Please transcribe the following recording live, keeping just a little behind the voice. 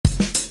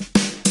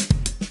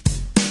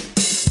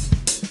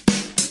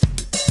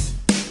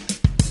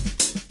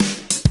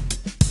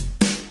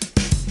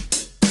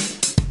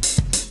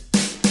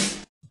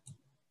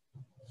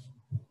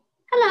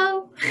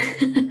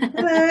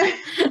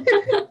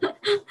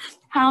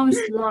how's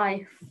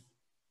life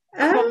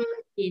Um,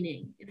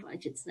 quarantining, if I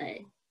should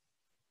say?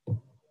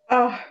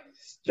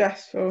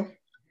 Stressful.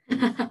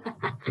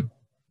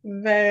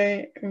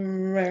 Very,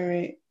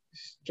 very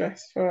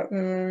stressful at the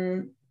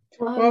moment.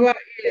 What Well, about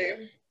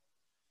you?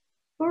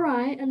 all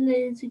right, a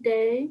lazy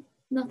day.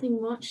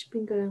 Nothing much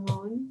been going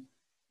on.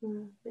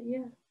 But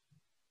yeah,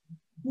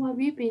 what have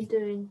you been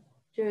doing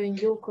during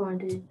your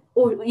quarantine?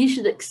 Or you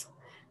should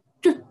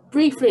just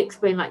briefly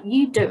explain, like,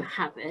 you don't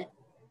have it,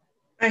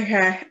 but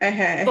Okay.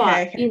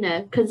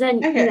 because then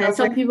Okay, I was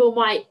some like, people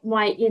might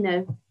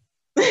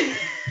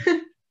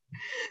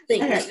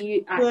think okay. that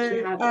you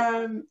actually So, have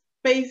it.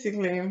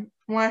 basically,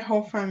 my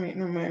whole family at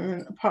the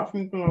moment, apart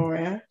from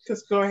Gloria,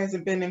 because Gloria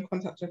hasn't been in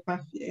contact with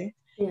Matthew,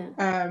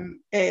 Yeah.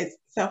 is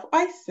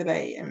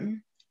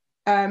self-isolating.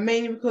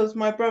 Mainly because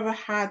my brother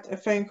had a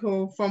phone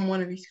call from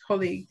one of his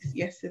colleagues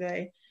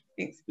yesterday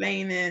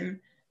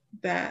explaining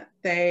that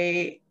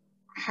they've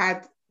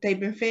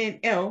been feeling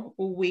ill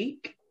all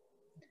week.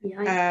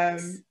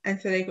 Yikes.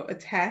 And so they got a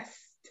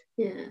test.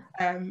 Yeah.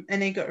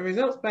 And they got the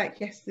results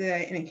back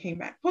yesterday and it came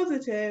back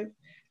positive.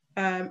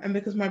 And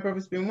because my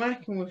brother's been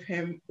working with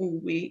him all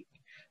week,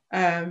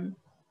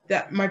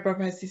 that my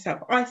brother has to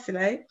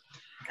self-isolate.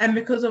 And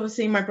because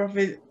obviously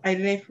I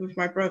live with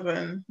my brother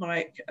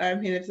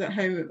and he lives at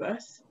home with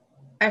us,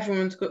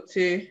 everyone's got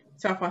to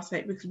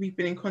self-isolate because we've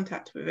been in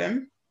contact with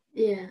him.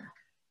 Yeah.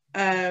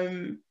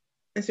 And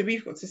so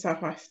we've got to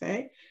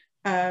self-isolate.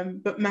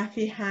 But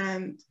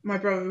my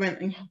brother went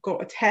and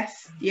got a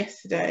test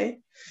yesterday.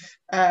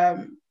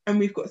 And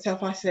we've got to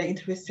self-isolate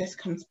until his test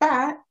comes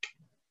back.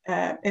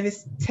 If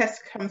his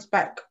test comes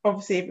back,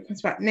 obviously if it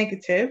comes back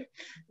negative,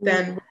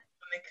 then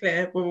we're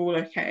clear, we're all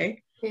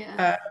okay.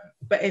 Yeah.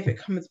 But if it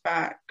comes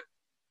back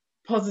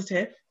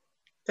positive,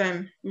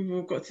 then we've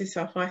all got to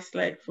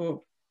self-isolate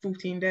for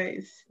 14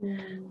 days.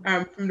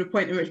 From the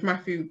point in which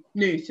Matthew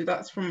knew, so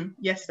that's from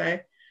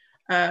yesterday.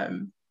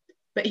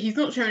 But he's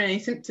not showing any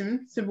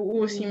symptoms, so we're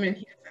all assuming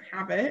he doesn't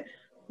have it.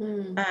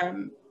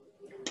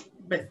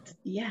 But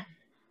yeah.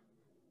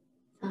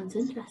 Sounds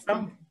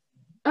interesting.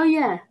 Oh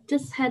yeah,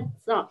 just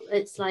heads up.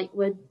 It's like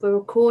we're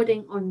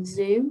recording on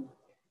Zoom.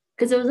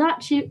 Because it was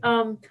actually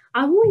I've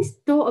always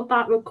thought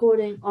about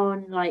recording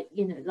on like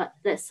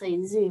let's say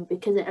Zoom,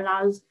 because it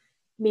allows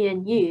me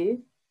and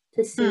you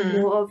to see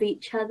more of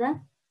each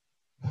other.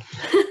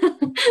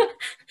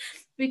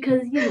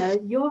 Because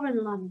you're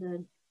in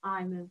London,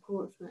 I'm in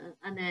Portsmouth,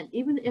 and then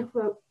even if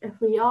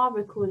we are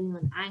recording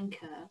on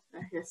Anchor,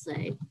 let's just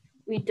say,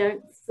 we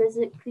don't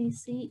physically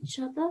see each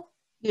other.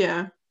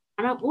 Yeah.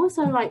 And I'm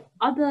also like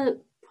other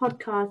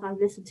podcasts I've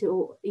listened to,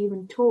 or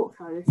even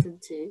talks I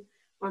listened to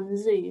on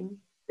Zoom,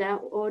 their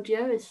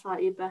audio is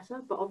slightly better,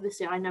 but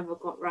obviously I never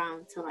got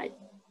round to like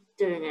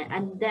doing it.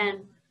 And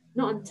then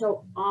not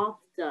until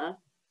after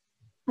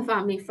a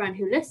family friend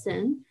who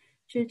listened,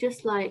 she was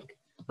just like,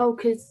 oh,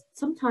 because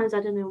sometimes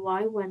I don't know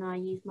why when I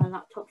use my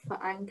laptop for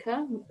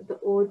Anchor, the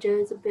audio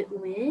is a bit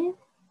weird.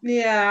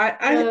 Yeah,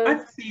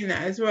 I've seen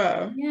that as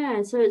well.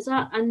 Yeah, so it's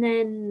that, and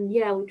then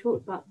we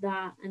talked about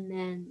that, and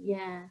then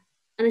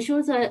and she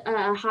also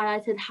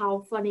highlighted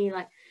how funny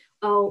like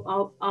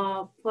our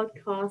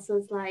podcast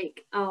was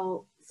like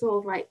sort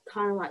of like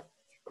kind of like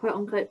quote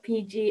unquote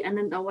PG, and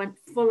then I went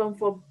full on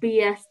from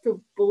BS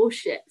to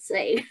bullshit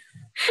saying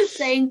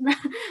that.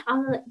 I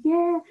was like,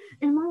 yeah,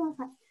 and my was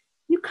like,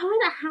 you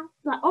kind of have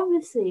like,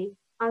 obviously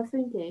I was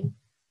thinking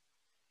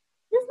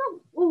it's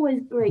not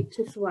always great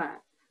to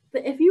swear,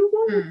 but if you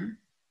want to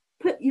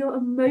put your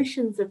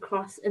emotions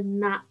across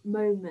in that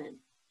moment,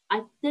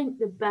 I think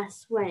the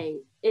best way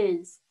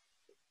is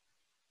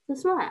to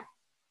swear.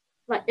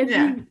 Like if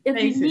you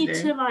need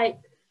to like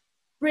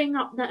bring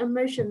up that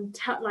emotion,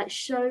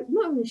 show,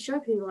 not only show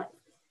people, like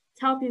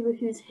tell people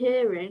who's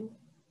hearing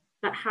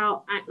that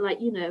how like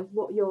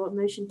what your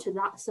emotion to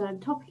that certain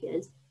topic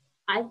is.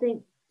 I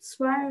think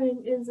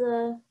swearing is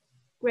a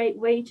great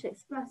way to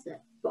express it.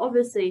 But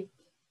obviously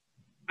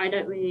I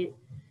don't really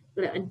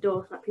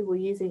endorse like people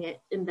using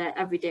it in their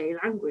everyday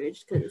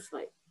language, because it's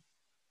like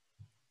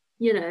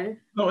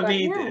not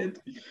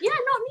needed.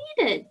 Not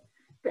needed.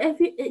 But if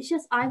it's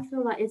just, I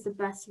feel like it's the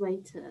best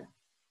way to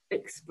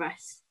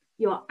express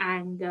your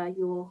anger,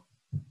 your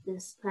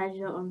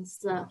displeasure on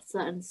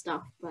certain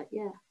stuff. But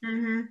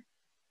and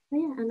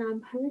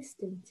I'm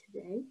hosting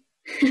today.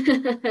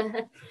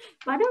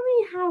 But I don't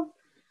really have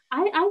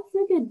I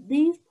figured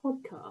these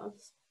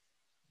podcasts,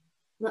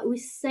 like we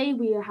say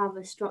we have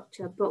a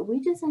structure, but we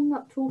just end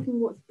up talking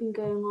what's been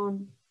going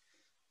on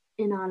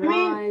in our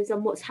lives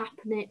and what's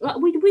happening. Like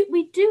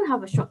we do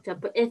have a structure,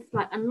 but if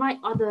like unlike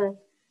other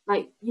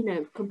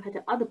compared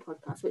to other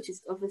podcasts, which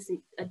is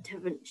obviously a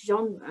different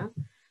genre,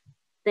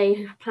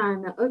 they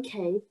plan that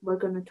we're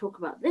going to talk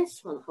about this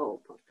for the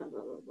whole podcast,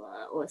 blah, blah,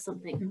 blah, or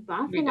something. But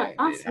I feel like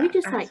us, we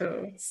just like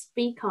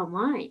speak our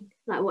mind,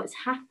 like what's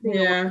happening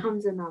or what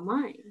comes in our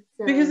mind.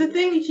 So, because the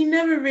thing is, you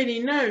never really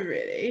know,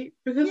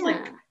 because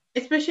like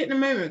especially at the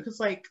moment, because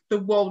like the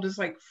world is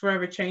like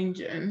forever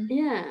changing.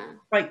 Yeah.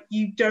 Like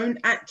you don't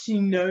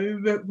actually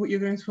know what you're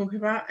going to talk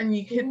about, and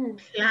you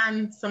could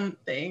plan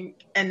something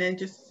and then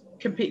just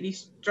completely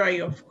stray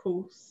off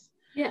course.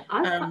 Yeah,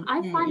 I from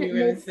what find you it were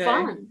more gonna say.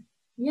 fun.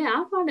 Yeah,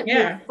 I find it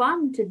Yeah. more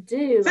fun to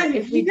do. So Like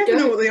if you we never know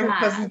don't what the other plan,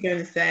 person's going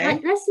to say.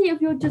 like let's say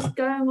if you're just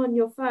going on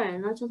your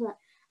phone, I just like,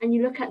 and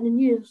you look at the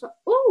news, it's like,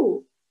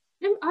 oh,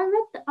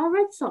 I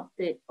read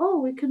something. Oh,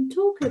 we can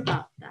talk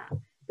about that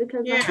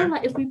because I feel Yeah.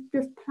 like if we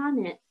just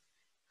plan it,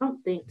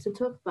 something to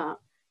talk about,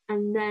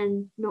 and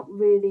then not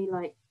really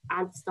like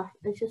add stuff,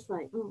 it's just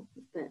like, oh, it's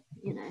a bit,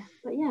 you know.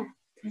 But yeah,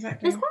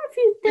 Exactly. there's quite a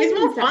few things. It's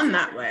more fun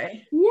that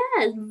way.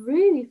 Yeah, it's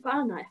really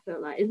fun. I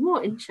feel like it's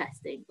more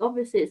interesting.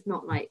 Obviously, it's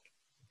not like,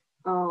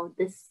 oh,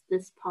 this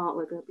part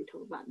we're going to be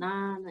talking about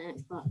now and the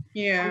next part.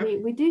 Yeah.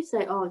 We do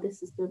say, oh,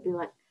 this is going to be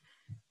like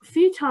a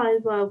few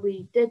times where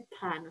we did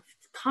plan a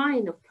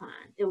kind of plan.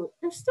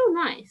 It's still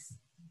nice,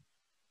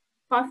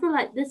 but I feel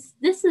like this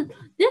is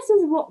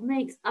what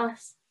makes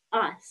us,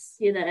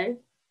 you know,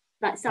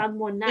 like sound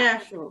more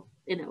natural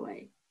in a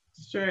way.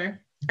 It's true.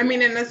 I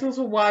mean, and that's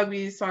also why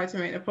we decided to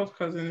make the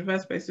podcast in the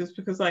first place, just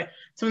because like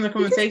some of the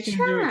conversations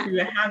which we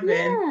were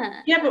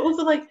having, but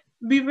also like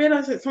we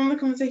realized that some of the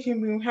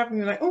conversations we were having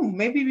were like, oh,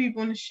 maybe we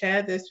want to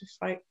share this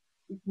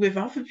with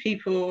other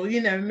people,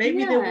 you know,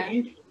 maybe they'll be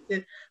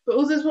interested. But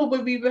also as well,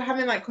 when we were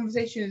having like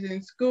conversations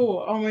in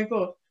school, oh my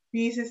god,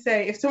 we used to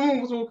say if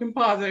someone was walking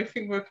past, I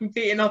think we're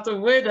complete and utter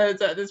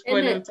weirdos at this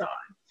point in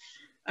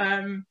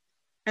time.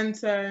 And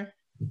so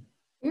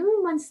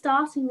even when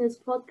starting this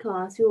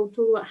podcast, we will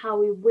talk about how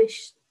we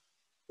wished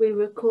we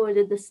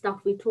recorded the stuff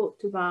we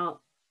talked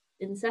about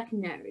in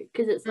secondary,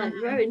 because it's like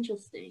very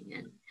interesting.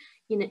 And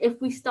you know, if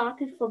we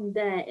started from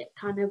there, it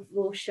kind of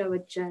will show a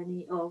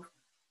journey of,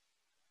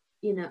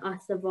 you know,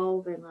 us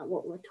evolving, like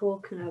what we're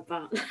talking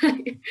about,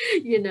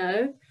 you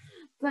know.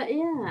 But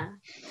yeah,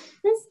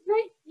 there's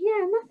like,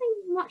 yeah,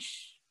 nothing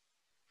much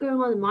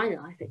going on in my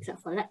life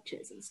except for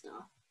lectures and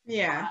stuff.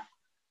 Yeah.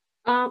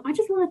 I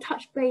just want to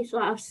touch base.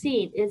 What I've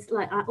seen is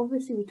like,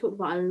 obviously we talked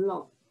about it a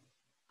lot,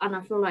 and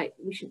I feel like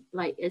we should,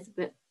 like, it's a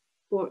bit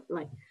for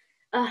like,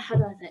 how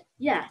do I say it?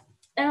 Yeah.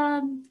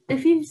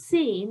 If you've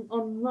seen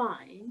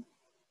online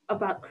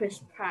about Chris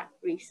Pratt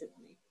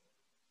recently.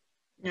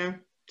 Yeah,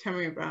 tell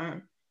me about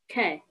it.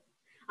 Okay.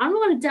 I'm not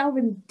going to delve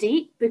in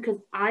deep because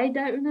I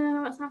don't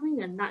know what's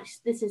happening, and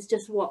this is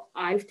just what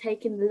I've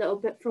taken a little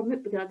bit from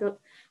it, because I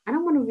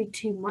don't want to read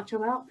too much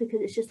about,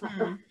 because it's just like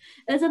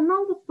there's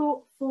another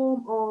thought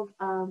form of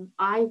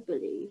I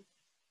believe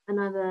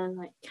another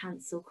like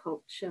cancel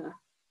culture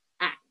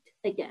act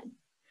again.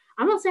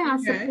 I'm not saying I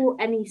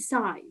support any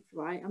side,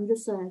 right? I'm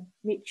just a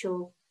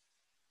neutral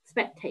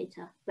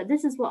spectator, but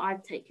this is what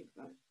I've taken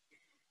from it.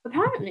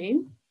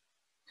 Apparently,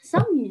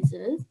 some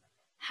users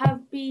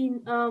have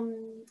been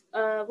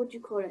what do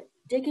you call it,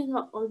 digging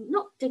up, or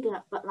not digging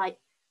up, but like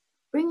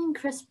bringing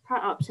Chris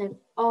Pratt up, saying,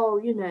 oh,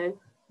 you know,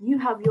 you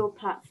have your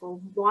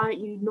platform, why aren't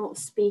you not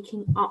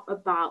speaking up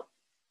about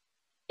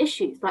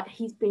issues? Like,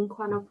 he's been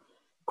kind of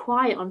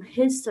quiet on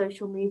his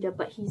social media,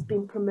 but he's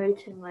been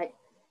promoting like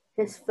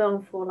his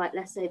film for, like,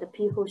 let's say the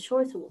People's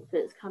Choice Award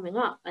that's coming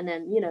up, and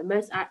then, you know,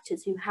 most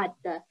actors who had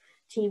the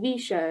TV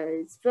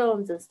shows,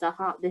 films and stuff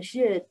out this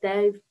year,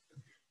 they've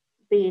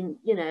been,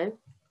 you know,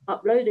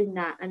 uploading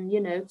that and,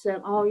 you know, saying,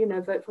 oh, you know,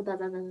 vote for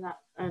that.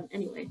 And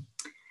anyway,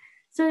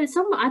 so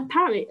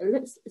apparently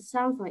it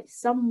sounds like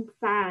some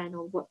fan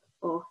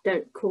or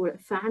don't call it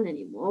fan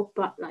anymore,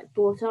 but like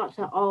brought up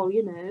that, oh,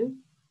 you know,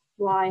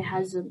 why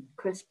hasn't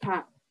Chris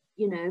Pratt,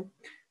 you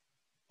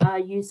know,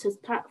 used his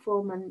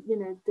platform and, you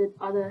know, did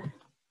other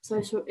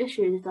social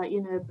issues like,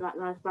 you know, Black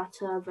Lives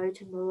Matter,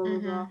 voting, blah, blah,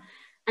 blah.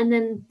 And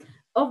then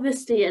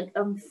obviously it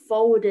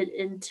unfolded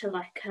into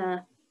like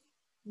a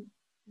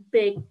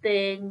big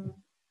thing,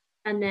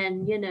 and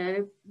then, you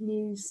know,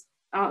 news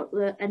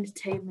outlet,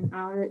 entertainment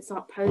outlets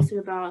start posting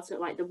about it,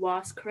 like the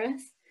worst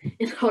Chris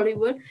in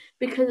Hollywood,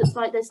 because it's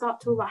like they start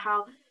talking about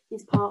how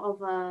he's part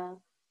of a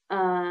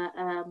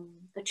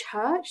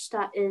church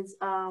that is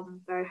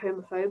very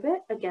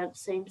homophobic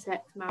against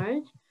same-sex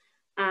marriage,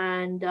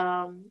 and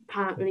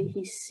apparently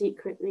he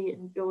secretly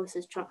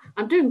endorses Trump.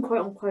 I'm doing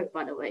quote unquote,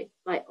 by the way,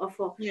 like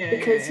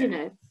because you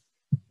know,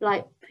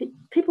 like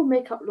people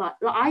make up like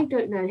I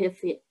don't know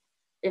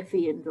if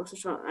he endorses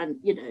Trump, and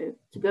you know,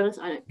 to be honest,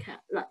 I don't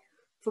care. Like,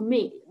 for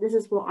me, this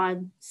is what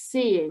I'm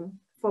seeing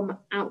from an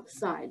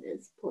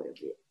outsider's point of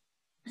view,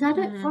 because I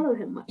don't follow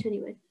him much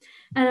anyway.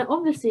 And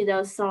obviously there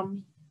was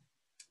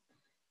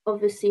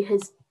obviously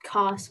his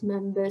cast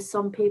members,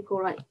 some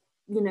people, like,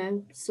 you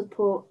know,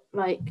 support,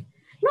 like,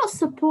 not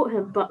support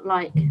him, but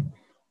like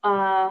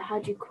how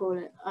do you call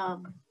it,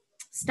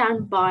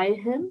 stand by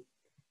him,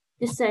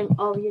 just saying,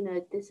 oh, you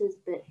know, this is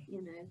a bit,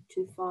 you know,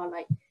 too far,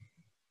 like,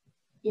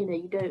 you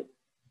know,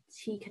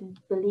 he can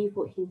believe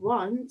what he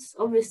wants.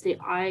 Obviously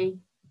I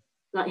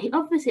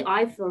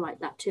feel like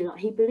that too. Like,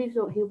 he believes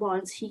what he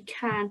wants, he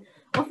can.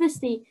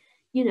 Obviously,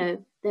 you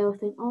know, they'll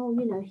think, oh,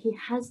 you know, he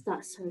has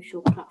that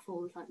social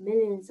platform with like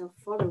millions of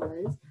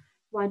followers.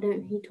 Why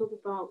don't he talk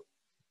about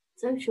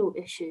social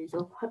issues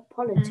or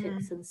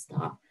politics and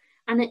stuff?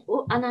 And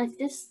I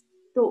just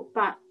thought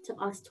back to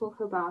us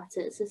talking about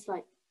it. It's just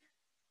like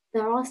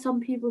there are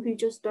some people who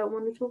just don't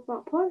want to talk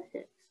about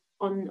politics.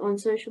 on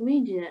social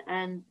media,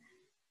 and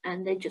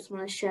they just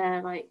want to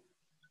share like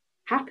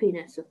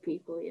happiness of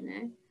people, you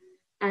know.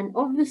 And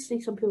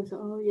obviously some people say,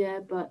 oh yeah,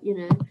 but you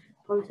know,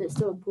 politics is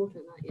still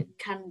important, like it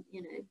can,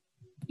 you know.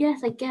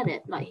 Yes, I get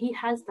it, like he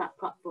has that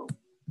platform,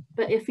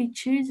 but if he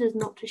chooses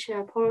not to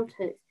share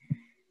politics,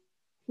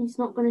 he's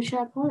not going to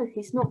share politics.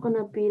 He's not going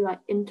to be like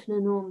into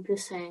the norm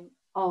just saying,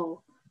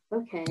 oh,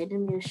 okay, let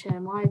me just share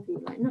my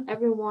view. Like not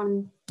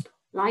everyone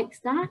likes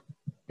that,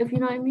 if you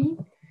know what I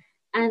mean.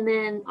 And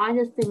then I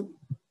just think,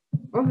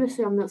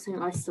 obviously I'm not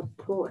saying I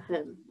support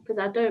him because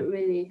I don't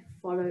really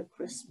follow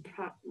Chris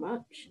Pratt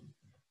much,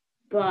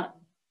 but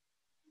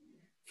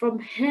from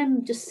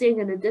him just seeing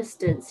in the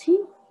distance,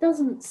 he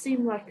doesn't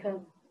seem like a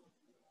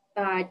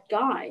bad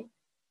guy.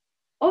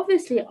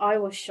 Obviously, I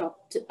was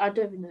shocked. I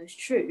don't even know it's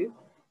true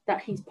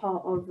that he's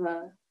part of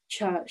a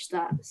church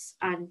that's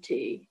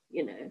anti,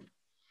 you know,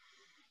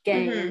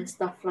 gay and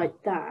stuff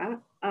like that.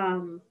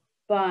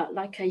 But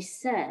like I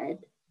said,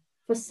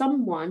 for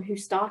someone who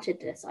started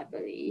this, I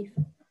believe,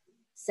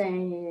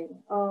 saying,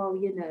 "Oh,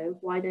 you know,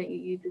 why don't you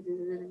use it?"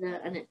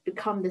 and it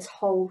become this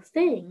whole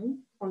thing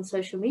on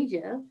social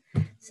media,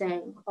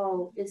 saying,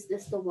 "Oh, is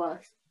this the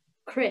worst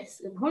Chris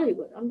in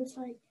Hollywood?" I'm just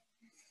like,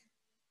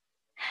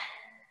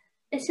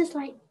 it's just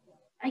like,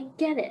 I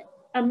get it.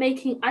 I'm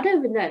making, I don't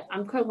even know,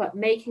 I'm kind of like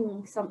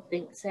making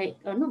something, say,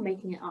 I'm not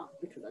making it up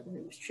because I don't know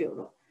if it's true or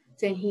not,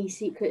 saying he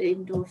secretly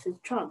endorses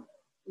Trump.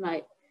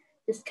 Like,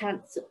 this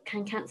can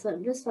cancel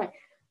him. Just like,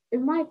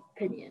 in my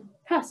opinion,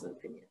 personal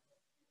opinion,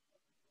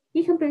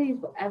 he can believe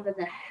whatever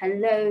the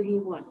hello he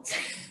wants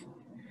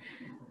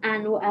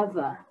and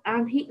whatever.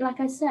 And he,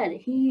 like I said,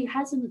 he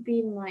hasn't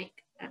been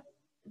like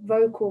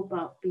vocal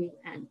about being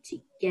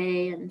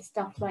anti-gay and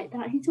stuff like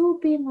that. He's all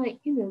been like,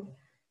 you know,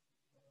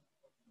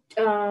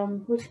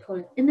 what do you call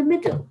it, in the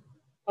middle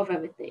of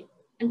everything.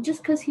 And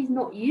just because he's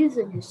not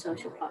using his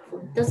social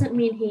platform doesn't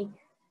mean he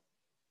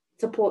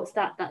supports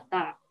that,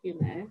 you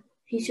know.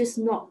 He's just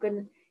not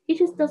gonna, he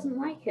just doesn't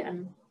like it.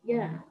 And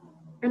yeah.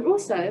 And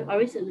also I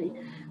recently,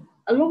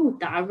 along with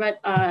that,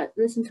 I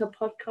listened to a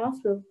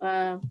podcast with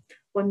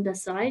Wanda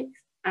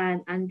Sykes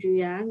and Andrew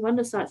Yang.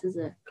 Wanda Sykes is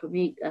a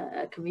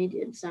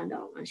comedian, stand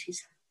up, and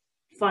she's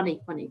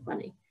funny.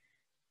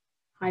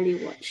 Highly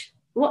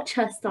watch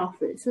her stuff.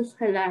 It's just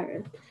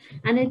hilarious.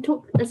 And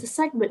there's a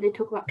segment they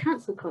talk about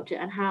cancel culture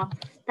and how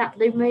that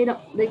they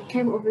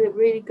came up with a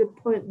really good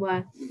point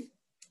where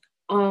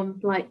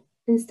like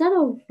instead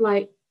of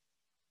like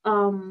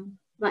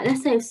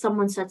let's say if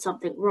someone said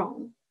something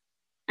wrong,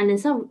 and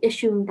instead of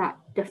issuing that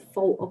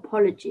default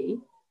apology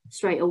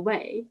straight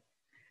away,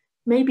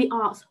 maybe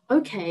ask,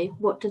 okay,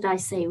 what did I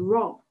say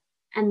wrong?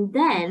 And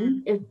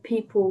then if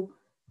people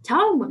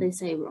tell them what they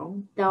say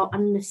wrong, they'll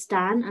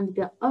understand and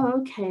be like,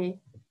 oh, okay,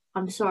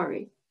 I'm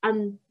sorry.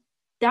 And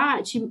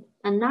that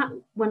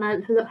when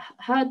I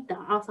heard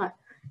that, I was like,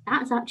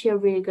 that's actually a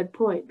really good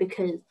point,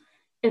 because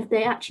if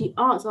they actually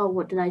ask, oh,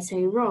 what did I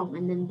say wrong?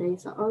 And then they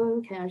say, oh,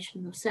 okay, I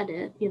shouldn't have said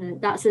it, you know,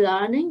 that's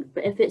learning.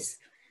 But if it's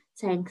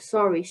saying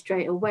sorry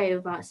straight away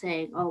without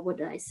saying, oh, what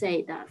did I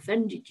say that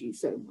offended you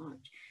so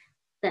much,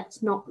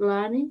 that's not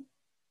learning.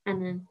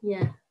 And then,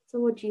 yeah. So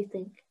what do you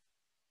think?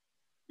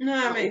 No,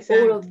 that makes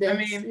sense. All of this,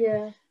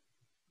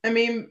 I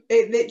mean,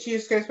 it literally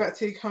just goes back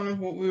to kind of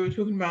what we were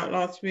talking about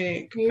last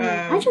week.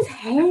 Yeah, I just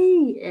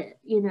hate it,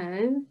 you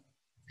know.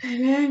 I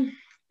know,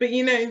 but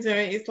you know, Zoe,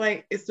 it's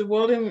like, it's the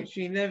world in which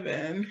we live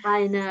in.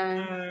 I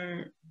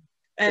know.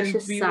 And it's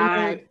just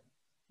sad.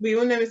 We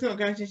all know it's not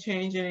going to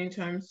change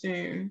anytime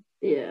soon.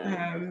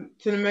 Yeah.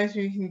 So the most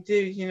we can do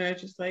is, you know,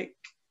 just like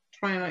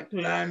try and like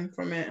learn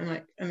from it and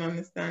like and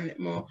understand it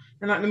more.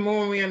 And like the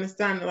more we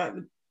understand it, like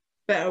the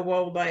better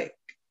world like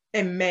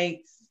it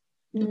makes,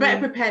 the better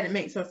prepared it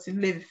makes us to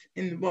live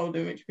in the world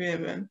in which we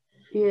live in.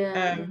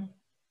 Yeah.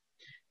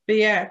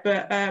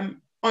 But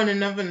on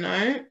another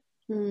note,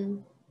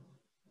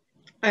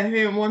 I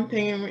think one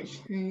thing in which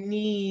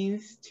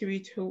needs to be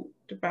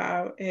talked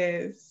about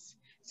is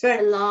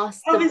the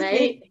last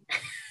debate.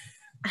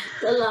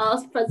 The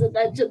last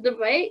presidential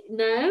debate.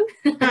 No.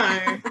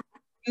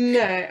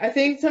 No, I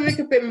think something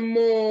a bit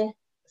more,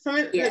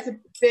 that's a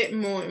bit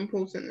more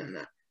important than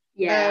that.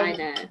 Yeah, I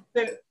know.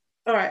 So,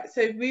 all right,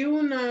 so we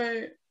all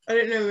know, I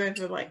don't know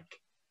whether like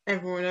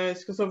everyone knows,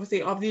 because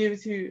obviously our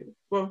viewers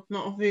well,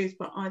 not our viewers,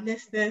 but our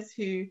listeners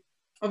who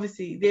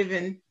obviously live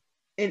in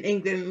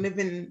England, live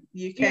in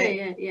the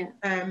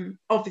UK,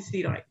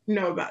 obviously like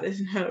know about this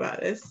and heard about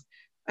this.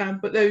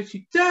 But those who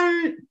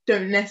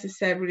don't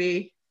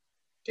necessarily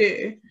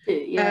do.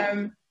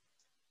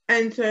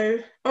 And so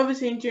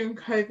obviously during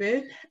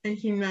COVID,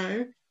 as you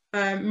know,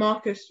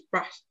 Marcus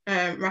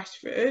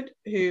Rashford,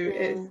 who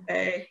is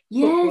a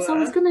footballer. So I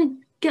was gonna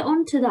get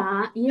onto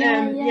that.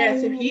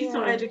 So he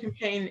started a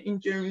campaign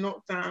during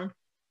lockdown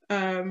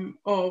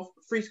of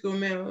free school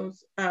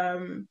meals,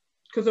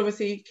 because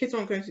obviously kids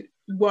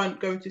weren't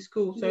going to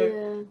school,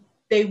 so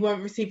they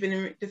weren't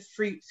receiving the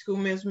free school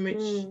meals in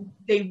which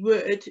they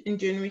would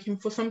during the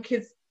weekend. For some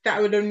kids,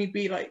 that would only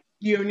be like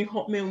the only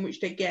hot meal in which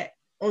they get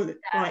on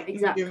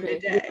during the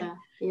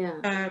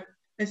day.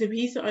 And so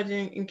he started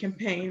a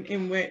campaign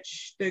in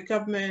which the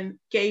government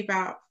gave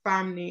out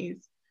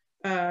families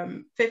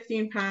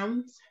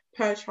 £15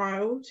 per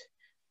child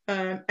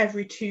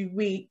every 2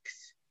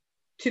 weeks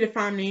to the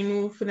family in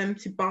order for them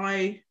to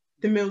buy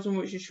the meals in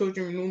which the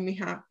children would normally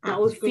have That at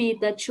would school.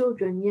 feed their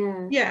children,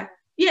 yeah.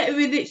 Yeah, it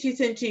would literally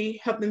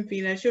essentially help them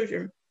feed their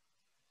children.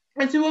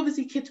 And so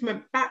obviously kids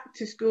went back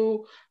to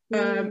school, so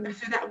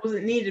that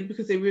wasn't needed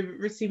because they were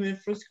receiving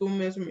free school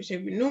meals in which they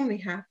would normally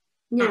have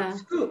at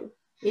school.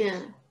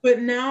 Yeah. But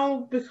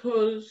now,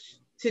 because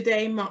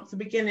today marks the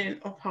beginning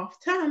of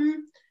half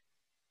term,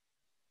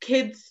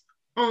 kids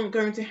aren't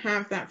going to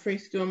have that free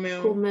school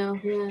meal. School meal,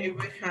 yeah. They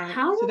would have.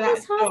 How long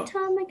is half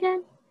term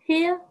again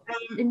here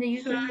in the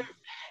UK? So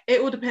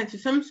it all depends. So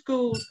some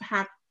schools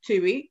have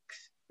 2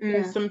 weeks,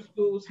 and some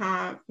schools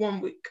have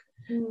 1 week.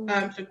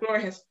 So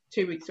Gloria has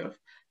 2 weeks off.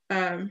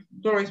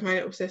 Gloria's my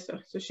little sister,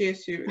 so she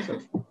has 2 weeks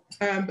off.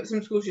 But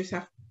some schools just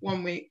have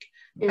 1 week.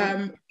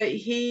 But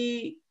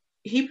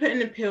he put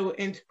an appeal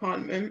into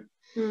Parliament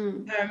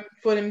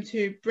for them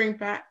to bring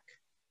back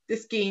the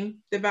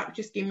scheme, the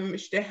voucher scheme in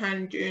which they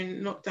had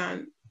during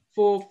lockdown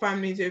for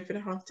families over the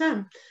half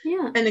term.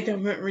 And the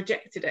government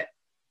rejected it.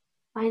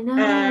 I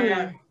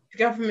know. The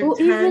government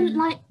or even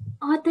like,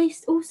 are they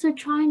also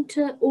trying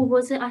to, or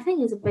was it, I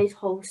think it's a base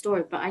whole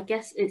story, but I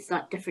guess it's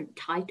like different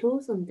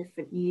titles on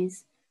different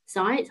news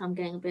sites. I'm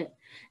getting a bit,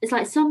 it's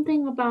like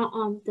something about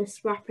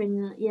this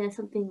wrapping,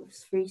 something with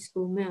free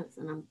school meals,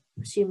 and I'm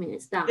assuming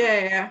it's that.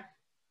 Yeah.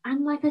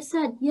 And like I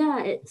said,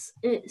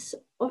 it's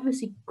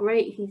obviously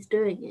great he's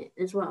doing it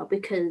as well,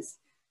 because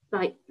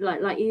like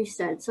you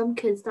said, some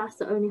kids, that's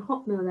the only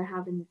hot meal they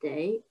have in the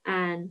day,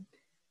 and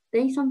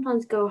they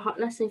sometimes go,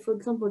 let's say for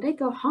example, they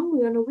go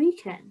hungry on a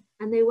weekend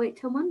and they wait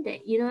till Monday,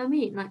 you know what I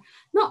mean? Like,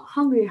 not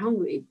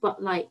hungry,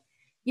 but like,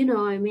 you know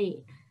what I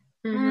mean?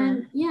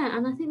 And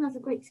and I think that's a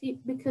great scheme,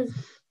 because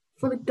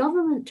for the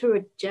government to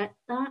reject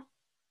that,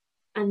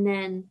 and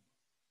then,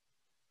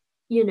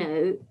 you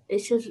know,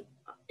 it's just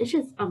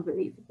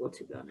unbelievable,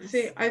 to be honest.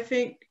 See, I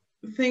think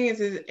the thing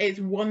is it's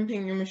one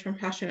thing in which I'm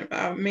passionate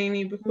about,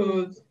 mainly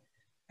because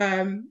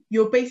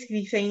you're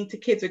basically saying to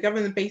kids, the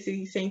government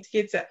basically saying to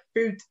kids that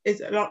food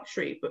is a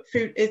luxury, but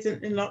food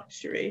isn't a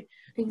luxury.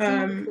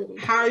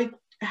 Exactly.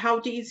 How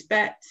do you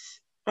expect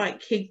like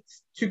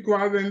kids to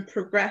grow and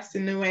progress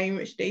in the way in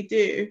which they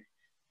do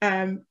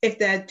if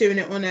they're doing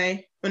it on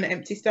an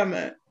empty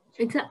stomach?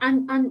 Exactly.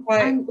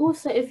 And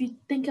also, if you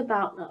think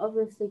about that,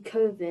 obviously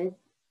COVID,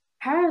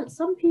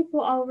 some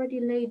people are already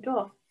laid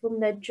off from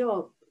their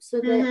job,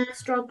 so they're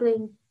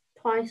struggling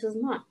twice as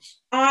much.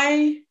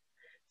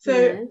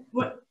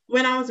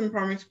 When I was in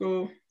primary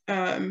school,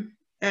 and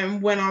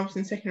when I was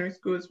in secondary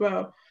school as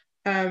well,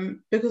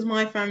 because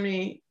my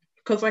family,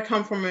 because I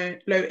come from a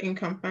low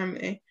income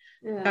family,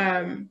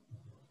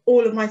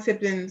 all of my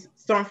siblings,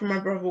 starting from my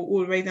brother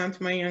all the way down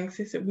to my younger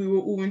sister, we were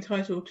all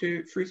entitled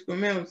to free school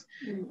meals.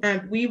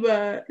 And we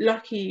were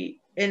lucky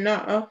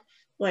enough,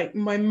 like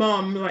my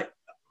mum, like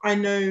I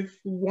know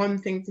one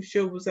thing for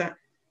sure was that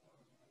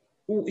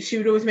she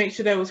would always make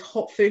sure there was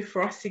hot food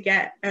for us to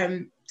get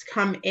to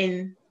come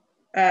into.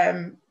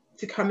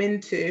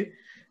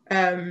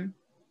 And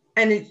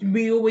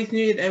we always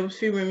knew that there was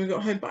food when we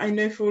got home. But I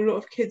know for a lot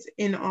of kids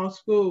in our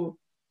school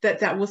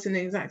that wasn't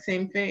the exact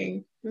same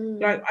thing.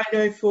 Like I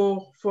know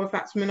for a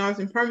fact, when I was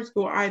in primary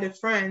school, I had a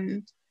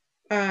friend,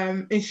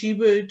 and she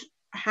would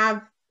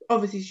have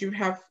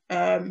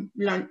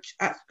lunch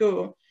at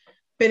school,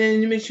 but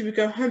then when she would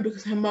go home,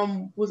 because her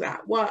mum was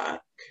at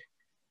work,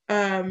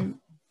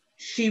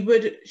 she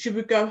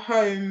would go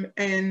home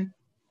and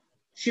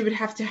she would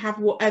have to have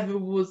whatever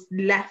was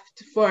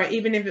left for her,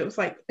 even if it was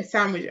like a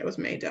sandwich that was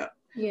made up.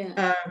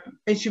 And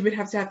she would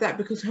have to have that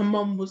because her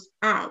mum was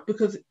out,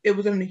 because it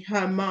was only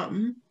her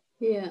mum.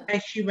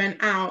 And she went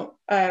out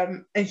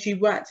and she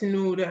worked in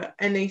order,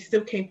 and they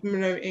still came from a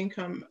low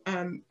income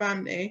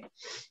family.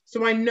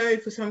 So I know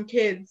for some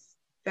kids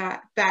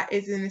that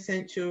is an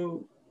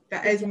essential,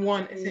 that is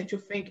one essential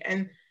thing,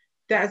 and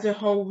that is the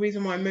whole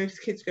reason why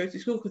most kids go to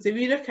school. Because if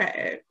you look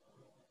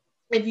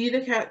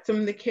at some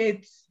of the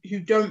kids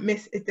who don't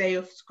miss a day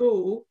of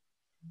school,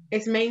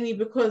 it's mainly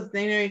because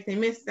they know if they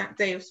miss that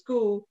day of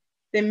school,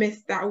 they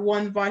miss that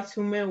one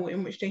vital meal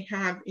in which they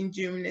have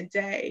during the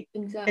day.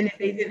 And if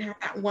they didn't have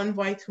that one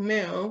vital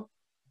meal,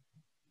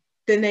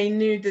 then they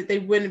knew that they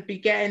wouldn't be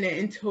getting it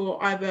until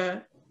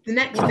either the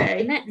next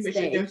day, in which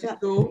they're going to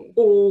school,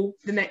 or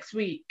the next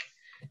week.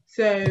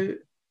 So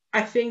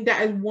I think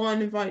that is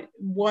one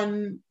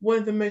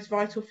of the most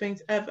vital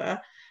things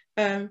ever.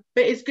 But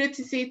it's good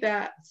to see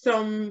that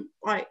some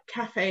like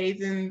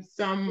cafes and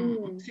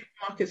some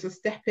supermarkets are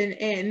stepping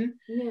in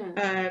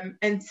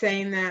and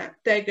saying that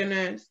they're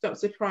gonna stop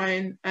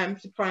supplying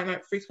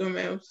like free school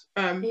meals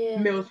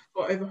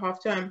for over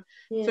half term.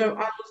 So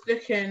I was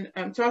looking,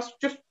 so I was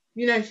just,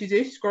 you know,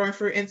 scrolling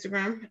through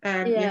Instagram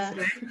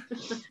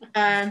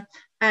yesterday,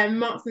 and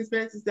Marks and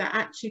Spencer's that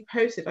actually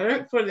posted. I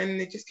don't follow them;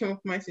 they just came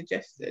up with my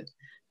suggested.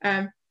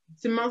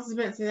 So Marks and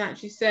Spencer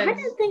actually I said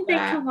don't think they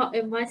that, come up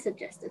in my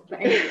suggested,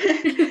 but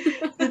anyway.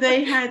 so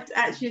they had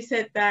actually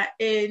said that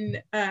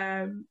in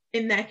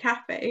their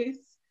cafes,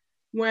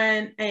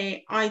 when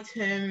a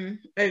item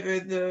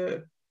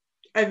over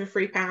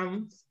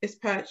 £3 is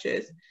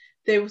purchased,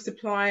 they will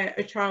supply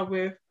a child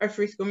with a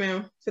free school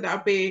meal. So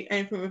that'll be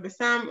anything with a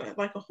sandwich,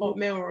 like a hot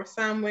meal or a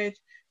sandwich,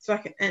 so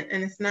like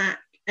and a snack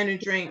and a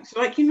drink. So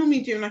like you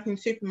normally do like in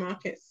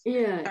supermarkets.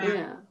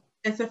 Yeah.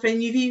 And stuff.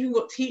 And you've even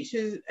got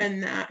teachers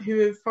and that who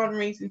have found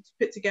reasons to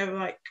put together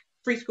like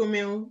free school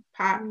meal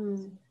packs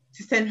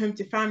to send home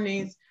to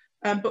families.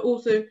 But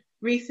also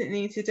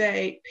recently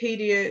today,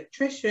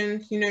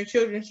 pediatricians,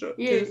 children's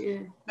doctors,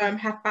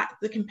 have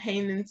backed the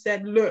campaign and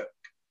said, look,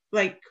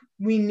 like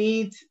we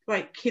need,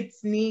 like kids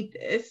need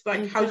this.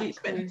 Like how do you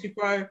expect them to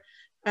grow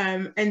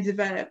and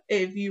develop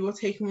if you are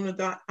taking all of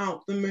that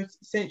out, the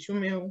most essential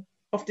meal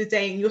of the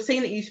day? And you're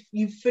saying that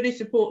you fully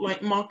support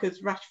like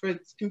Marcus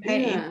Rashford's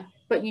campaign,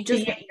 but you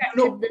just you're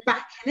not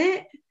backing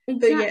it.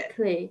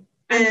 Exactly.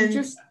 And you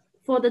just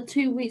for the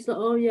 2 weeks, like,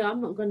 oh yeah,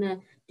 I'm not gonna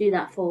do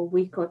that for a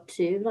week or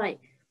two. Like,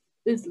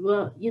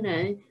 well,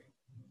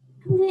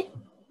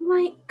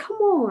 like, come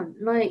on,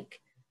 like,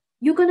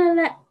 you're gonna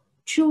let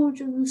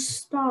children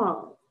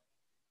starve.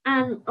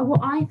 And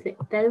what I think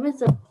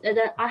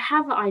I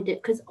have an idea,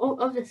 because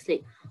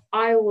obviously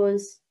I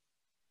was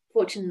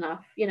fortunate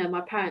enough,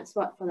 my parents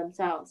worked for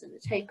themselves in the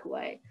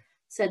takeaway,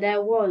 so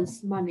there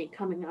was money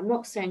coming. I'm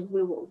not saying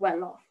we were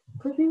well off,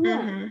 because we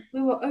weren't.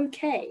 We were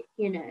okay,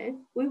 we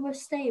were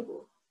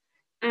stable.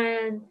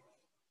 And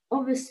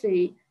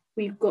obviously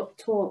we got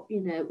taught,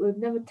 we've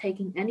never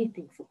taken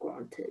anything for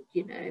granted,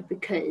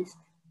 because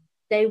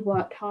they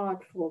worked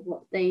hard for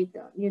what they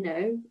done,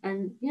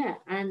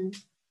 and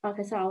like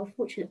I said, I was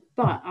fortunate.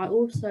 But I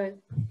also,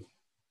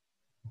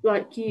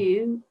 like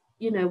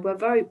we're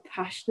very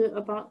passionate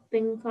about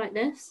things like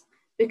this,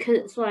 because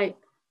it's like,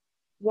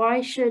 why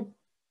should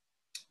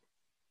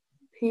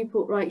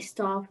people like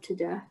starve to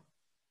death?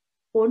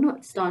 Or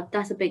not starve,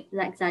 that's a big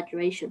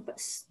exaggeration, but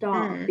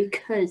starve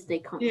because they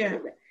can't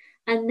afford it.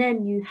 And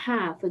then you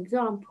have, for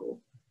example,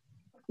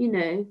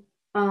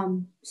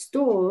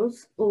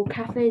 stores or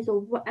cafes or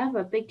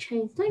whatever, big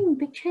chains, not even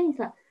big chains,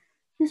 like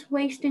just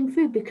wasting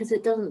food because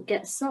it doesn't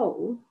get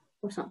sold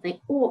or something,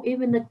 or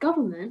even the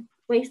government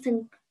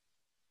wasting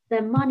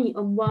their money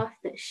on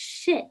worthless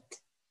shit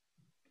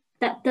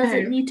that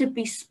doesn't need to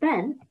be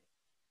spent.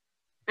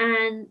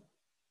 And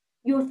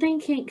you're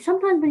thinking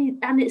sometimes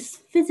and it's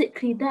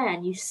physically there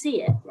and you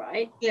see it,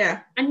 right?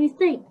 Yeah. And you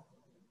think,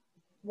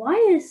 why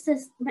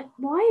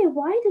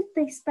did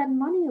they spend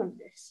money on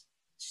this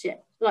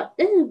shit? Like,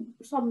 this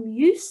is some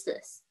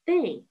useless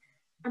thing.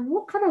 And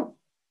what kind of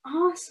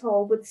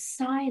asshole would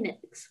sign it?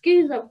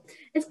 Excuse me.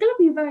 It's going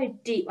to be very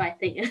deep, I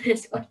think, in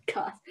this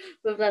podcast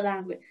with the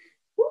language.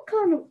 What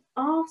kind of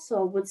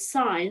asshole would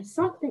sign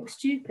something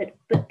stupid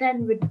but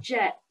then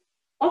reject?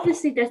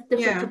 Obviously, there's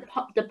different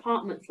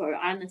departments for it,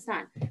 I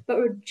understand, but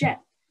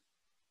reject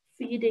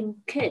feeding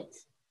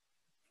kids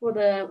for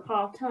the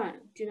half term.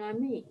 Do you know what I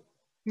mean?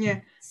 Yeah.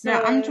 So,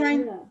 now I'm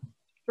trying. Yeah.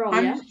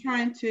 I'm just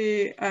trying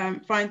to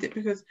find it,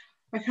 because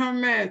I can't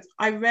remember.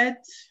 I read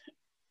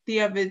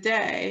the other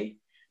day.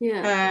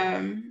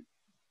 Yeah.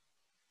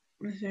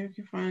 Let's see if we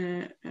can find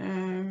it.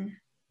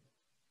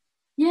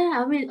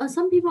 Yeah, I mean,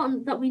 some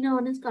people that we know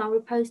on Instagram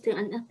were posting,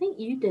 and I think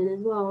you did as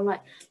well,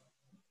 like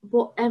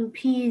what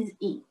MPs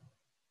eat,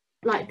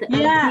 like the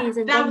MPs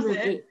and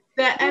government eat.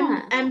 The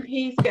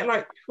MPs get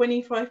like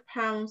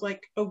 £25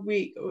 like a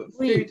week of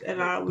food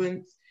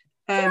allowance.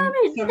 Do you know what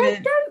I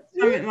mean?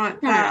 Something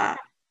like that.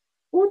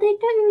 Or they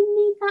don't even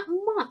need that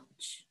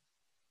much.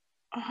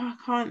 Oh, I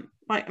can't,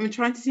 like, I'm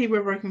trying to see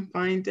whether I can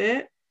find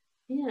it.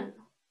 Yeah.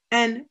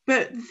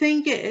 But the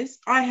thing is,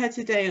 I heard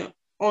today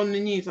on the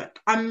news, like,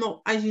 I'm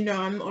not, as you know,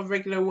 I'm not a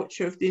regular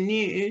watcher of the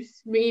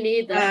news. Me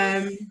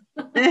neither.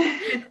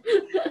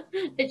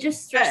 It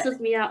just stresses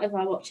me out if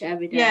I watch it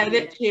every day. Yeah,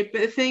 literally.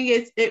 But the thing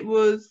is, it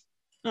was,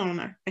 oh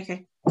no,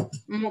 okay.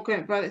 I'm not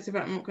going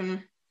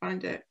to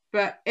find it.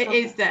 But it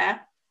is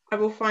there. I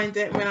will find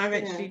it when I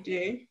eventually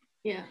do.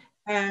 Yeah.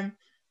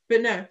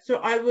 But no, so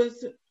I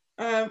was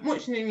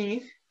watching the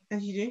news,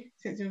 as you do,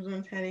 since it was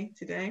on telly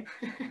today.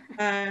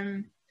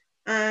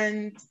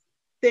 And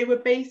they were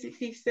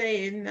basically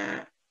saying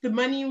that the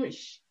money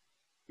which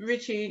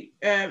Rishi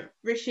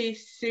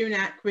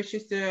Sunak, which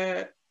is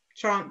the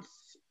Chancellor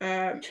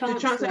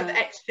of the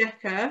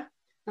Exchequer.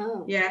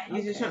 Oh. Yeah,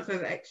 he's the Chancellor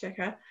of the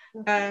Exchequer.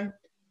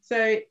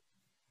 So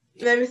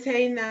they were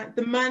saying that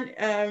the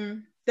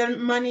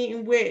money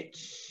in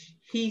which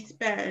he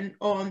spent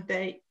on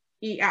the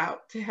Eat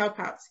Out to Help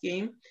Out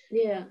scheme,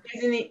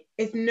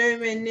 is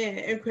nowhere near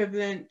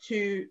equivalent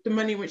to the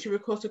money which it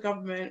would cost the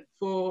government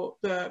for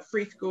the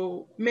free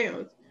school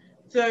meals.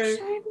 So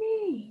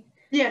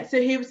yeah,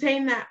 so he was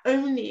saying that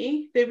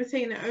only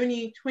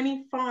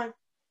 25,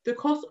 the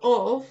cost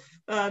of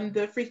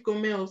the free school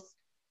meals,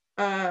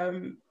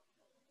 a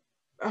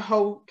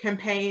whole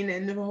campaign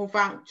and the whole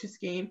voucher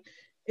scheme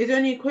is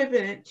only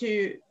equivalent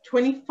to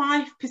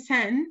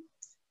 25%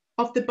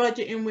 of the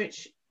budget in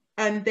which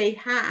they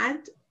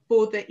had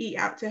for the Eat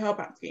Out to Help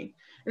Out scheme.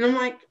 And I'm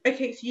like,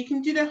 okay, so you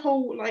can do the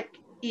whole like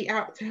Eat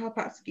Out to Help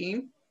Out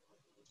scheme.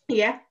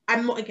 Yeah,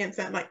 I'm not against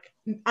that. Like,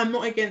 I'm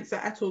not against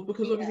that at all,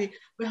 because obviously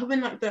we're having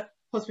like the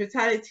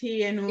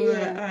hospitality and all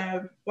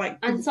the like,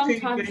 and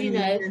sometimes, you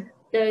know,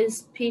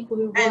 those people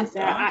who work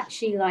there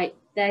actually, like,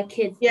 their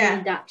kids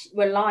need that,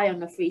 rely on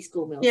the free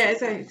school meals. Yeah,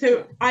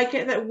 so I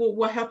get that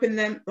we're helping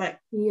them, like,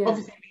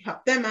 obviously we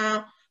help them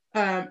out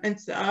and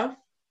stuff.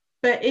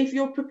 But if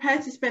you're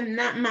prepared to spend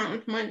that amount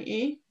of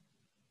money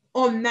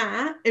on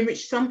that, in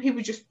which some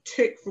people just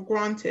took for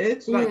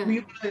granted, like we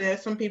were there,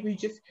 some people who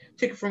just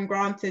took it for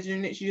granted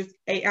and literally just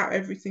ate out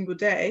every single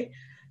day.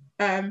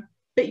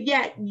 But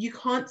yet you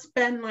can't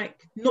spend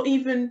like not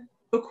even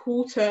a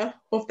quarter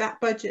of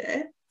that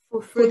budget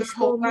for the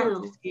whole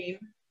voucher scheme.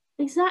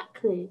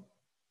 Exactly.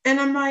 And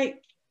I'm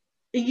like,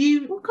 are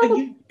you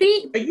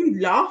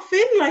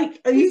laughing? Like,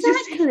 are you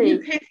just taking the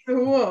piss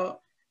or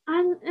what?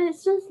 And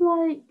it's just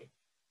like,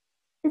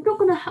 it's not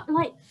gonna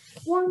like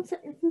once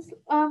it's just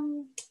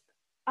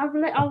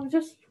I was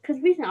just,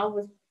 because recently I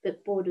was a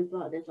bit bored as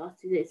well this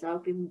last 2 days, so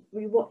I've been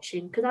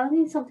rewatching because I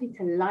need something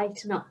to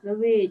lighten up the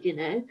mood, you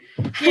know.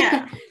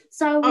 Yeah.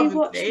 So we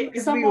watched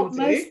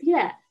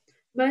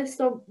most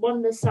of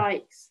Wanda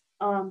Sykes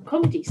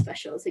comedy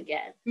specials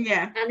again.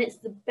 Yeah. And it's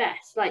the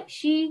best. Like,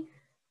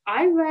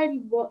 I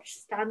rarely watch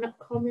stand-up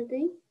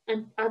comedy,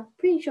 and I'm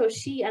pretty sure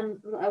she and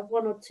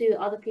one or two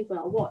other people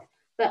I watch,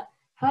 but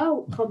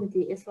her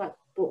comedy is like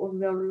on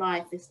real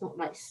life. It's not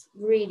like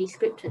really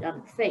scripted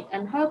and fake,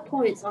 and her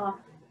points are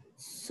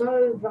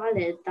so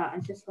valid that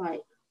I'm just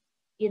like,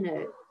 you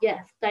know,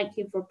 yes, thank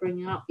you for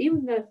bringing up,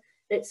 even though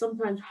that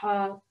sometimes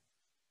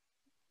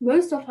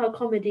most of her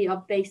comedy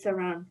are based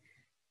around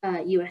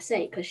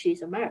USA because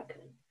she's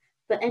American.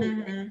 But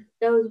anyway,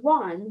 there was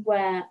one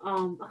where I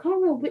can't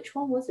remember which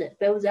one was it,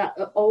 but it was an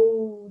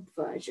old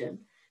version.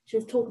 She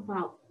was talking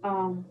about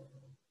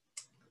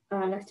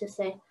let's just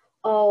say,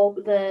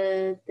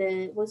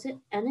 the was it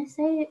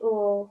NSA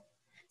or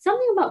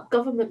something about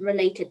government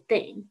related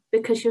thing,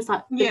 because she was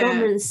like, the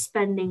government is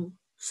spending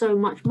so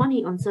much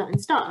money on certain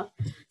stuff.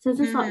 So it's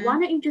just like, why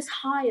don't you just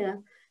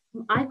hire?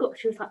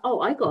 She was like,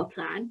 I got a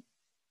plan.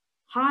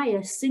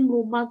 Hire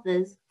single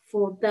mothers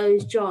for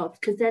those jobs,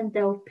 because then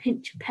they'll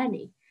pinch a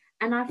penny.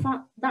 And I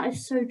thought that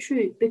is so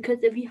true, because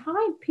if you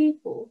hire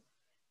people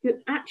who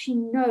actually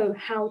know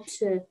how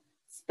to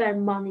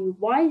spend money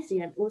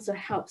wisely and also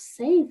help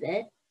save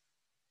it,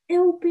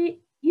 it'll be,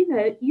 you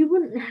know, you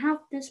wouldn't have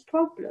this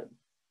problem.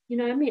 You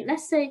know what I mean?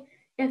 Let's say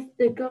if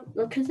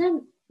because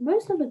then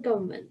most of the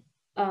government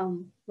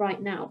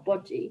right now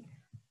body,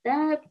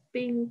 they're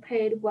being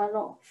paid well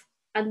off,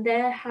 and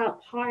they're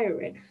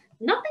hiring.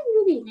 Nothing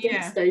really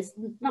against those.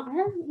 I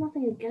have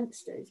nothing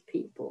against those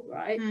people,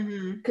 right?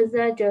 Because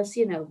they're just,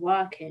 you know,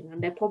 working,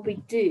 and they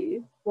probably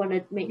do want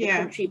to make the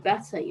country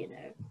better, you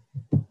know.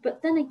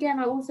 But then again,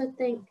 I also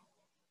think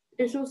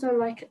it's also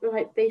like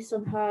based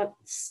on her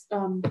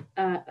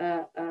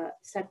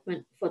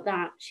segment for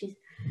that,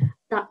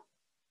 that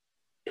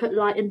put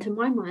light into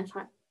my mind. It's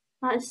like,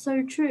 that is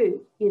so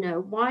true. You know,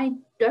 why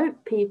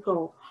don't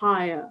people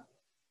hire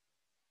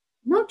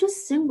not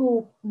just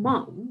single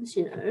mums,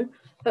 you know,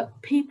 but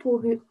people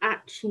who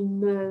actually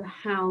know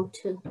how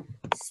to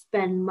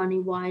spend money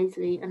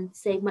wisely and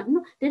save money?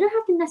 No, they don't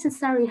have to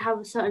necessarily have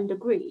a certain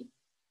degree,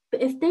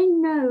 but if they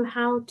know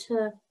how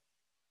to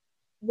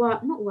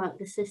not work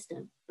the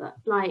system, but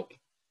like,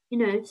 you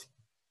know,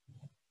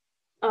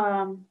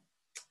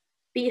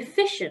 be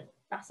efficient,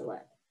 that's the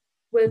word,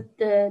 with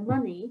the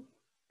money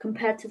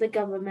compared to the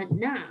government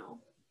now,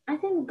 I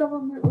think the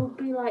government will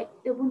be like,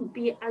 it wouldn't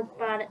be as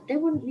bad. They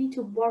wouldn't need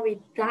to worry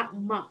that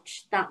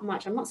much. I'm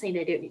not saying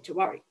they don't need to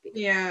worry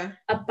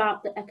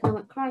about the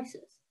economic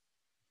crisis.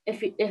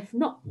 If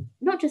not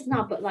just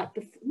now, but like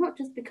not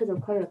just because of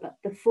COVID,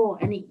 but before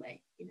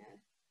anyway, you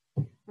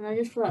know. And I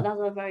just feel like that's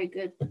a very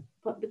good,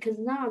 but because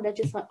now they're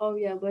just like, oh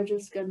yeah, we're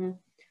just gonna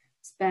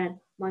spend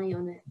money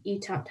on the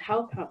Eat Out to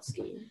Help Out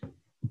scheme.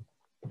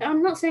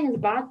 I'm not saying it's a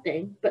bad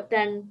thing, but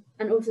then,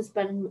 and also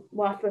spend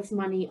worthless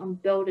money on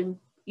building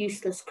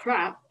useless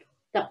crap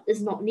that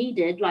is not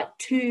needed, like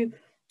two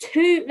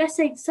let's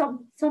say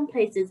some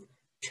places,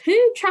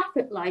 2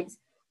 traffic lights,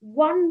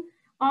 one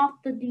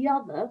after the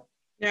other.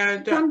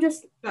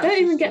 Don't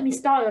even get me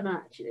started on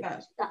that, actually.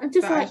 I'm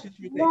just like,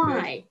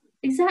 why?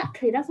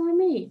 Exactly, that's what I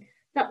mean.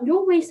 That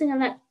you're wasting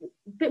a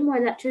bit more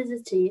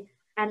electricity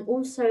and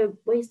also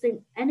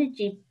wasting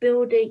energy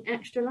building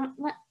extra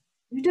like,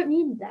 you don't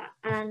need that.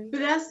 And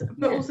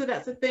also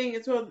that's the thing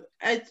as well.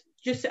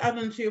 Just to add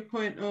on to your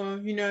point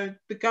of, you know,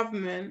 the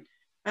government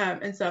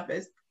and stuff,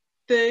 is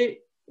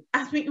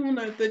as we all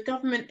know, the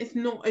government is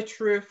not a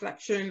true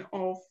reflection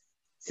of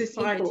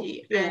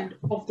society and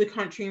of the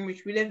country in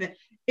which we live in.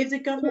 If the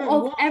government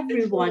of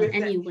everyone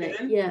anyway,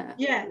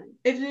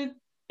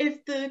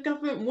 if the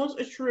government was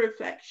a true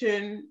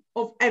reflection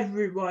of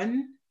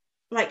everyone,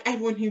 like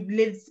everyone who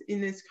lives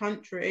in this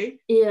country,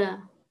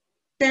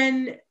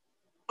 then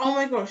oh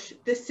my gosh,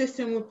 this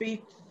system would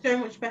be so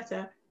much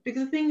better.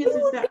 Because the thing is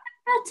that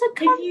That's a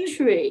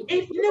country.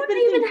 If You no, but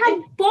wouldn't even have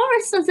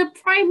Boris as a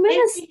prime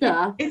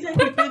minister.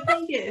 Exactly. But the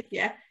thing is,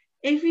 yeah,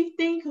 if you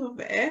think of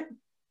it,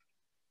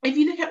 if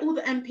you look at all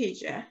the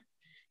MPs, yeah,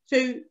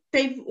 so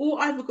they've all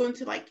either gone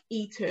to like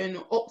Eton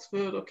or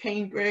Oxford or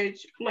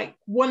Cambridge, like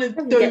one of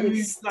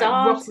those like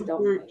Russell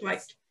Group,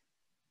 like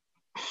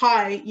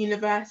high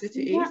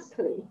universities.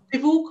 Exactly.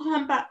 They've all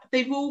come back.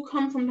 They've all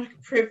come from like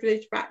a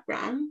privileged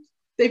background.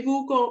 They've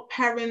all got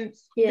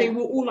parents. Yeah. They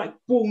were all like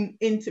born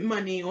into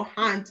money or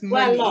had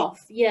money. Well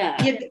off,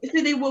 yeah. Yeah,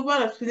 so they were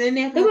well off. So they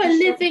never they were had to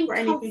living for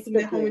anything in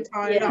their whole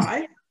entire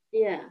life.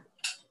 Yeah.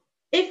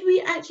 If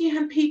we actually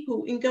had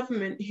people in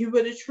government who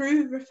were the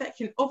true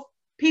reflection of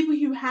people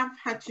who have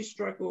had to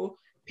struggle,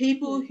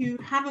 people who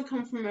haven't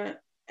come from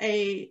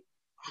a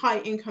high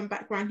income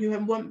background, who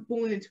weren't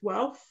born into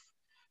wealth,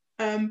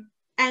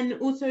 and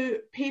also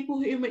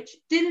people who which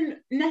didn't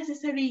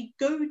necessarily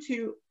go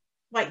to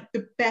like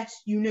the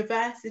best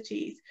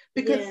universities,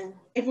 because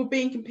if we're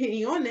being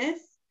completely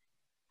honest,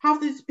 half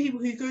those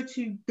people who go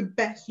to the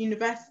best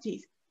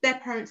universities, their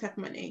parents have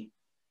money.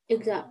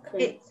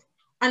 Exactly.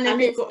 And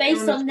it's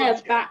based on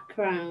their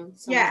background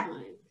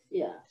sometimes.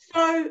 Yeah.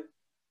 So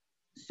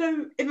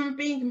if I'm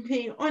being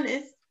completely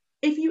honest,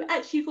 if you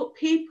actually got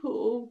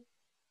people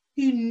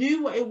who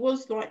knew what it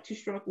was like to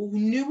struggle, who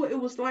knew what it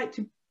was like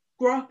to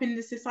grow up in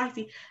the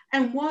society,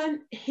 and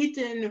weren't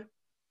hidden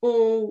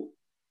or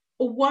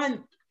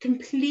weren't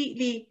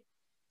completely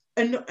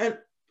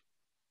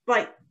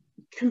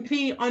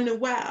completely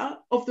unaware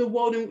of the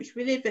world in which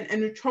we live in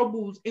and the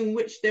troubles in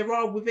which there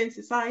are within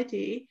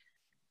society,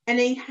 and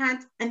they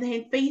had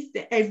faced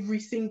it every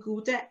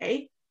single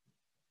day,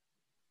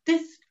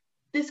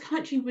 this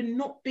country would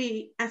not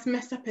be as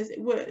messed up as it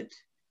would.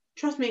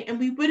 Trust me, and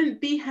we wouldn't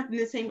be having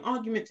the same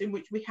arguments in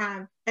which we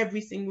have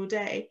every single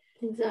day.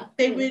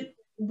 Exactly.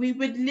 We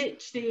would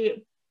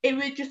literally, it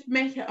would just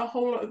make it a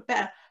whole lot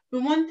better.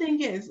 But one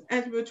thing is,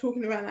 as we're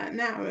talking about that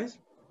now, is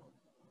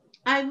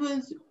I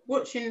was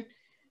watching,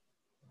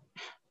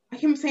 I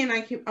keep saying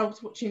I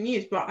was watching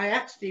news, but I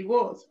actually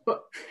was.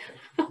 But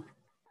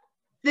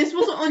this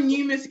wasn't on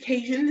numerous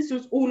occasions. This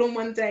was all on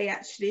one day,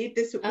 actually.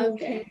 This all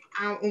came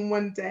out on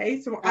one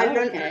day. So I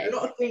learned a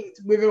lot of things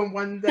within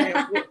one day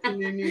of watching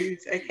the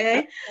news,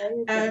 okay?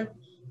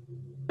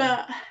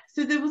 But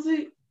so there was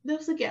a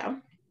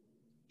girl,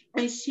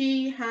 and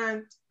she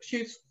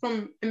was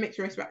from a mixed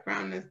race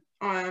background as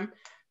I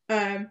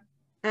am.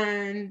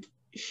 And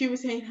she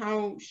was saying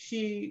how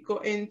she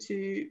got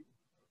into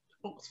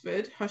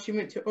Oxford, how she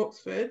went to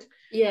Oxford.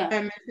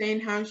 And saying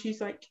how she's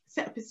like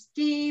set up a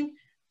scheme.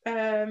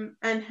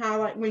 And how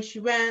like when she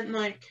went,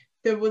 like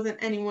there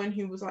wasn't anyone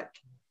who was like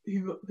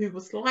who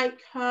was like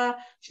her.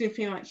 She didn't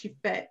feel like she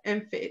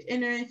fitted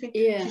in or anything.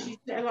 So she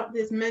set up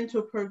this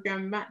mentor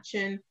program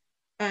matching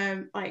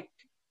BAME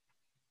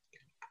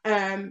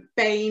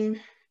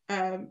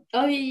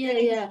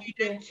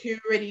students who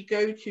already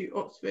go to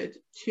Oxford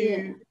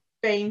to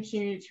BAME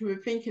students who were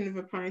thinking of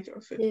applying to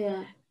Oxford.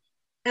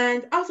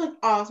 And I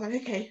was like,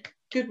 okay,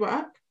 good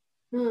work.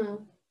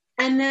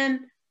 And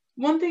then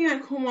one thing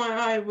that caught my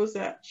eye was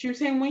that she was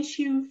saying when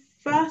she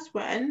first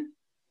went,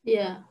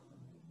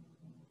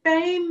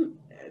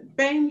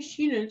 BAME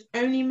students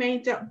only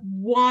made up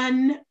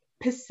 1%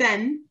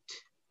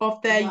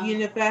 of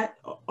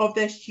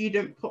their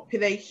student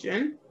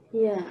population.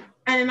 And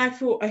then I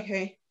thought,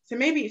 okay, so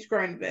maybe it's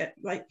grown a bit.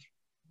 Like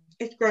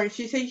it's grown.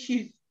 She said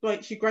she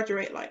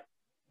graduated like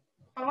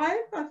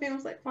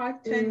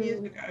 5-10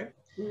 years ago.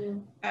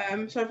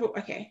 So I thought,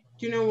 okay,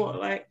 do you know what?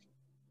 Like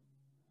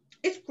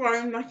it's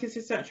grown, like it's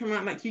a certain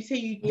amount. Like you say,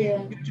 you're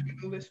doing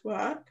all this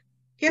work.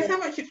 Guess how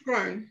much it's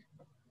grown?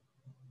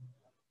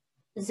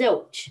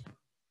 Zilch.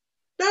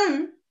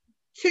 No,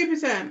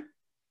 2%.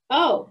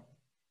 Oh.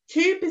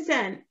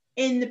 2%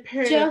 in the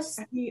period of,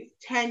 I think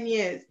it's 10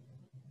 years.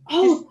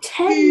 Oh,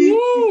 10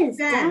 years.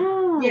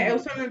 Damn. Yeah, it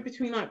was somewhere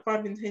between like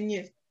 5 and 10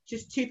 years.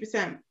 Just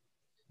 2%.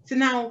 So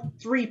now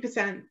 3%.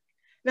 And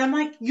I'm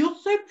like, you're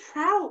so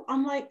proud.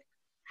 I'm like,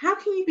 how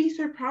can you be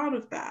so proud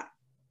of that?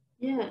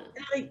 Yeah.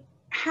 Like,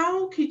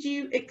 how could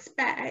you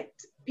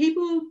expect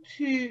people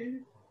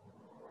to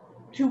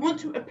want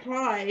to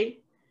apply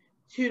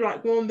to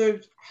like one of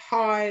those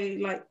high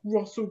like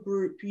Russell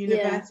Group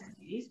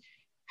universities?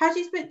 How do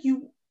you expect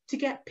you to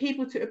get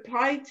people to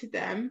apply to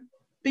them,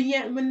 but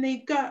yet when they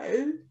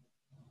go,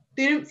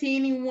 they don't see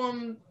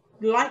anyone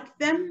like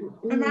them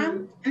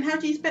around? And how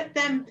do you expect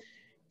them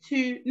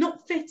to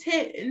not fit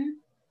in,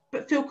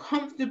 but feel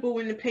comfortable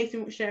in the place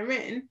in which they're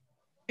in,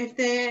 if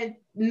they're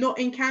not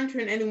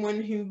encountering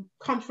anyone who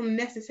comes from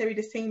necessarily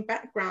the same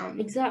background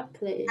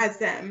as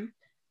them?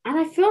 And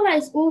I feel like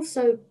it's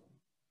also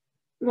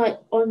like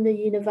on the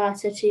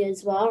university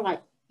as well,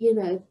 like, you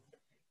know,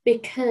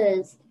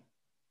 because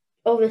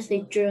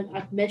obviously during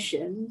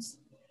admissions,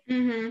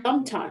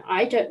 sometimes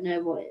I don't know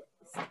what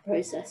the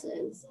process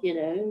is, you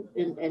know,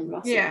 in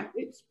Russell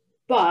groups,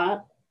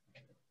 but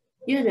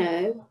you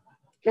know,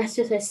 let's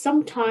just say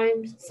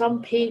sometimes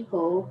some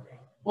people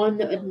on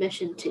the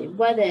admission team,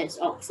 whether it's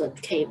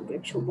Oxford,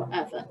 Cambridge, or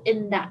whatever,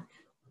 in that,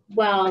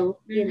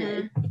 you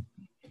know,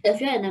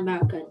 if you're in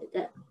America,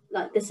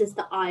 like this is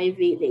the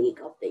Ivy League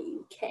of the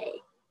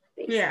UK,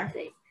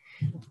 basically.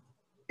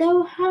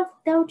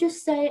 They'll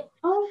just say,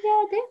 oh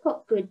yeah, they've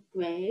got good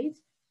grades,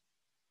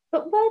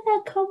 but where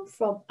they come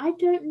from, I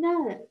don't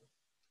know,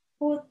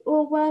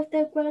 or where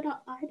they've grown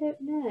up, I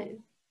don't know.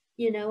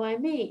 You know what I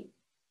mean?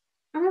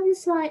 And I'm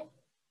just like,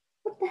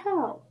 what the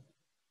hell?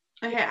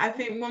 Okay, I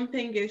think one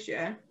thing is,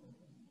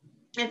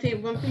 I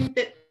think one thing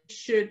that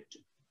should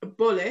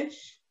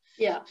abolish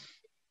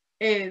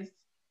is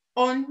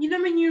on,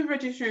 when you're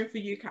registering for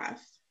UCAS,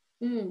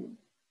 and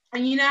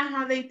you know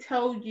how they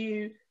tell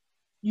you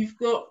you've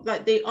got,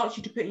 like, they ask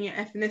you to put in your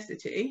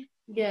ethnicity.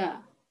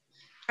 Yeah.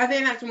 I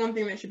think that's one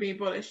thing that should be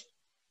abolished.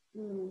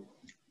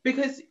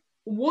 Because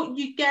what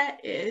you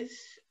get is,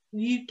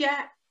 you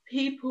get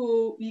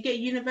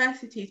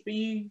universities, but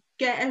you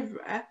get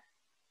everywhere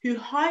who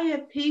hire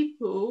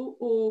people,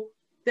 or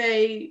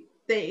they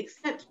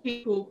accept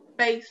people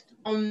based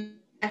on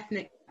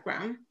ethnic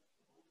background,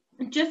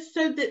 just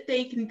so that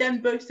they can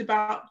then boast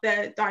about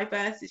their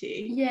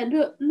diversity. Yeah,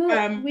 look,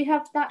 we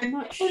have that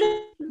much,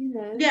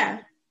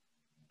 Yeah.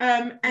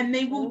 And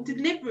they will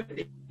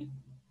deliberately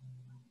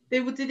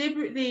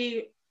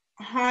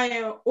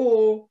hire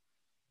or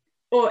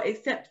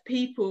accept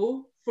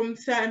people from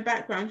certain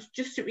backgrounds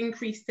just to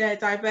increase their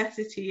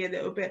diversity a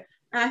little bit.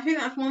 And I think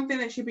that's one thing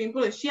that should be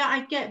abolished. Yeah,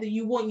 I get that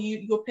you want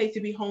your place to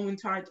be whole and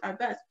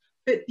diverse,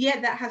 but yeah,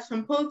 that has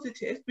some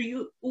positives, but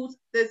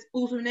there's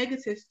also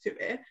negatives to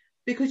it,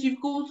 because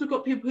you've also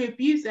got people who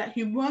abuse that,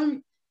 who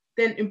won't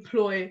then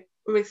employ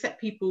or accept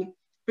people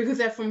because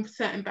they're from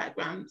certain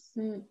backgrounds.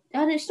 And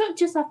it's not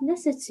just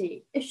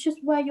ethnicity, it's just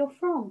where you're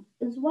from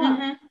as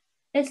well.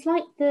 It's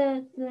like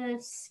the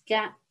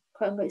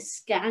quote-unquote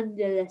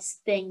scandalous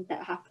thing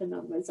that happened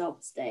on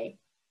results day.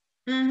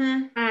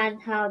 And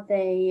how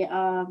they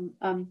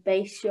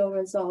base your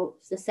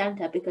results, the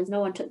centre, because no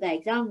one took their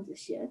exams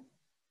this year,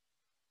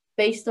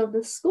 based on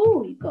the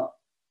school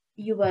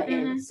you were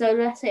in. So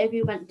let's say if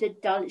you went to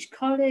Dulwich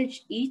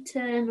College,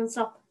 Eton and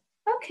stuff,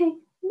 okay,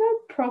 no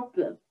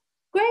problem.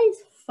 Grades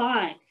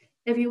fine.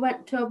 If you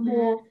went to a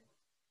more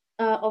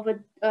of a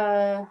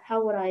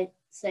how would I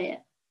say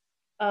it?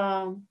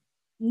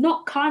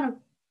 Not kind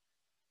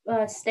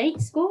of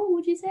state school,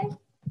 would you say?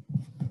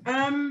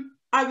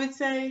 I would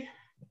say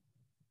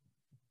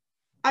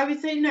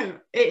no.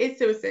 It is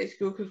still a state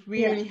school, because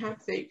we only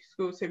have state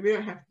schools, so we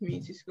don't have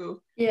community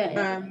school.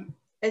 A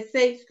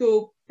state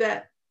school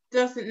that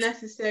doesn't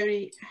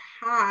necessarily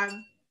have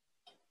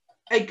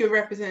a good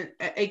reputation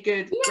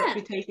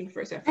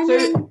for itself.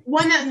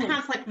 One that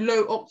has like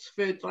low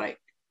Oxford, like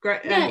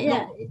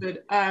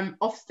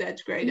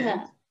Ofsted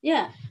grading.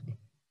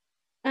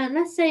 And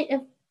let's say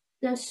if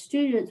the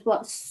students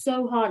work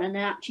so hard and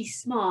they're actually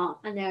smart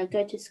and they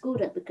go to school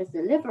there because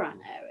they live around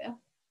the area,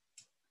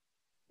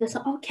 they're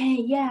like, okay,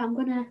 yeah, I'm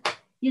gonna,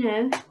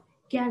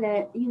 get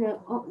it.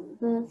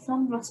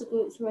 Some Russell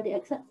groups already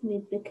accepted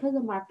me because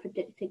of my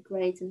predicted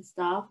grades and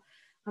stuff,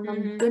 and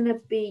I'm gonna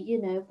be,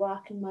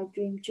 working my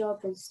dream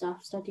job and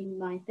stuff, studying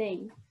my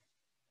thing.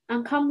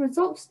 And come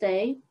results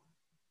day,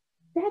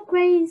 their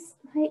grades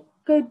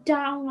go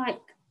down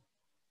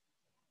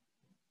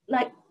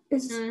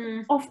it's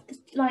off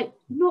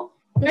not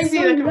basically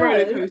so like a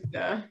roller low.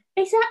 coaster.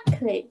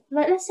 Exactly.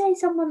 Like, let's say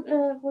someone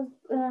was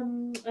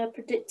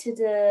predicted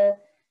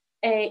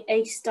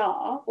a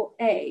star or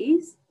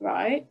A's,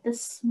 right? The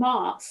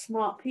smart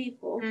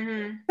people.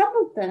 Some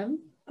of them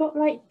got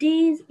like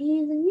D's,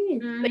 E's, and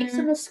U's based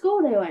on the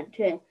school they went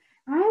to.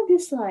 And I'm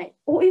just like,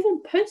 or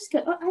even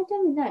postcode. I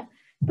don't even know,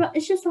 but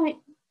it's just like,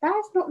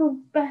 that's not the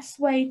best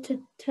way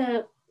to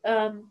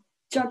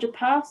judge a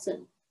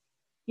person,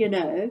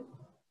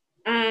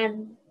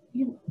 and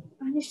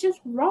it's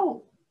just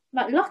wrong.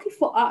 Like, lucky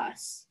for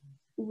us,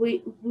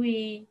 we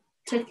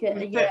took it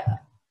a year.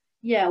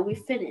 Yeah, we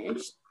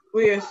finished.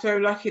 We are so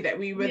lucky that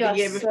we were the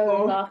year before.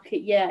 So lucky,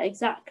 yeah,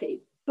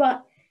 exactly.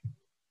 But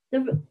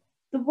the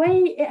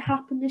way it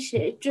happened this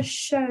year, it just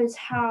shows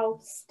how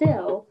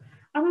still,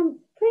 and I'm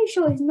pretty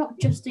sure it's not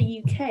just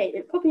the UK.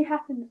 It probably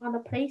happened in other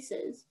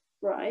places,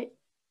 right?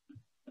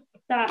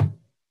 That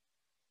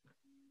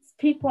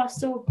people are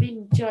still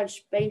being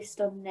judged based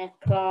on their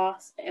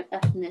class,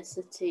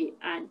 ethnicity,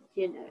 and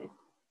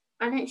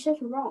and it's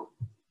just wrong,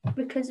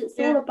 because it's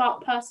all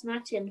about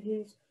personality and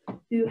who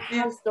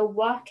has the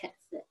work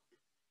ethic,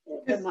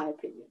 in my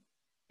opinion.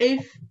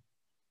 If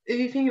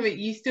you think of it,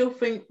 you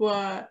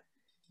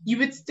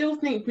would still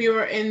think we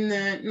were in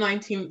the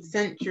 19th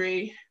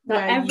century.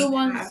 That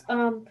everyone's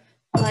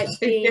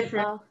being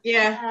different.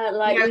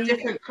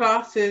 Different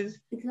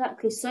classes.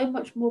 Exactly. So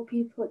much more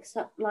people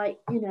accept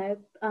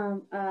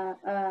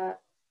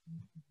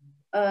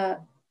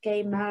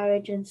gay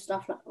marriage and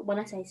stuff. Like, when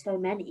I say so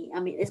many,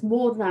 I mean it's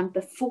more than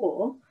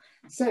before.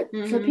 So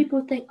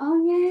people think,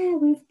 oh yeah,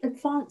 we've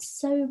advanced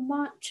so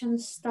much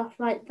and stuff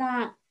like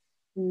that.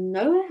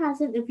 No, it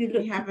hasn't. If you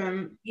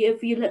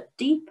look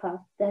deeper,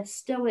 there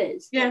still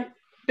is. Yeah,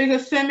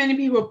 because so many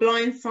people are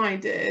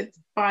blindsided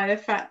by the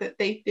fact that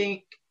they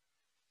think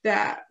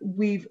that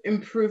we've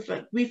improved,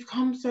 like we've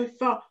come so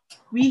far.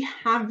 We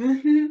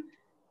haven't.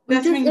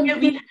 That's just when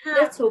we have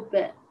little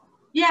bit.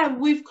 Yeah,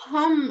 we've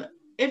come.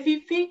 If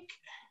you think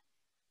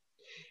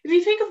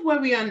of where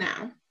we are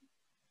now,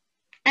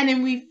 and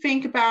then we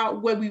think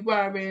about where we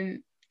were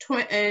in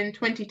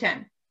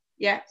 2010,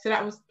 yeah, so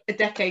that was a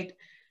decade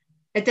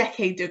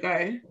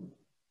ago.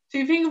 So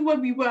you think of where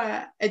we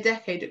were a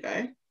decade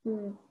ago,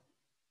 and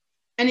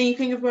then you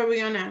think of where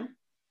we are now.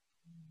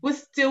 We're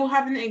still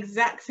having the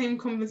exact same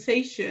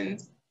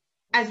conversations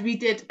as we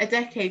did a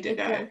decade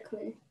ago.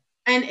 Exactly.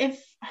 And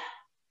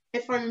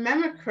if I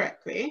remember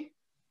correctly,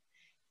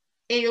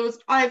 it was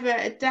either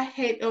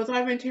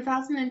in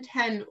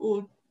 2010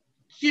 or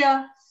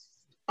just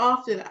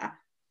after that,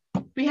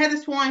 we had a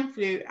swine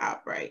flu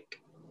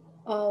outbreak.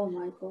 Oh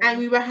my God. And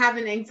we were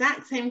having the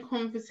exact same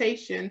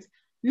conversations,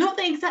 not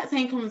the exact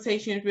same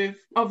conversations with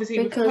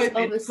COVID,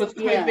 because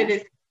COVID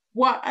is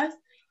worse.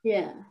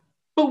 Yeah.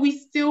 But we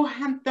still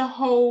had the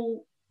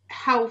whole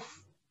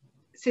health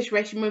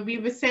situation where we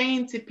were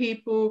saying to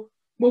people,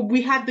 well,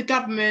 we had the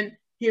government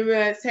who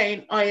were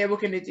saying, oh yeah, we're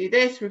going to do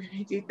this, we're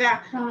going to do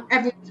that,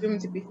 everyone's going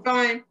to be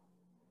fine.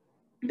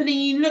 But then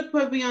you look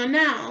where we are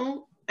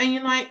now, and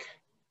you're like,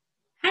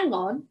 hang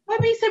on. Where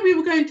we said we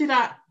were going to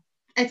that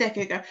a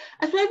decade ago.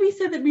 That's why we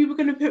said that we were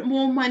going to put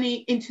more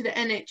money into the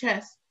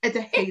NHS a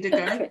decade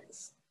ago.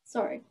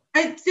 Sorry.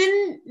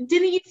 Didn't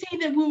you say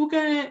that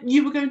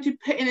you were going to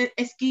put in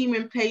a scheme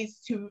in place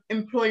to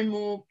employ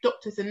more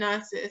doctors and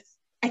nurses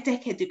a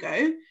decade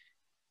ago?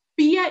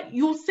 But yet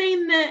you're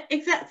saying the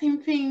exact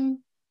same thing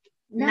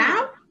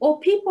now? Or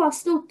people are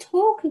still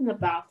talking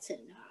about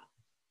it now.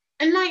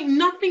 And like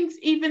nothing's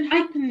even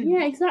happened.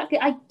 Yeah, exactly.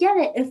 I get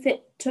it if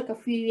it took a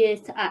few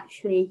years to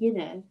actually,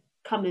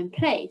 come in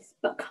place.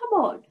 But come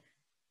on.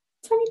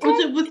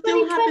 2010,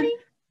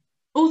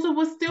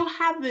 we're still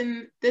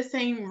having the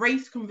same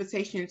race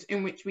conversations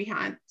in which we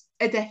had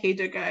a decade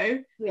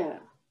ago. Yeah.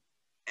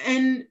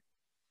 And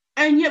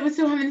yet we're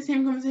still having the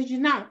same conversations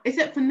now.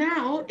 Except for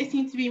now, it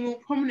seems to be more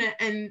prominent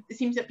and it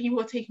seems that people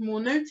are taking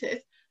more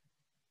notice.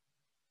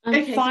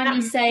 And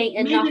finally saying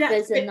enough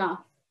is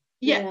enough.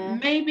 Yeah,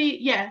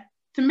 maybe,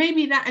 So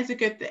maybe that is a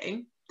good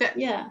thing.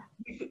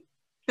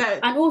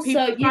 And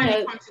also,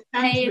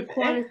 pay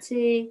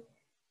equality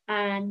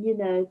and,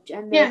 gender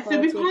equality. So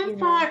we've come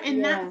far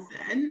in that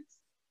sense.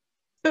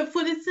 But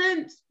for the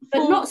sense, but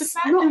for the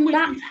fact in which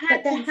we've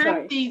had to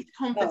have these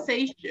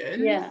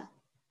conversations,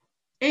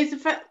 is the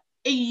fact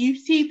you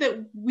see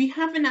that we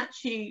haven't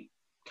actually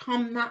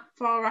come that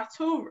far at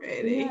all,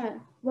 really. Yeah,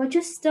 we're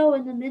just still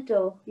in the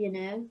middle,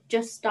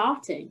 just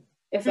starting,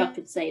 if I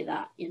could say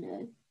that,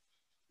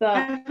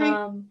 But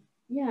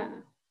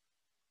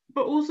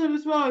But also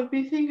as well, if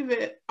you think of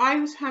it, I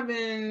was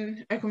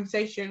having a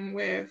conversation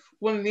with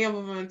one of the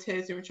other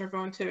volunteers in which I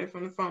volunteered with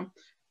on the farm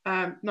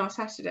last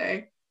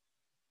Sunday.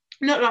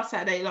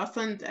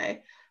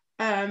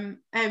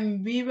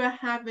 And we were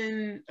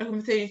having a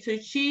conversation. So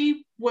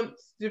she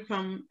wants to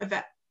become a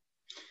vet.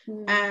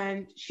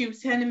 And she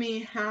was telling me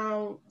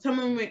how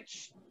someone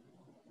which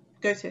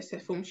goes to a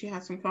sixth form she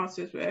has some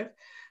classes with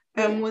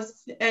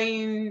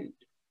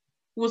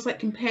was like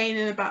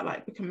complaining about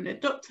like becoming a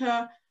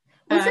doctor.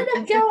 Was it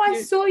the girl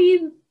I saw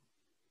you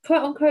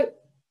quote unquote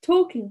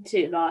talking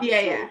to last week?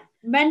 Yeah.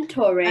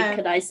 Mentoring,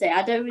 could I say?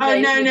 I don't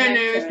really know. No,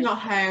 it's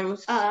not her. It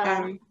was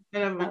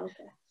another.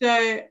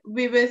 So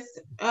we was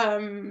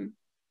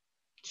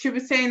she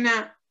was saying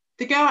that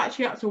the girl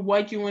actually asked her,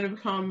 why do you want to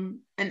become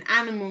an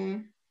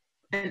animal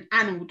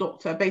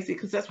doctor, basically,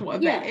 because that's what a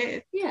vet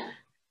is. Yeah.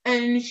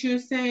 And she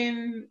was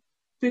saying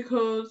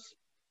because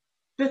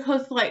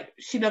like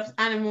she loves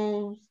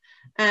animals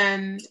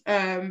and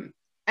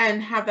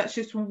have that's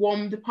just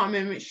one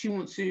department which she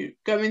wants to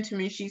go into,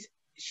 and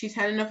she's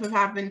had enough of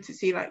having to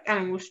see like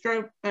animals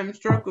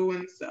struggle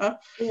and stuff.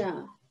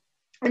 Yeah.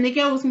 And the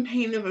girl was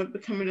complaining about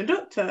becoming a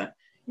doctor.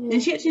 Yeah.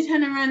 And she actually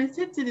turned around and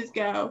said to this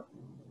girl,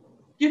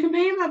 you're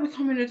complaining about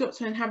becoming a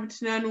doctor and having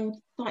to learn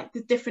all like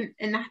the different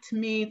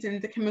anatomies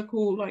and the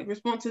chemical like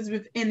responses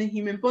within the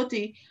human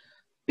body.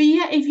 But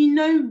yet if you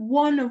know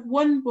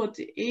one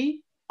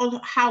body, or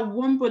how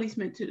one body's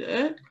meant to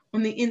look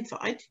on the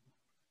inside,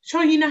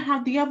 sure, you know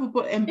how the other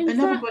body,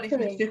 another body's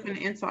meant to look on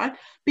the inside.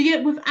 But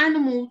yet with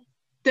animals,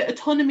 the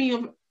autonomy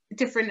of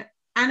different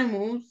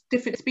animals,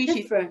 different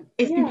species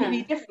is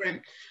completely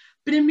different.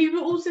 But then we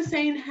were also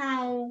saying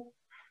how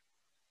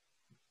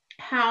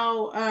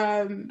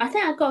I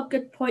think I've got a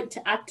good point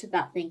to add to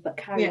that thing, but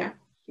carry on.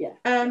 Yeah.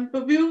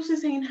 But we're also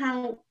saying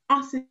how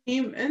us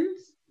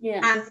humans,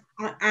 as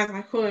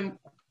I call them,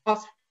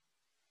 us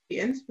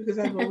humans, because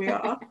that's what we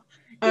are.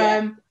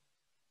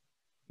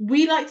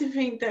 We like to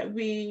think that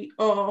we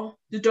are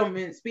the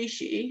dominant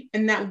species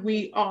and that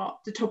we are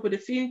the top of the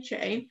food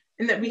chain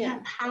and that we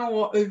have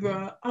power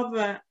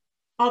over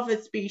other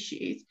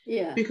species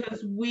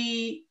because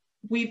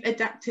we've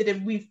adapted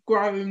and we've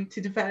grown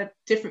to develop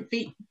different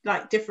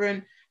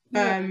different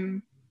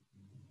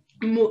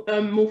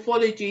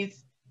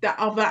morphologies that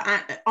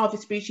other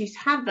species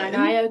have. And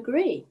I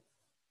agree.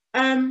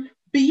 But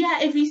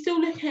if you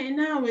still look at it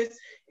now, is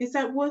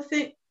that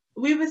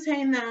we were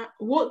saying that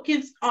what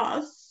gives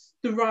us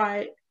the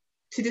right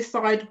to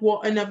decide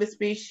what another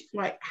species,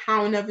 like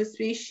how another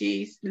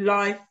species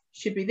life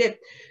should be lived.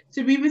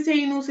 So we were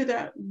saying also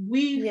that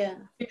we've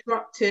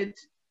interrupted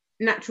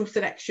natural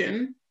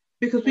selection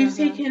because we've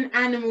taken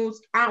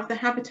animals out of the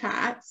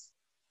habitats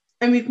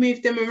and we've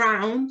moved them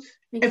around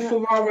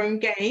for our own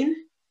gain.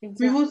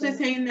 We're also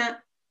saying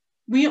that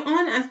we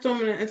aren't as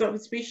dominant as other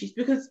species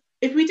because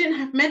if we didn't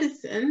have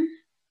medicine,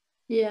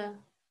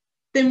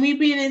 then we'd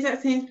be in the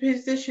exact same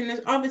position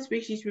as other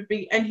species would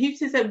be. And who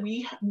says that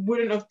we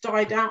wouldn't have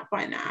died out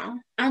by now?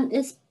 And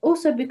it's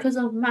also because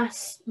of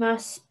mass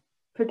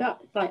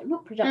production, like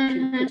not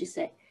production, could you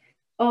say,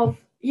 of,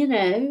 you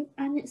know,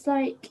 and it's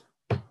like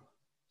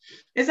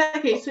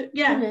exactly. So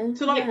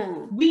so like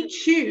we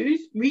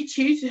choose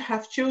to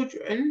have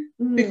children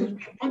because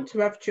we want to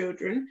have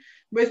children,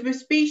 whereas with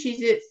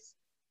species it's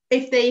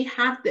if they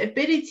have the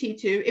ability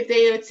to, if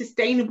they are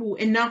sustainable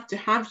enough to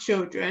have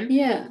children,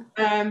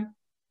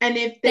 and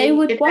if they're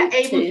able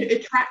to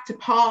attract a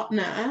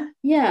partner,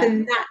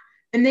 then that,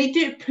 and they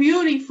do it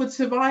purely for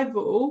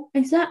survival.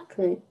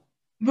 Exactly.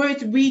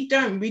 Whereas we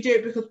don't. We do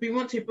it because we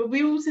want to. But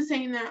we're also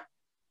saying that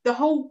the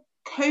whole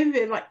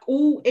COVID, like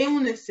all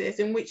illnesses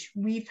in which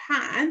we've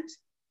had,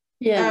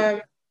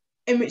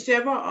 in which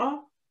there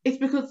are, it's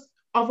because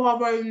of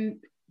our own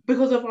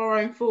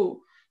fault.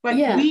 Like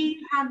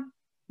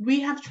we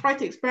have tried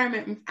to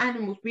experiment with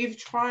animals. We've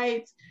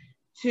tried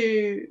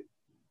to.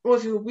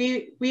 Also,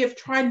 we have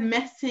tried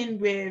messing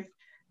with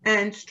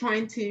and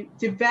trying to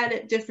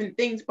develop different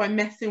things by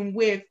messing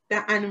with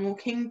the animal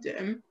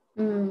kingdom.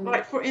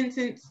 Like for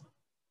instance,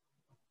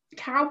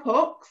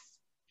 cowpox.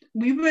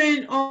 We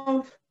wouldn't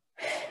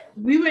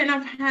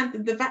have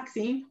had the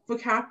vaccine for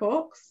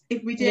cowpox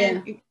if we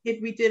didn't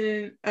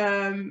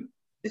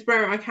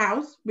experiment on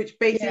cows, which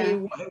basically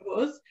what it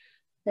was.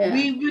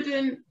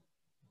 COVID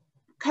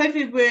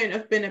wouldn't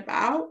have been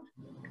about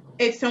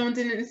if someone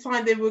didn't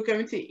decide they were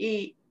going to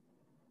eat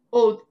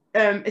or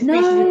a species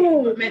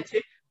not meant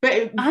to. But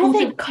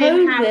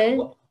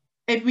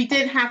if we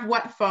did have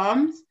wet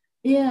farms,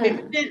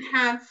 if we didn't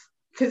have,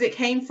 because it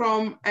came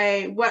from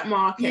a wet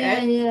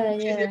market,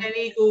 which is an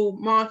illegal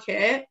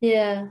market.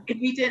 If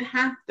we didn't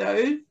have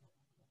those,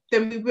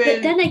 then we wouldn't.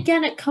 But then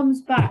again, it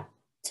comes back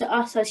to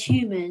us as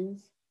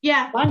humans.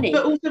 Money.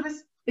 But also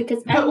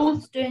because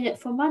everyone's doing it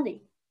for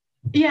money.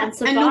 And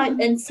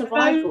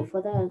survival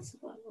for their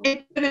survival.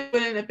 It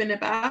wouldn't have been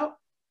about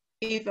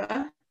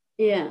either.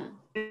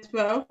 As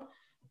well.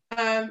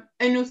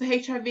 And also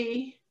HIV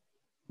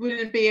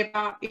wouldn't be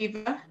about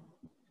either.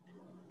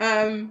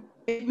 And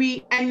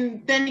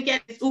then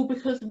again, it's all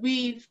because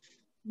we've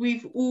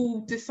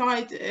all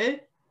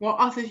decided, well,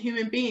 us as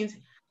human beings,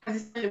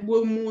 as I said,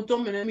 we're more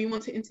dominant. We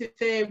want to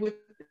interfere with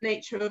the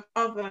nature of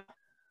other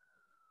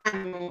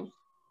animals.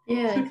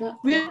 Exactly.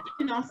 We're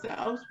learning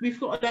ourselves. We've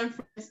got to learn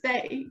from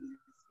mistakes.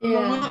 But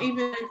we're not even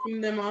learning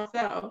from them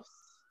ourselves.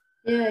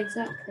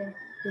 Exactly.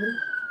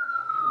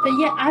 But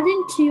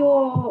adding to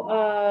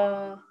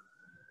your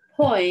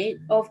point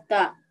of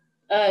that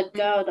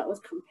girl that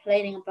was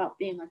complaining about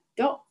being a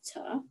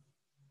doctor.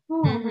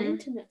 My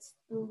internet's...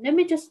 Let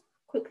me just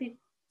quickly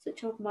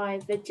switch off my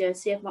video,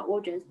 see if my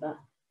audio is better.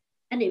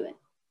 Anyway,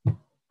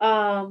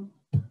 like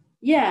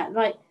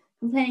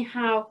complaining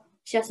how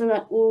she has to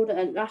learn all the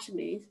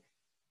anatomies.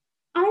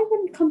 I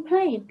wouldn't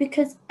complain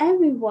because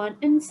everyone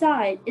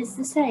inside is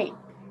the same.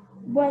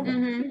 When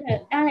you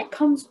know, and it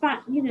comes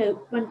back, you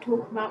know, when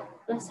talking about,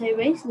 let's say,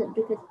 racism,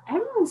 because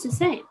everyone's the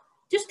same.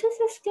 Just because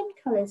their skin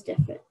color is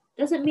different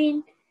doesn't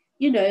mean,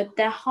 you know,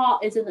 their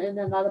heart isn't in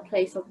another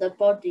place of their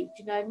body. Do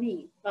you know what I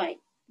mean? Like,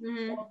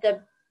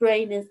 their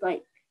brain is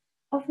like,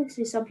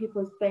 obviously some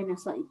people's brain are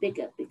slightly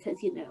bigger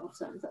because, you know, or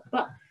something.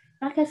 But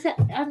like I said,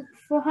 and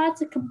for her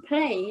to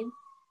complain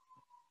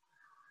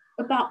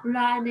about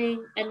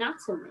learning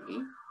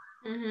anatomy,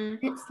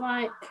 it's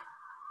like,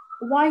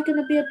 why are you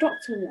gonna be a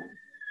doctor then?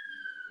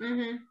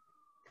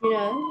 You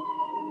know,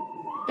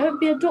 don't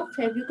be a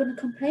doctor if you're gonna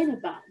complain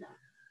about that.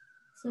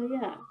 So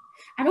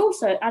and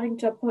also adding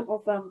to a point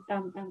of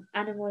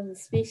animals and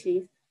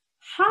species,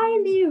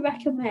 highly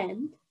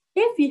recommend,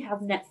 if you have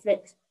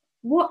Netflix,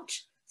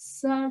 watch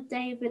Sir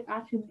David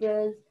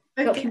Attenborough's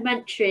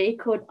documentary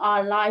called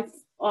Our Life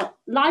on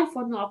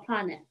Our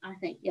Planet, I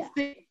think.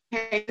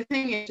 Okay, the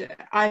thing is,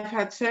 I've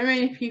had so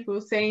many people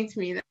saying to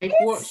me that they've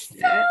watched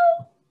it,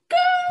 good.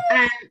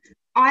 And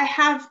I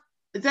have,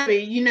 Zoe,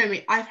 you know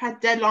me, I've had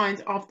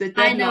deadlines after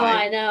deadlines.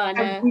 I know.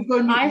 And we've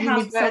got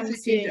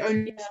university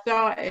only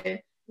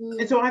started,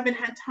 and so I haven't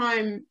had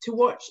time to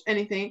watch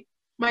anything.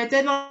 My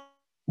deadline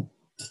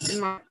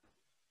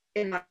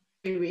in like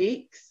 3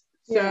 weeks,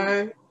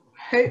 so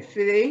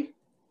hopefully,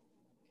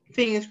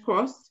 fingers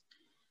crossed,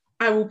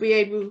 I will be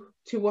able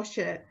to watch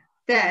it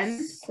then.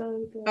 That's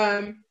so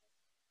good.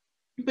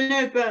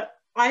 But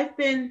I've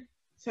been,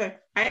 so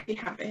I actually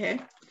have it here.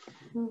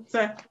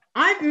 So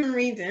I've been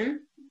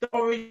reading The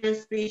Origin of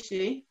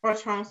Species by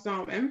Charles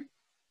Darwin.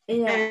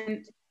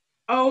 And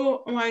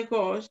oh my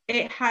gosh,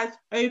 it has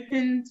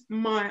opened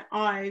my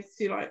eyes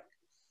to like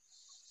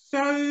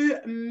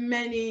so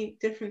many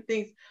different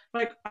things.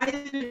 Like I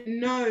didn't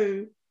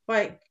know,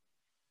 like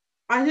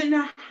I don't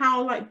know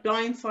how like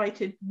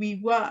blindsided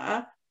we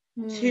were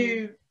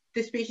to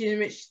the species in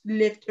which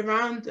lived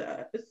around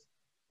us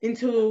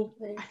until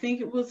I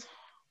think it was,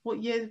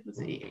 what year was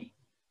it?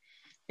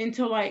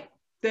 Until like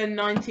the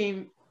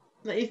 19th,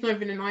 like, it's not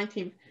even the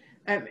 19th,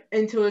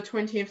 until the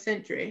 20th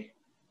century.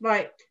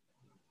 Like,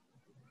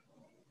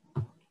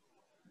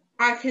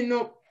 I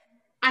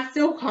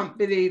still can't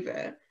believe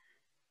it.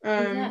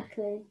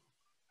 Exactly.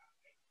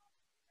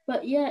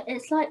 But yeah,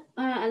 it's like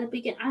at the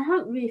beginning, I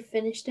haven't really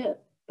finished it,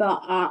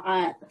 but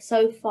I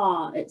so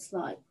far it's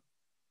like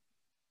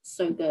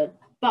so good.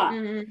 But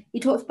he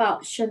talks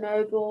about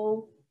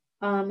Chernobyl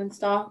and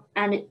stuff,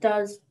 and it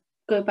does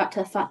go back to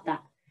the fact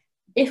that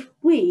if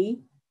we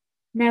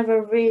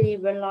never really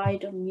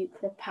relied on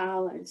nuclear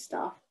power and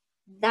stuff,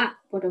 that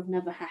would have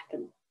never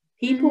happened.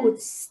 People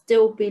would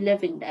still be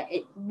living there.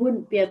 It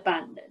wouldn't be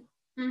abandoned.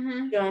 Do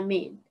you know what I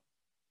mean?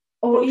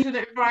 Or also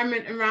the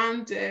environment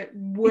around it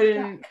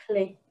wouldn't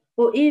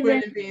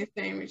wouldn't be the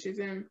same, which is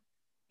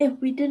if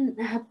we didn't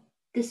have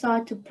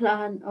decided to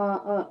plan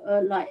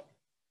or like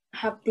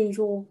have these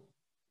all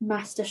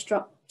mass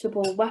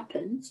destructible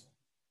weapons,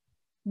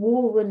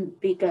 war wouldn't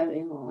be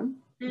going on.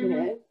 You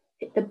know,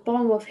 the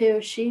bomb of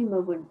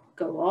Hiroshima wouldn't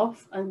go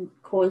off and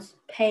cause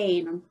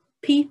pain on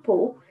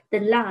people, the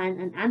land,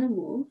 and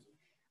animals.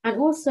 And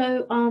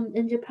also,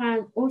 in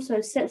Japan,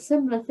 also said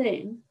similar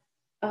thing.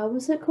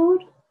 What's it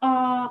called?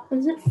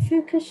 Was it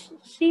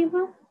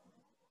Fukushima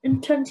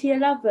in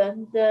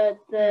 2011?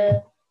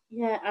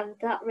 And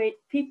that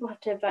people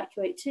have to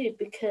evacuate too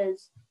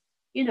because,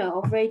 you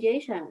know, of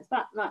radiation. It's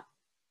that like,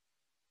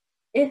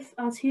 if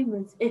as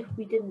humans, if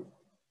we didn't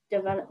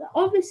develop that,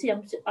 obviously,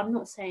 I'm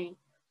not saying,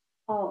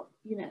 oh,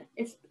 you know,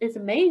 it's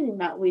amazing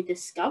that we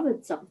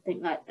discovered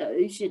something like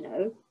those, you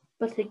know,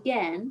 but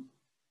again,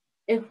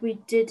 if we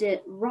did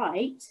it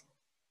right,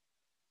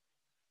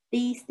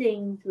 these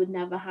things would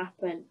never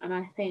happen. And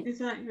I think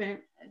exactly.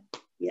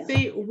 Yeah.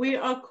 See, we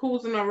are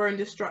causing our own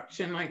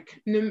destruction.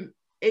 Like,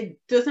 it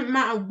doesn't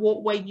matter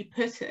what way you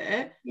put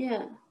it.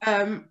 Yeah.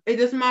 It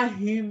doesn't matter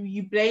who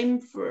you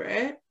blame for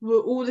it. We're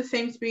all the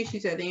same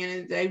species at the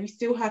end of the day. We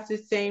still have the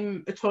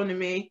same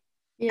autonomy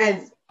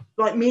as,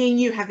 like, me and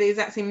you have the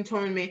exact same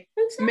autonomy.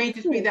 Exactly. It may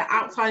just be the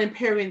outside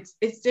appearance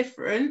is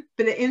different,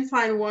 but the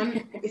inside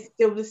one is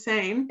still the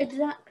same.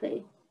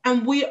 Exactly.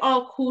 And we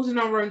are causing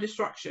our own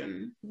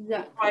destruction.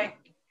 Exactly. Like,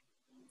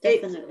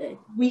 definitely.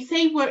 We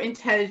say we're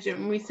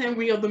intelligent. We say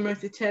we are the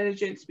most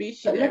intelligent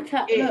species.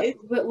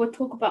 But we're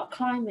talking about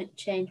climate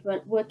change.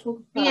 We're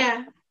talking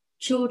about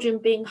children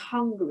being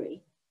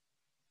hungry.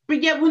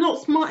 But yet we're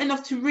not smart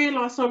enough to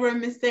realise our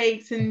own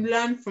mistakes and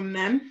learn from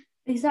them.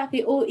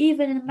 Exactly. Or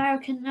even in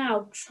America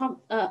now, Trump,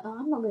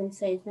 I'm not going to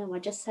say his name, I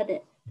just said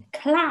it. The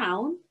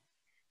clown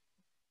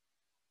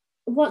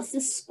wants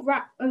to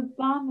scrap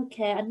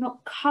Obamacare and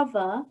not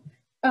cover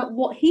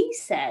what he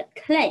said,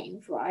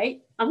 claims,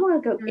 right? I'm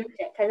going to go into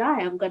it because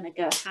I am going to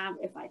go ham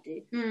if I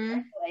do.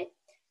 Anyway,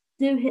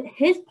 do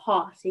his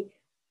party,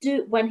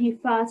 when he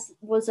first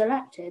was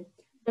elected,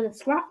 going to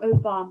scrap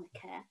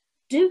Obamacare,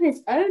 do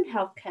his own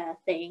healthcare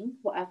thing,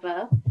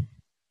 whatever.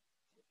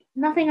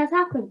 Nothing has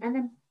happened. And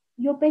then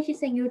you're basically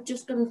saying you're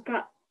just going to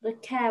scrap the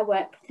care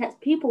where it protects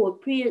people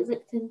with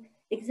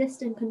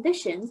pre-existing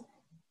conditions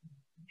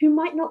who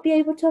might not be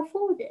able to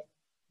afford it.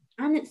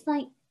 And it's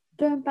like,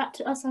 going back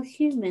to us as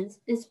humans,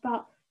 is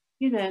about,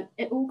 you know,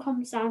 it all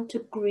comes down to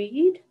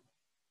greed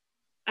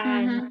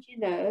and, you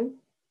know,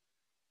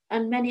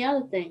 and many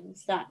other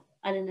things that,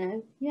 I don't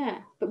know,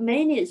 but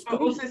mainly it's greed.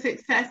 But also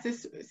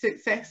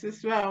success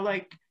as well,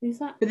 like,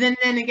 exactly. But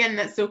then again,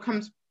 that still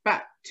comes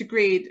back to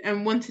greed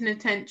and wanting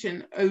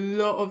attention. A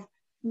lot of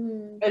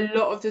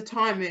the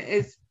time, it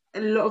is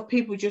a lot of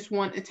people just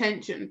want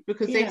attention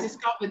because they've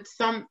discovered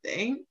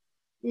something.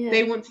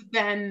 They want to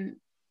then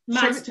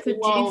mass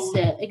produce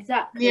it,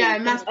 exactly. Yeah,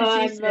 mass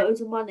produce it.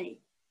 Loads of money.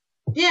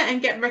 Yeah,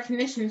 and get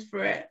recognitions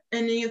for it.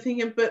 And then you're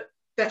thinking, but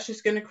that's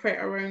just going to create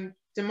our own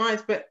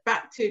demise. But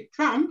back to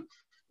Trump,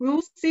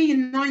 we'll see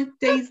in 9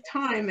 days'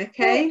 time,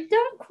 okay?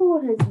 Don't call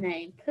his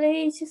name,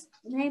 please. Just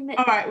name it.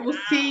 All right, we'll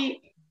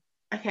see.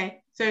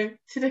 Okay, so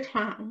to the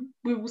clown,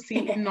 we will see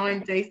in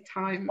 9 days'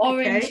 time.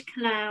 Orange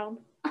clown.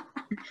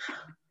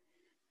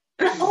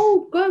 But,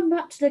 going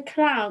back to the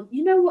clown,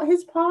 you know what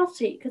his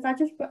party? Because I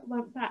just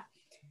went back.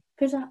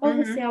 Because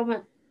obviously I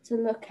went to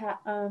look at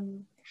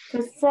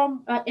because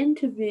from an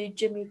interview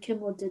Jimmy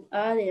Kimmel did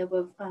earlier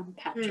with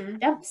Patrick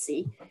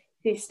Dempsey,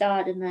 who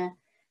starred in a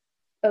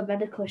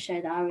medical show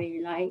that I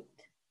really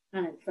liked,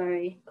 and it's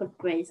very good,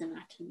 Grey's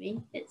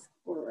Anatomy. It's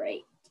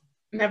great.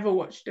 Never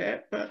watched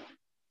it, but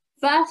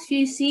first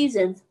few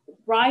seasons,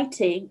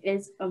 writing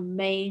is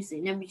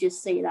amazing. Let me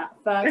just say that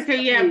first.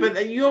 Okay, yeah,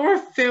 but you're a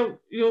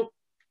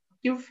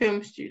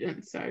film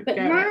student, so. But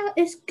now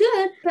it's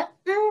good, but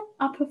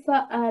I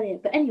prefer earlier.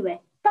 But anyway,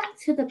 back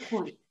to the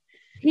point.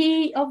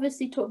 He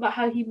obviously talked about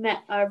how he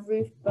met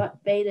Ruth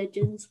Bader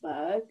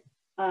Ginsburg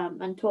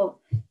and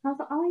talked. I was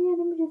like, oh yeah,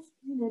 let me just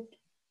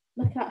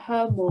look at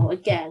her more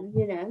again.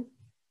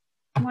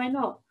 Why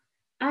not?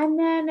 And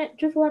then it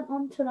just went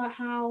on to like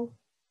how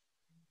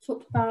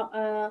talked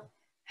about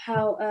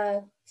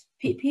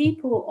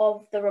people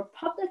of the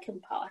Republican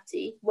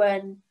Party,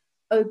 when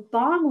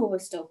Obama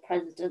was still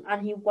president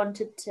and he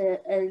wanted to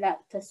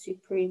elect a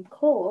Supreme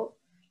Court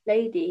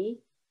lady,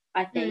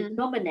 I think,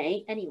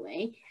 nominate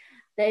anyway,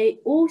 they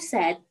all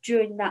said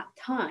during that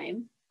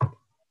time,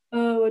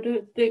 oh, I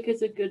don't think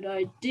it's a good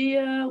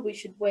idea. We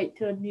should wait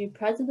till a new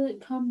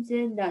president comes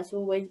in. That's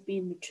always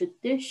been the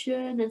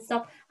tradition and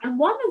stuff. And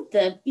one of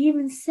them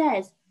even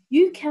says,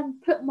 you can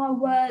put my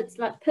words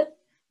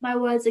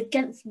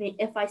against me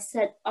if I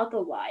said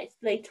otherwise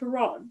later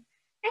on.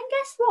 And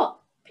guess what?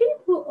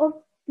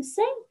 The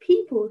same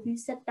people who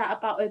said that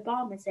about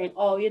Obama, saying,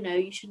 oh,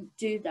 you shouldn't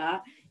do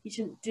that,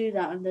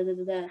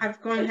 and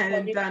have gone ahead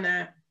and done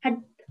it.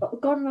 Had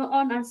gone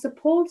on and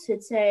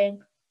supported,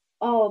 saying,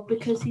 oh,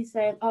 because he's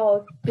saying,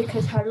 oh,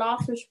 because her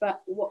last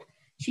respect, what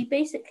she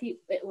basically,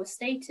 it was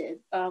stated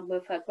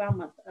with her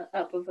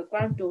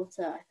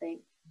granddaughter, I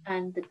think,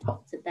 and the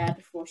doctor there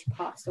before she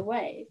passed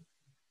away.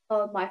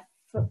 My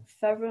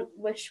fervent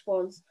wish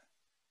was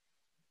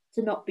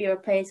to not be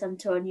replaced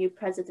until a new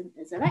president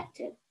is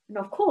elected. And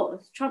of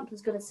course, Trump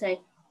was going to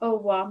say, oh,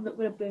 well, I'm not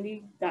going to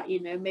believe that,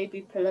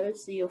 maybe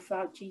Pelosi or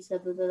Fauci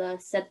said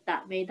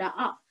that, made that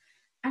up.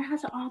 And I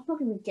was like, oh, I'm not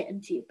going to get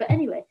into it. But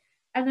anyway,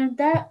 and then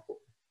that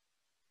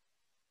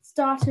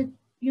started,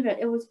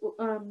 it was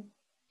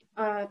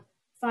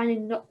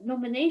finding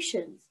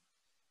nominations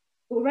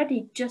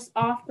already just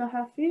after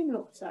her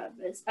funeral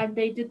service. And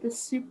they did the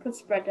super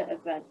spreader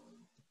event.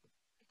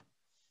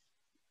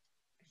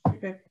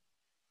 Okay.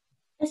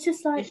 It's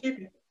just like...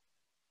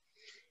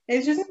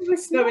 It's just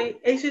stupid.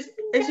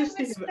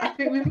 I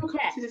think we've all come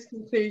to this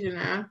conclusion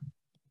now.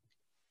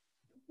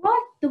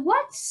 What? The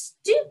word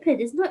stupid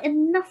is not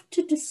enough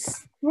to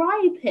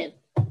describe him.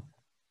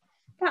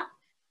 That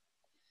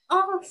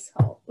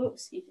arsehole.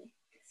 Oops,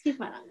 excuse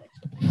my language.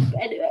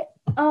 But anyway,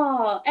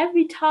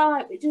 every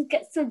time it just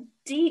gets so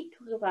deep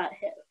talking about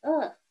him.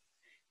 Ugh.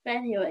 But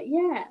anyway,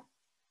 yeah.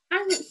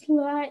 And it's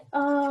like,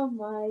 oh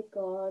my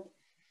God.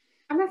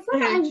 And I feel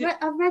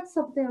like I read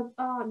something.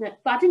 Oh no,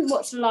 but I didn't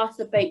watch the last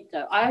debate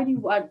though. I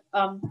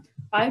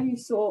only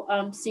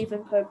saw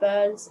Stephen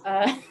Colbert's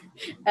a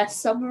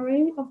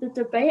summary of the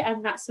debate,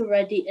 and that's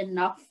already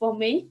enough for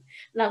me.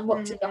 And I'm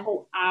watching the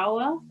whole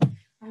hour,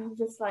 and I'm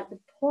just like the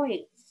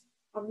points.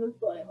 I'm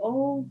just like,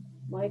 oh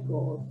my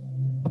God.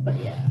 But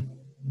yeah.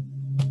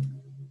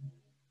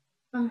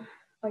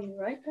 Are you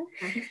right there?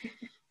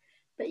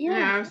 But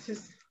yeah.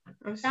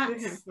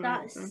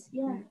 That's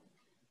yeah.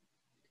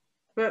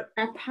 But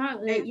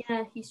apparently,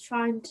 he's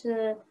trying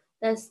to.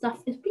 There's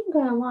stuff. It's been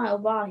going on a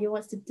while. He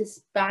wants to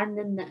disband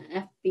the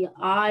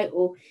FBI,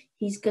 or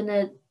he's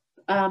gonna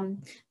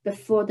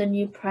before the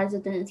new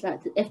president is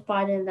elected. If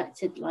Biden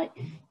elected,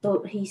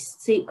 he's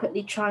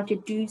secretly trying to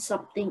do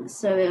something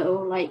so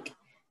it'll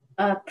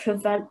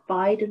prevent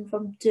Biden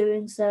from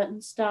doing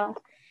certain stuff.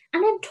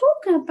 And then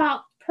talking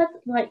about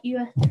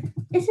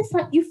it's just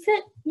like you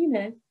fit,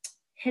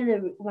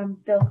 Hillary,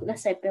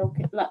 let's say Bill,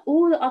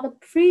 all the other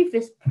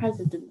previous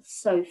presidents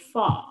so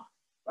far,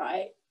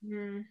 right?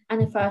 And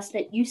the first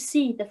lady, you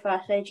see the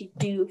first lady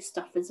do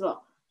stuff as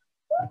well.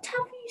 What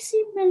have you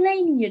seen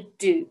Melania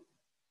do?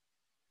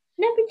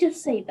 Let me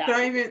just say that.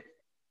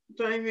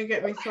 Don't even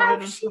get me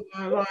started on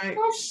something What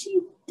has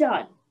she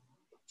done?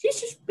 She's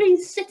just been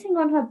sitting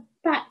on her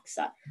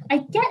backside. I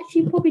get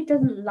she probably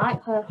doesn't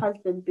like her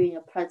husband being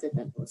a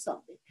president or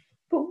something.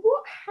 But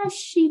what has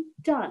she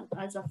done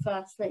as a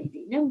first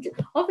lady?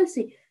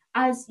 Obviously,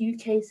 as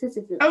UK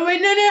citizen. Oh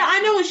wait, no,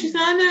 I know what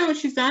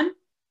she's done.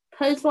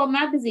 Post for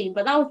magazine,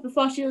 but that was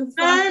before she was.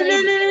 No.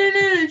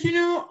 Do you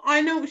know?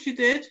 I know what she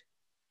did.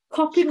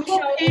 Copied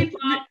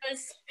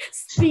Obama's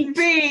speech.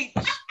 Yeah,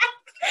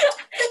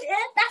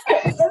 that's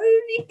the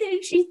only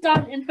thing she's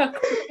done in her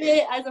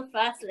career as a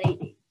first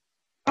lady.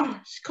 Oh,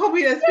 she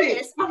copied her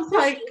speech. I was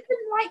like, she even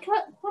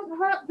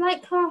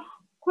like her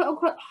quote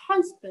unquote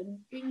husband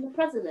being the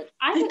president.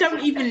 They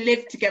don't even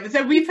live together.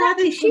 So we've had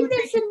this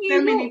conversation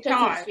so many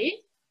times.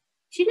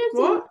 She lives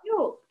in New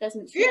York,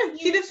 doesn't she? Yeah,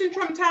 she lives in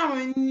Trump Tower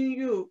in New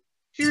York.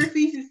 She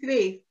refuses to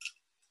leave.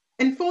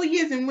 In 4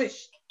 years in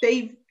which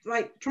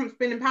Trump's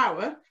been in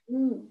power,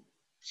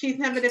 she's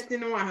never lived in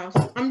the White House.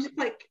 I'm just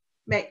like,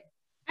 mate,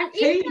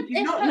 you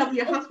do not love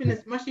your husband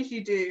as much as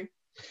you do.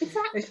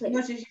 Exactly. As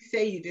much as you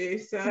say you do.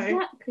 So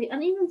exactly.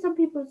 And even some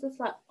people are just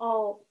like,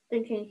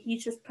 thinking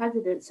he's just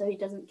president so he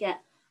doesn't get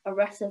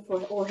arrested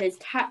for all his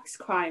tax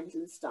crimes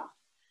and stuff.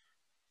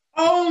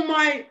 Oh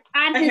my.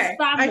 And his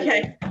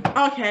family.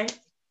 Okay.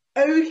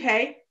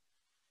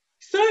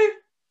 So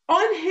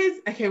on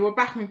his we're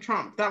back on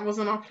Trump. That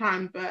wasn't our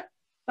plan, but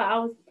I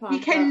was you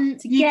can't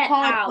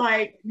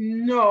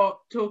not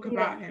talk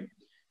about him.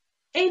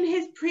 In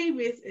his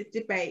previous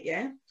debate,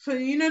 so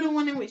the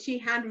one in which he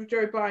had with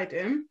Joe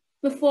Biden.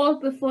 Before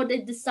they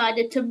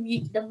decided to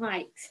mute the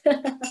mics.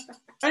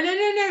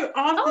 No.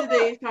 After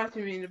they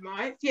started muting the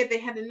mics, they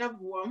had another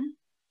one.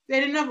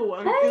 In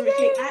which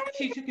they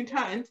actually took in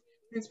turns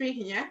in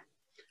speaking,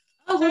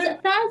 Oh, so, was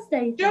it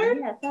Thursday?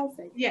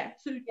 Thursday. Yeah,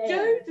 so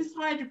Joe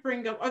decided to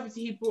bring up,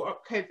 obviously he brought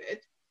up COVID.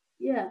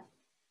 Yeah.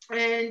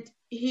 and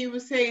he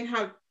was saying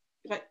how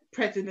like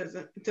president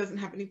doesn't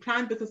have any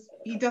plan because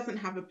he doesn't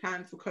have a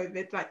plan for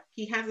COVID. Like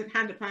he hasn't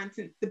had a plan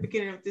since the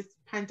beginning of this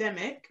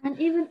pandemic. And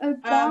even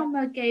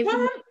Obama gave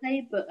him a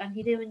playbook and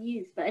he didn't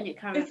use. But anyway,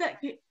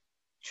 exactly.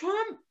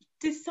 Trump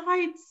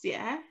decides,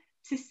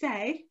 to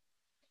say,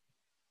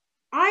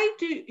 I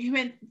do. He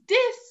went,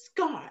 this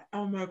guy.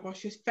 Oh my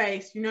gosh, his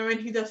face. You know when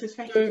he does his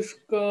face. This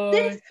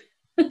guy.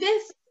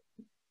 This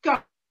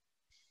guy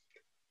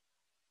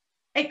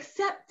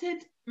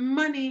accepted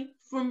money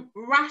from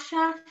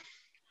Russia,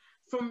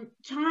 from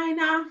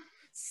China.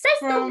 Says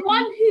the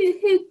one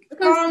who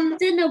goes to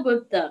dinner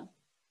with them.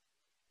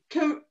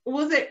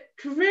 Was it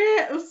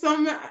Korea or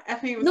somewhere? I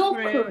think it was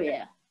North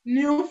Korea.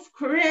 North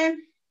Korea.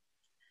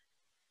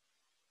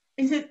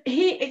 He said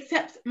he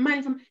accepts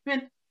money from.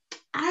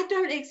 I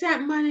don't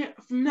accept money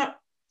from no.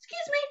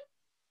 Excuse me.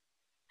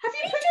 Have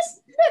you? He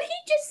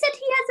just said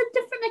he has a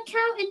different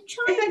account in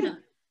China.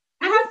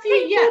 Have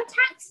you? More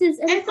taxes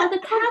in other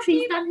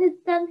countries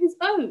than his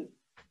own.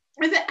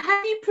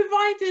 Have you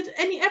provided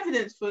any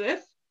evidence for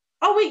this?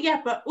 Oh wait,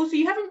 yeah, but also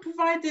you haven't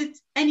provided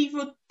any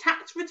for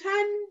tax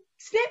return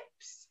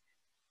slips.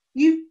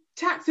 You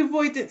tax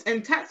avoidance is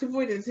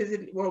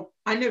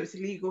I know it's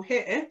illegal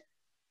here,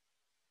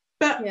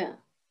 but yeah.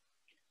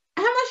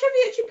 How much have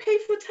you actually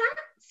paid for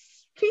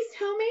tax? Please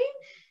tell me,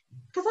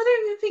 because I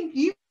don't even think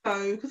you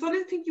know. Because I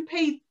don't think you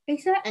paid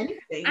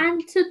anything.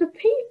 And to the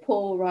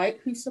people, right,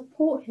 who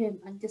support him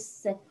and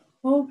just say,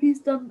 "Oh, he's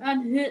done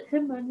and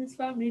him and his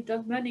family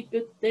done many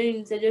good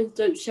things. They just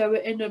don't show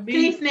it in the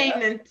media." Please name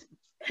them.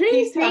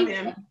 Please name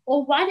them.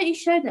 Or why don't you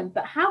show them?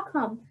 But how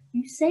come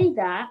you say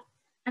that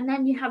and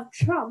then you have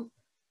Trump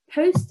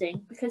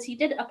posting, because he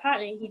did a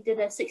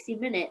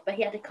 60-minute, but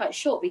he had to cut it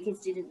short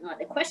because he didn't like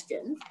the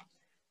questions.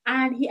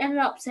 And he ended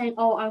up saying,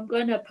 "Oh, I'm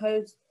going to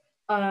post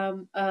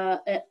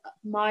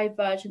my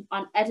version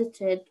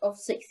unedited of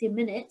 60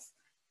 Minutes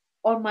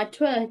on my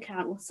Twitter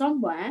account or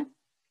somewhere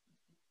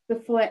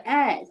before it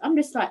airs." I'm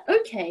just like,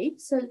 okay,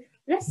 so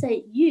let's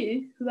say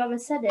you, whoever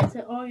said it,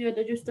 said, "Oh yeah,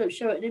 they just don't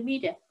show it in the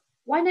media."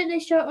 Why don't they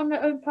show it on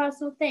their own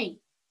personal thing?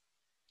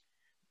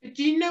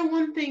 Do you know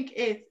one thing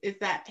is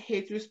that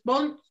his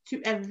response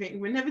to everything,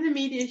 whenever the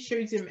media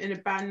shows him in a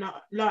bad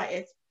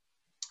light,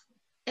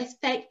 it's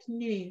fake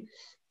news.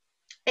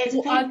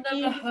 I've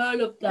never heard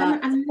of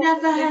that.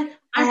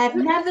 I have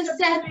never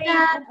said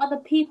that. Other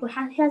people,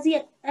 has he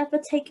ever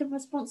taken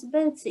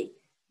responsibility?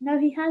 No,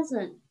 he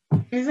hasn't.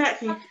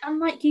 Exactly. And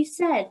like you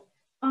said,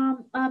 I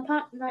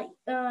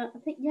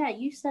think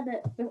you said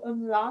it on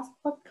the last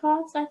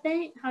podcast. I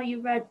think how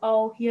you read,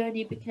 oh, he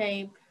only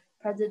became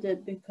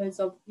president because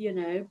of what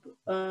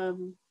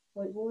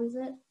was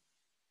it?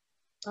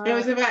 It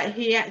was about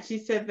he actually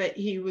said that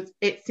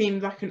it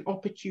seemed like an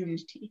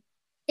opportunity.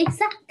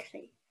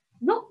 Exactly.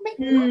 Not make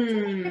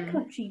the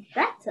country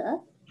better,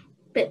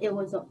 but it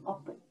was an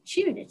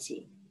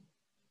opportunity.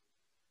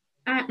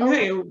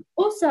 And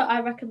also,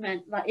 I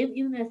recommend, like,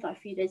 even though it's like a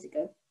few days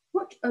ago,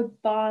 watch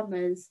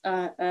Obama's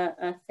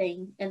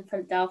thing in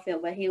Philadelphia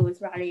where he was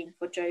rallying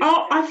for Joe.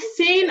 Oh, I've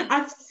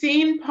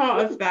seen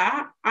part of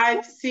that.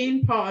 And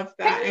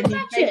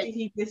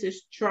he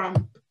disses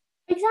Trump.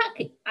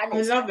 Exactly. And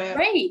I love it.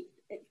 Great.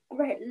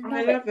 Great.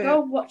 I love it.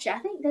 Go watch it. I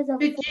think there's on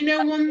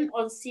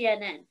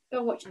CNN.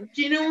 Go watch it.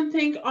 Do you know one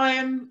thing I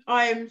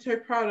am so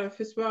proud of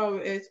as well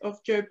is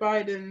of Joe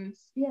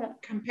Biden's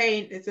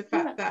campaign is the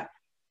fact that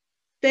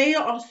they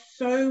are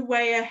so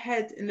way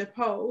ahead in the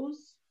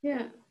polls.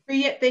 Yeah. But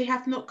yet they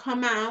have not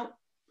come out.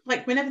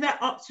 Like whenever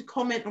they're up to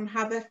comment on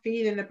how they're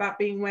feeling about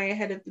being way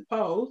ahead of the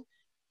polls,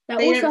 they're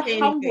also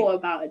humble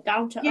about it,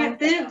 down to earth. Yeah,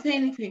 they don't say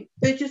anything.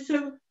 They're just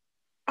so.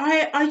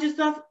 I just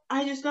love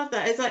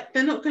that. It's like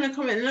they're not going to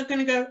comment. They're not going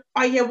to go,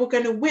 "Oh yeah, we're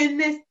going to win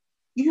this."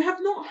 You have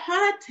not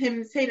heard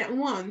him say that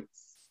once.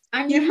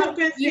 And you have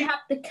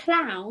the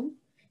clown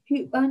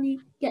who only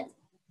gets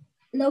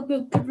a little bit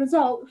of good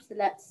results.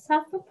 Let's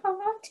have a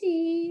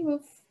party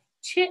with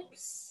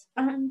chips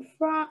and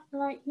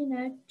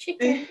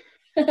chicken.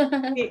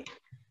 It's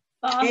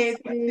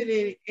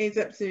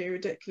absolutely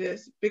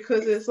ridiculous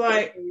because it's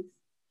like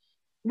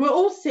we'll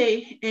all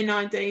see in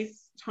 9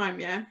 days' time,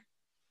 yeah.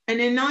 And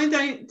in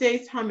 9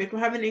 days' time, if we're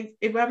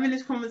having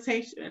this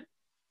conversation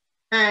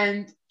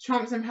and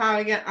Trump's in power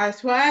again, I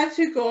swear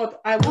to God,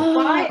 I will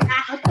buy a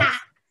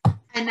hat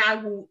and I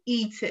will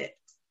eat it.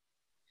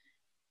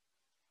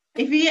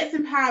 If he gets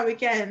in power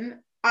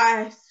again,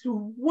 I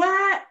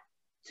swear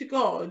to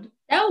God,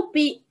 there'll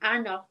be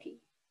anarchy.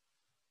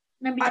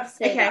 Let me just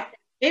say that.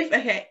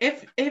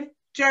 If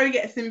Joe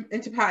gets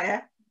into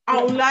power,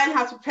 I'll learn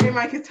how to play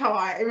my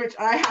guitar, which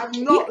I have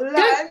not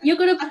learned. You're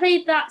gonna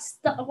play that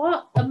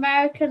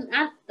American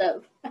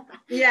anthem?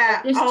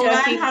 Yeah, I'll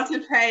learn how to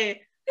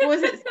play. What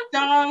was it?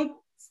 Star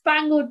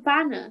Spangled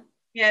Banner.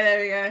 Yeah, there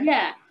we go.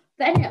 Yeah,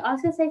 but anyway, I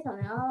was gonna say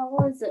something. Oh,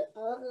 what was it?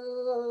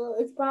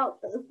 It's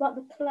about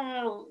the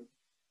clown.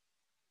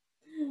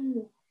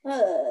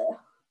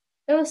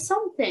 There was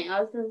something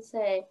I was gonna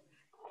say.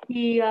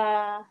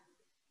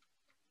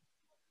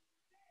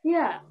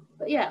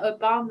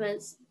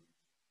 Obama's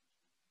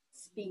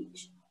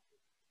speech.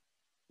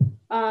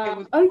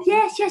 Oh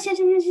yes.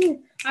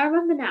 I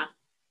remember now.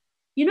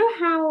 You know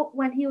how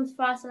when he was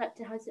first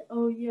elected, I said,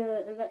 "Oh yeah,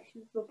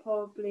 elections were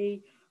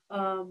probably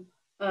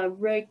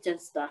rigged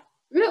and stuff."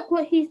 Look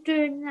what he's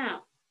doing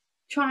now,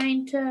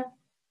 trying to,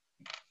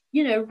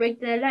 rig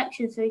the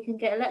election so he can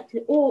get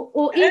elected.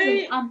 Or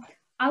even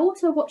I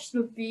also watched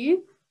The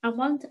View,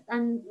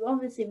 and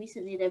obviously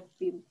recently they've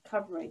been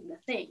covering the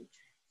thing.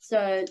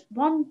 So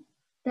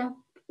the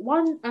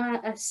one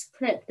a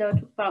clip they were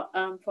talking about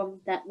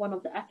from that one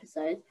of the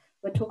episodes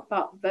would talk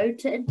about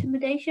voter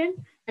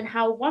intimidation and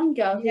how one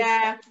girl who's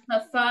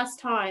her first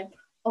time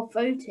of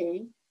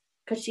voting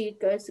because she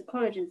goes to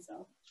college and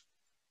stuff,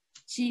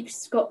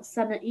 she's got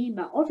sent an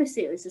email.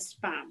 Obviously, it was a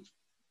spam,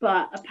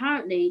 but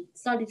apparently,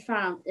 studies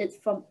found it's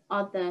from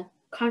other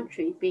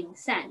countries being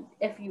sent.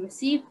 If you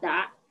receive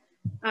that,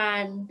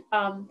 and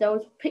there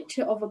was a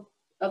picture of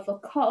a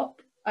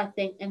cop, I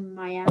think in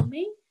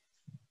Miami,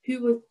 who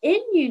was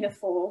in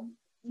uniform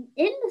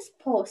in this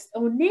post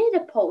or near the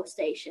poll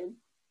station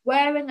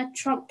wearing a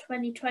Trump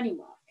 2020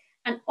 mark.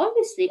 And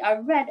obviously,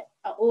 I've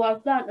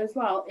learned as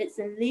well, it's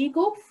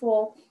illegal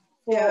for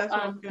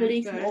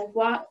policemen or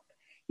work,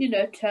 to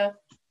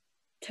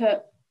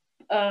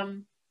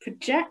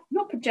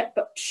not project,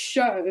 but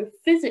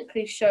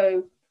physically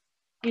show,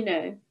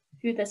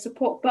 who they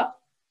support. But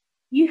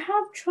you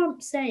have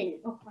Trump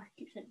saying, I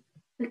keep saying,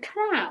 the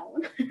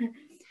clown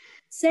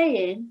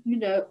saying,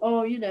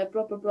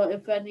 blah, blah, blah,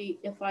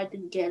 if I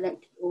didn't get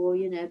elected or,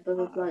 blah,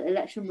 blah, blah,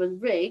 election was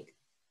rigged.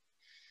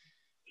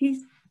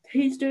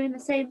 He's doing the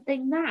same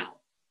thing now.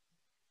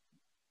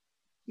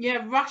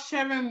 Yeah, Russia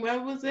and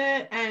where was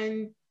it?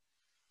 And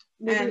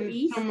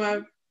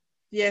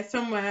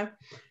somewhere,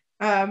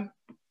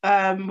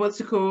 what's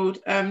it called?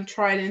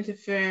 Tried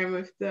interfering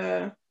with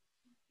the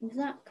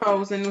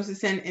polls and also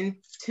sent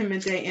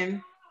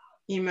intimidating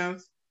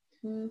emails.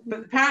 Mm-hmm.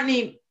 But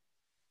apparently,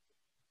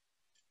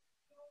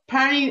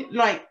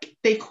 like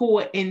they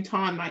caught it in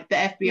time, like the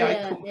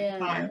FBI caught it in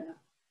time.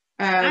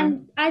 Yeah.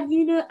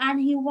 And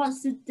he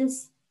wants to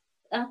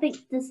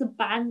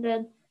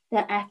disabandon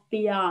the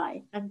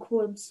FBI and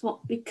call them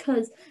SWAT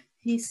because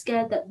he's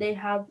scared that they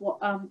have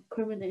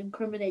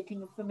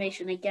incriminating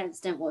information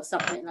against him or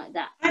something like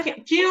that.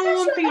 Okay, do you know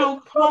one thing I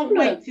can't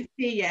wait to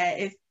see?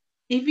 Is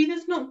if he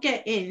does not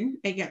get in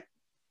again,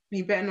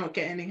 he better not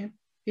get in again.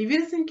 If he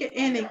doesn't get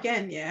in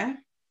again,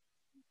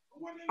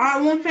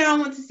 one thing I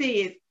want to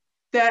see is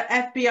the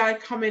FBI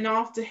coming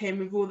after him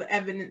with all the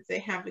evidence they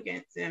have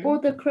against him. Or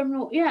the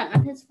criminal,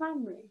 and his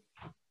family.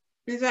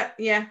 Is that,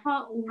 yeah.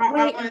 Can't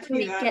wait until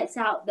he gets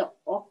out the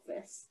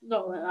office.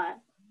 Not like that.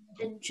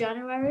 In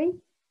January,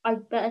 I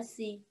better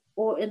see,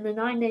 or in the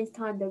 9 days'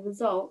 time, the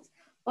results.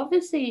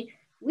 Obviously,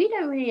 we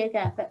don't really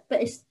get it,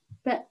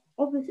 but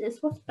obviously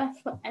it's what's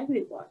best for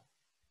everyone,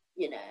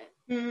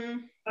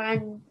 Mm.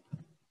 And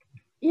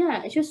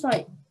it's just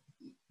like,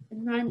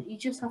 and then you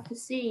just have to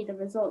see the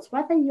results,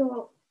 whether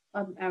you're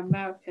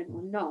American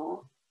or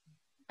not.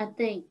 I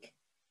think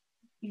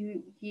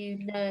you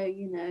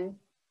know.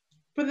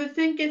 But the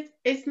thing is,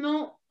 it's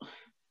not.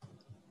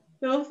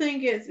 The whole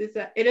thing is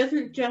that it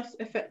doesn't just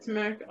affect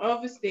America.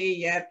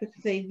 Obviously,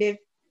 because they live.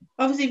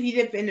 Obviously, if you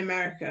live in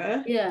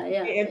America,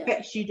 it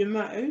affects you the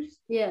most.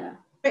 Yeah.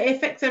 But it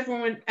affects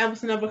everyone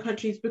else in other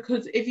countries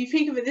because if you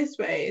think of it this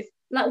way, it's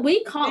like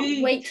we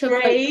can't wait to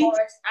vote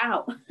Boris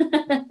out.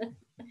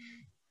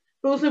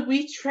 But also,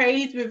 we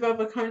trade with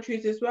other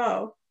countries as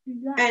well,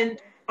 and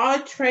our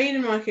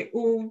trading market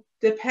all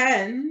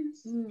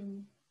depends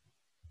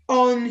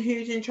on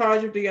who's in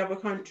charge of the other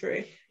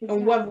country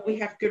and whether we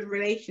have good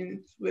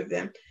relations with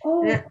them.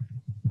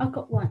 I've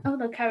got one. Oh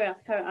no, carry on.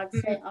 I'd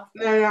say it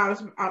after. No,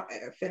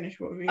 I'll finish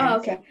what we. Oh,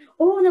 okay.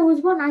 Oh, there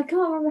was one. I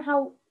can't remember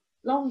how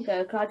long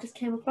ago because I just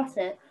came across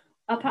it.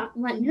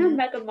 Apparently,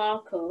 Meghan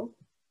Markle.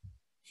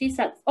 She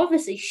said,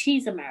 obviously,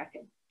 she's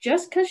American.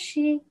 Just because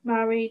she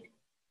married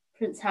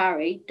Prince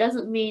Harry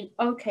doesn't mean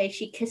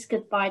she kissed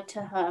goodbye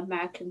to her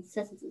American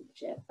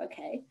citizenship.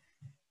 Okay,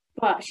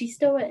 but she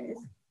still is.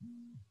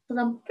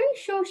 Because I'm pretty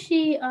sure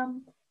she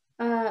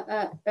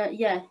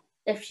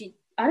if she.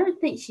 I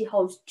don't think she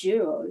holds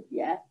dual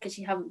yet because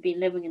she haven't been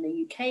living in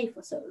the UK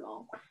for so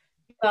long.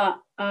 But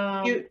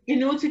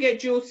in order to get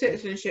dual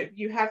citizenship,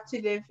 you have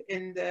to live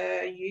in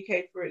the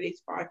UK for at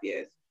least 5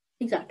 years.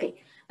 Exactly.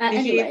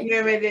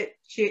 Anyway,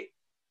 she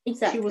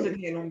exactly. wasn't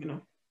here long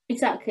enough.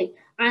 Exactly.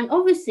 And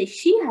obviously,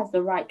 she has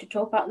the right to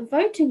talk about the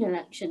voting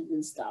elections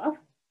and stuff.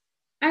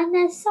 And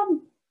there's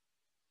some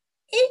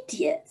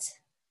idiot,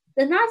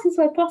 the nicest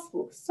way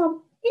possible,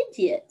 some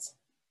idiot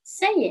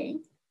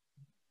saying,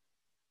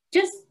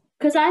 just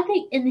because I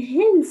think in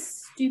his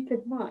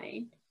stupid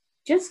mind,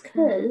 just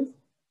because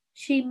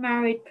she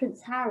married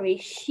Prince Harry,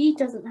 she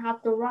doesn't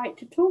have the right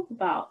to talk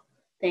about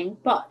things.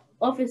 But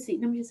obviously,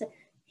 let me just say,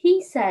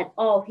 he said,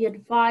 he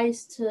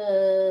advised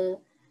to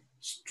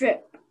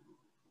strip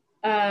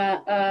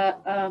Meghan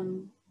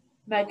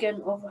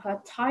of her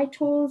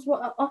titles.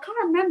 What I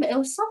can't remember. It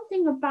was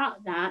something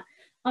about that.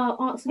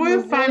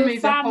 Royal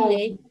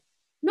family.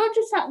 Not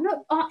just that.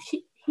 Not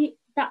he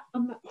that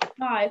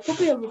guy,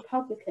 probably a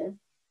Republican.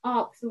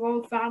 ask the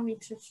royal family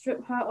to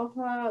strip her of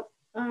her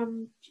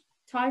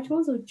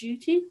titles or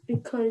duties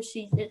because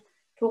she did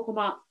talk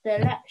about the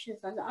elections.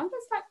 And I'm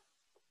just like,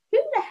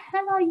 who the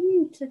hell are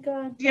you to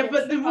go and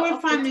but the royal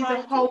family is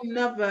a whole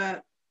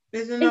nother.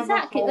 There's another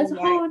Exactly, there's a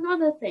whole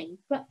another thing.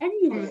 But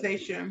anyway,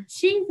 conversation.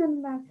 She's an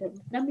American.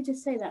 Let me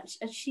just say that,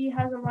 and she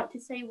has a right to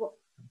say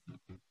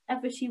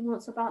whatever she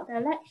wants about the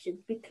election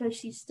because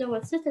she's still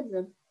a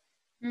citizen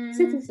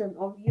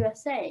of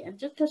USA. And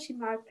just because she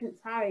married Prince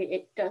Harry,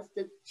 it does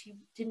that she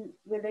didn't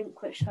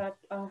relinquish her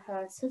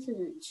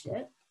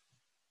citizenship.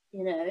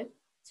 You know,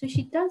 so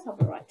she does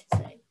have a right to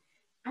say.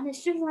 And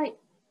it's just like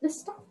the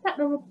stuff that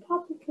the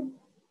Republican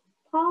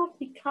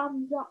Party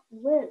comes up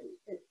with.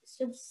 It's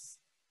just,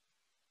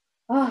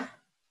 yeah.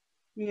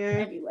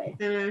 Anyway,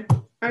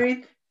 I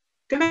mean,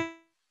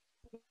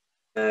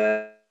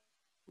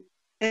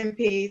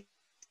 MPs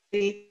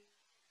it.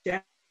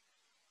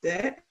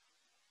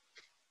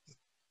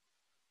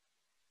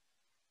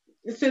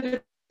 So do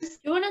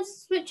you want to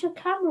switch your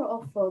camera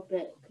off for a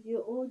bit? Because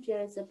your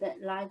audio is a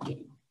bit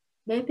laggy.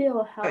 Maybe it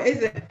will help. Oh,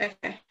 is it?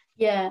 Okay.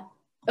 Yeah.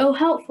 It'll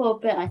help for a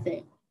bit, I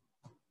think.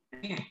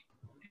 Okay.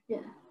 Yeah.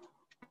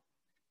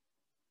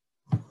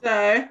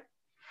 So.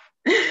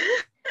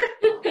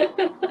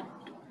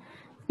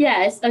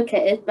 Yeah, it's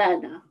okay. It's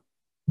better now.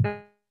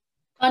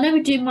 I'll never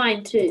do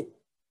mine too.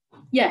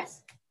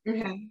 Yes.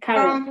 Okay.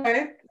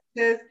 Carry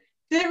says,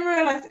 didn't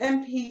realise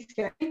MPs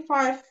get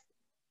 £5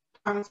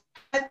 per.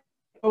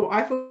 Oh,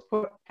 I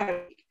thought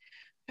per week.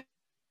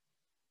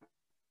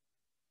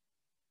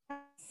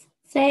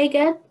 Say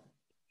again.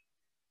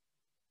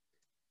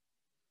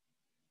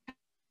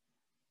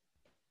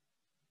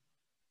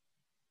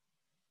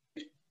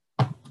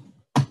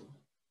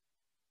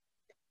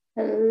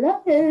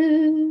 Hello.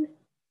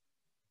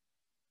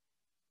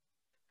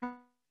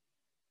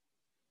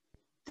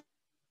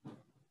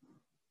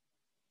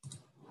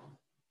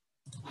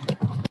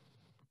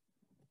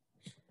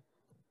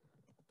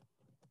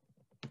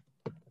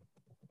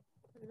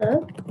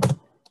 Hello.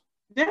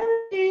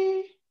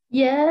 Daddy.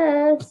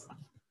 Yes.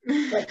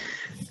 Wait.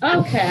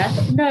 Okay.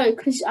 No,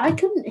 because I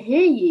couldn't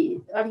hear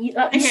you.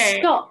 You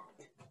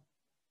stopped.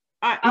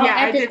 I'll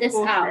edit this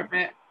out. For a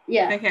bit.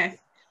 Yeah. Okay.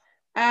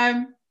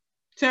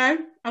 So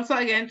I'll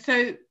start again.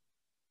 So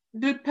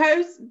the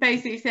post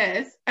basically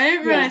says, I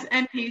didn't realise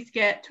MPs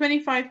get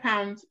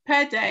 £25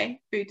 per day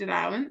food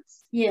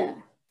allowance. Yeah.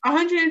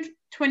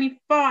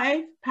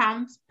 £125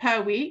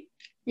 per week.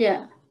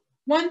 Yeah.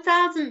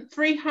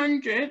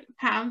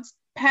 £1,300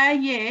 per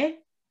year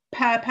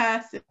per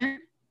person.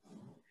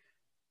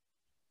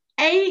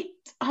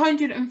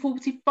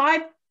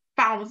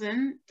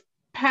 £845,000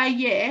 per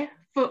year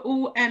for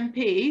all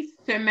MPs,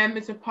 so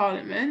members of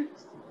parliament.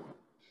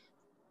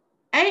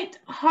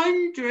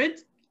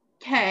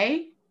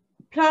 £800k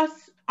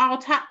plus our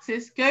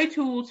taxes go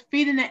towards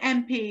feeding the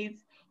MPs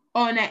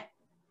on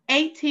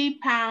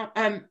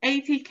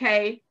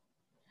 £80k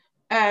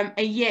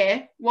a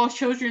year while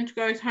children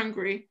goes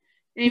hungry.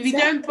 And if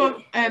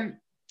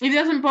if it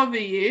doesn't bother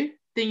you,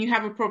 then you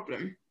have a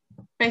problem.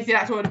 Basically,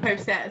 that's what the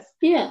post says.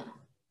 Yeah.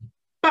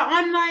 But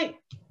I'm like,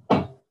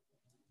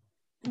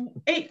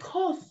 it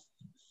costs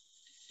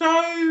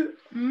so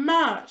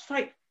much.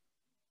 Like,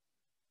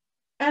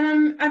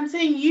 and I'm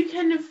saying you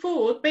can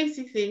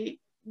basically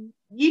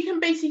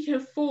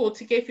afford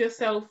to give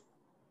yourself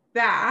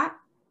that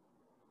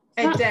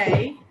a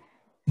day.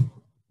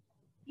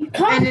 You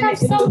can't have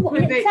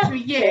someone to a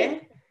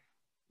year.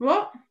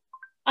 What?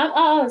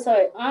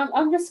 Sorry.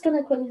 I'm just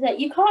gonna quickly say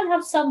you can't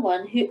have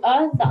someone who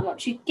earns that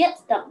much, who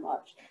gets that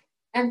much,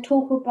 and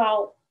talk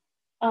about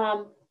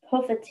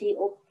poverty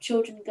or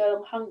children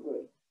going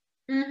hungry.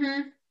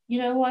 Mm-hmm. You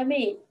know what I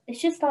mean?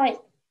 It's just like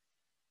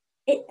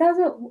it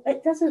doesn't.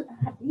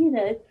 You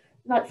know,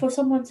 like for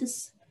someone to.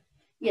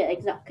 Yeah,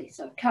 exactly.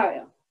 So carry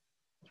on.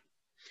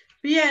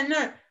 But yeah,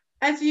 no.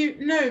 As you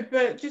know,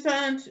 but just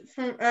adding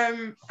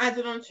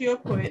on to your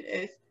point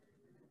is,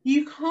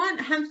 you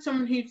can't have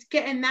someone who's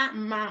getting that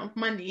amount of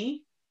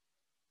money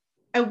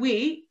a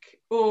week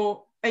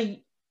or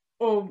in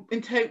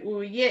total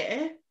a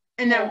year,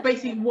 and that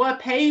basically we're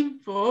paying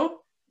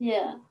for.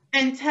 Yeah.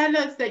 And tell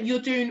us that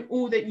you're doing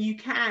all that you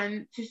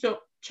can to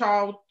stop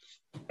child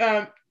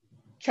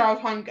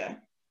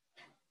hunger.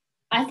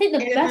 I think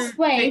the best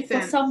way for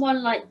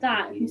someone like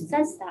that who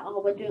says that,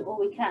 oh, we're doing all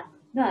we can.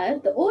 No,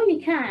 the all you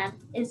can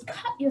is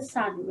cut your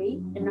salary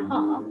in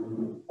half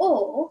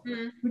or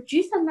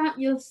reduce the amount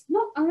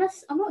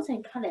I'm not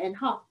saying cut it in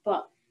half,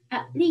 but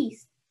at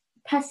least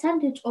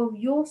percentage of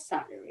your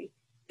salary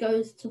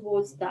goes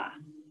towards that.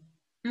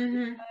 Mm-hmm.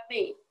 You know what I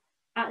mean?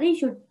 At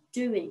least you're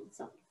doing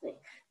something.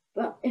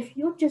 But if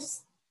you're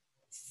just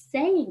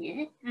saying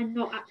it and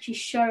not actually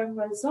showing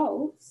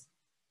results,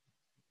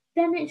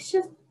 then it's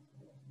just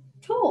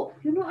talk.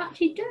 You're not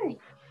actually doing,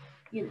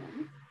 you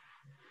know.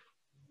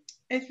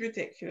 It's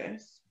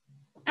ridiculous.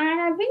 And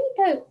I'm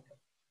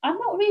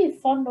not really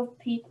fond of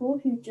people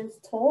who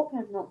just talk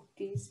and not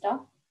do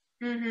stuff.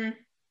 Mm-hmm.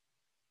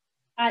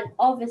 And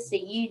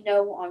obviously you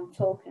know what I'm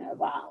talking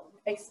about,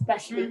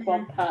 especially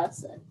one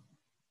person.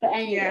 But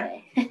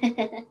anyway,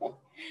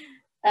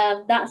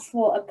 that's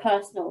for a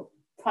personal,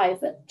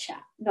 private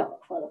chat, not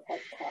for the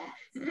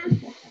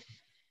podcast.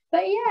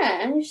 But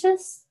yeah, and it's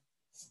just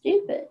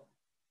stupid.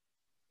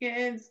 It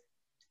is.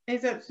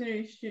 It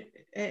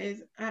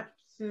is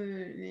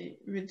absolutely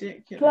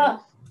ridiculous.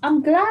 But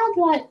I'm glad,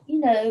 like, you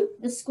know,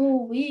 the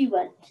school we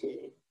went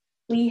to,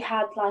 we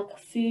had like a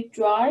food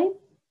drive.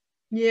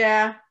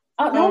 Yeah.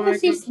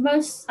 Obviously,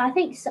 I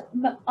think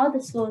some other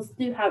schools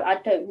do have.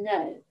 I don't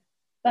know,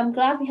 but I'm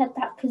glad we had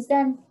that because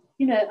then,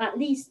 you know, at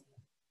least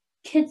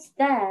kids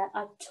there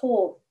are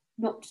taught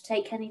not to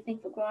take anything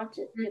for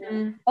granted. You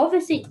know,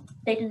 obviously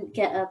they didn't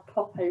get a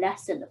proper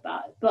lesson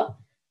about it, but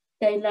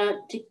they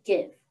learned to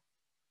give.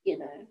 You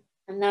know,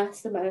 and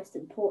that's the most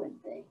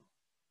important thing.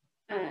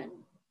 And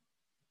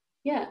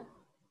yeah,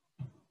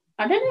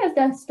 I don't know if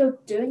they're still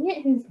doing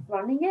it, who's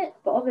running it,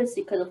 but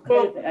obviously because of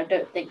COVID, I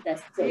don't think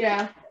they're still doing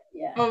it.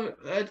 Yeah. Oh,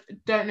 I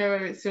don't know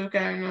if it's still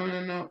going on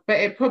or not,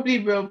 but it probably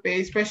will be,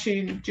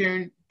 especially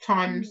during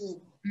times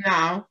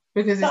now,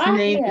 because it's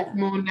needed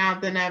more now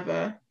than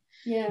ever.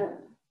 Yeah.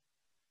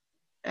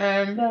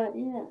 But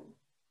yeah.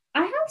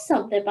 I have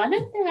something, but I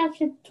don't think I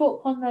should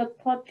talk on the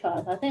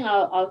podcast. I think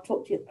I'll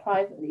talk to you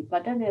privately,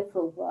 but I don't know if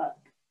it'll work.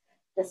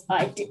 This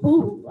idea.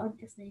 Ooh, I'm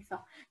just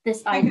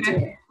this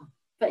idea.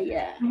 But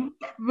yeah.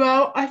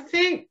 Well, I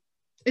think.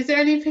 Is there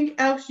anything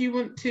else you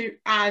want to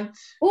add?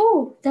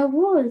 Oh, there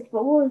was.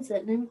 What was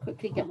it? Let me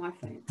quickly get my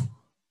phone.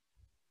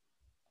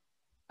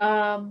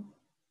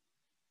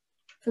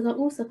 Because I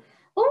also.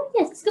 Oh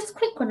yes, just a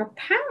quick one.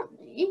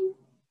 Apparently,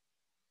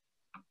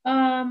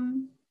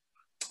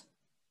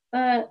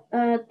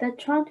 they're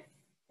trying to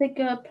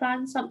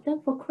plan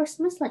something for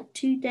Christmas, like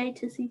 2 days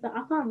to see, but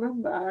I can't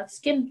remember. I've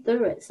skimmed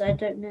through it, so I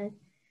don't know.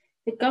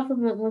 The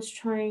government was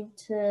trying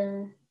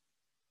to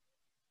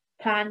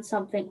plan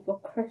something for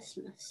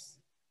Christmas,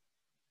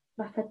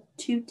 like a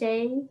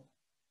 2-day.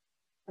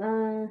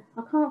 I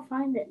can't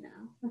find it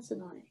now. That's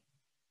annoying.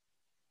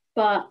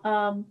 But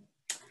a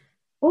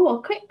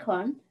quick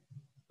one.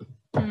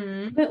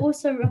 I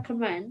also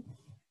recommend.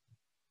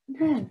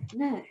 No.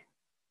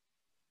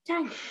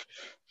 Dang it.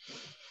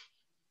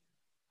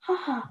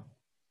 Haha.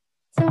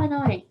 So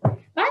annoying. But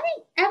I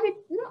think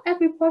not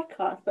every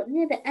podcast, but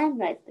near the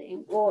end, I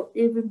think, or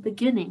even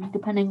beginning,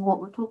 depending on what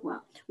we're talking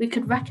about, we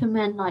could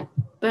recommend like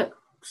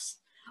books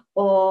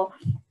or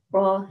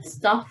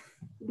stuff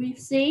we've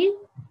seen,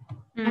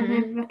 and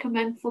then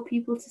recommend for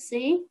people to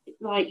see,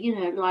 like, you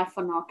know, life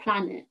on our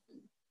planet,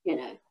 you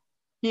know.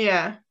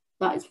 Yeah.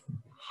 That is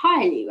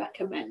highly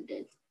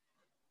recommended.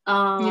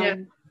 Yeah.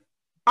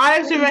 I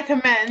also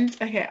recommend.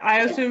 Okay,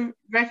 I also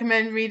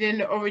recommend reading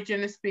The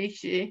Origin of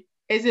Species.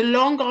 It's a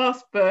long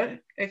ass book.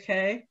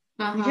 Okay,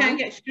 you can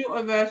get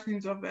shorter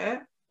versions of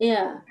it.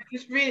 Yeah.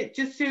 Just read it,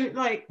 just to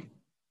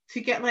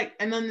get like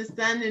an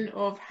understanding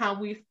of how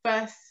we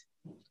first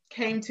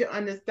came to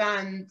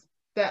understand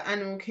the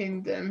animal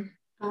kingdom.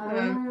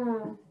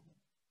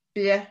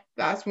 Yeah,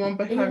 that's one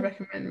book I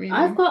recommend reading.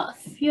 I've got a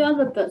few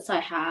other books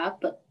I have,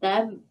 but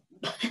they're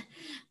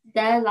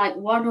like,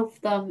 one of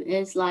them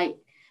is like.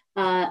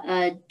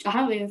 I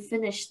haven't even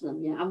finished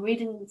them yet. I'm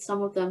reading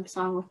some of them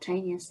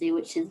simultaneously,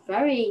 which is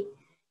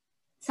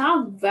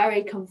sounds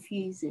very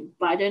confusing,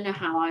 but I don't know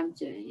how I'm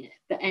doing it.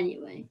 But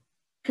anyway,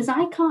 because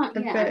I can't,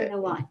 I don't know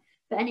why.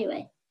 But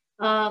anyway,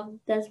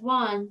 there's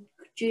one,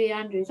 Julie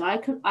Andrews. I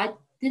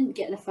didn't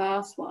get the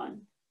first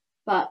one,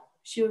 but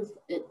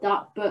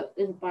that book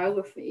is a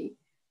biography.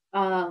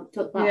 Talked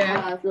about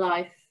her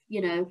life, you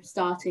know,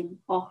 starting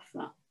off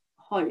at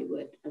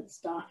Hollywood and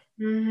stuff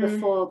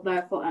before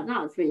Miracle, and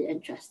that was really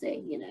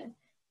interesting. You know,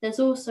 there's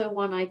also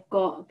one I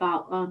got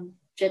about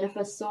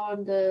Jennifer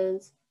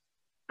Saunders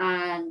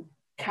and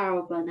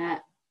Carol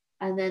Burnett,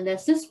 and then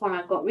there's this one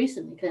I got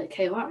recently because it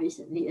came out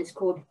recently. It's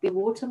called Be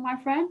Water, My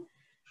Friend,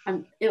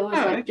 and it was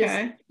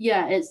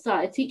it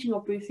started teaching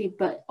of Bruce Lee,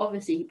 but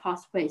obviously he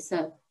passed away.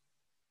 So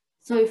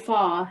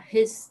far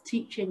his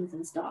teachings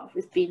and stuff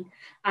has been,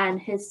 and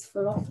his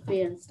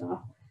philosophy and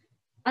stuff.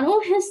 And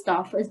all his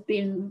stuff has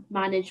been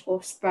managed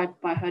or spread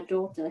by her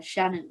daughter,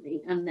 Shannon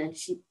Lee, and then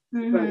she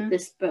wrote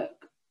this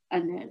book,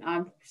 and then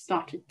I've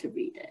started to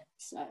read it.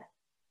 So,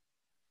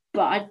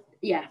 but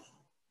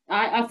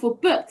I for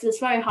books, it's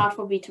very hard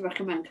for me to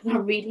recommend because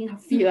I'm reading a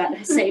few at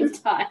the same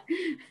time.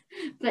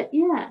 But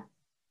yeah.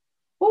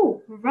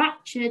 Oh,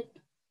 Ratched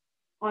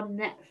on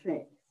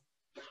Netflix.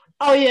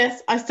 Oh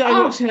yes, I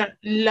started watching it.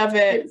 Love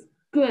it. It's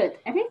good.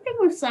 Anything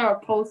with Sarah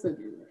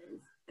Paulson is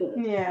good.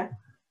 Yeah.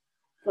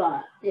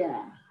 But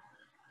yeah.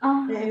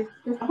 There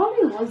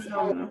probably was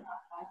other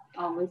stuff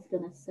I was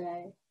gonna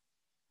say.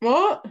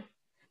 What?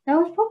 There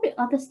was probably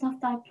other stuff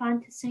that I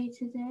planned to say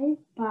today,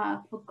 but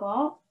I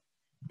forgot.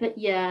 But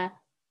yeah,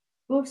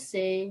 we'll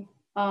see.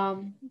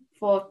 For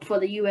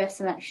the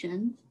US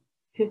elections,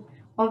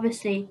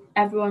 obviously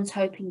everyone's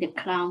hoping the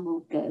clown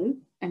will go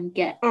and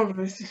get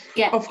justice,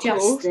 you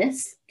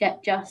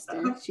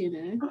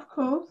know. Of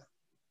course.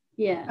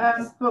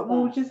 Yeah. But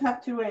we'll just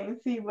have to wait and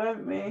see,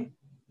 won't we?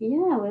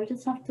 Yeah, we'll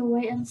just have to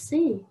wait and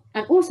see.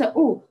 And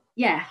also,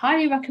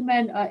 highly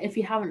recommend, if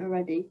you haven't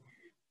already,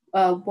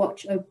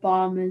 watch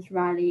Obama's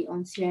rally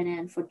on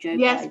CNN for Joe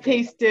Yes, Biden.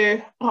 please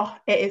do. Oh,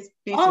 it is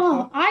beautiful.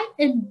 Oh, I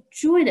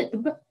enjoyed it.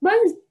 The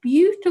most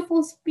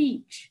beautiful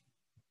speech.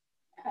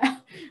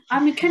 I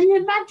mean, can you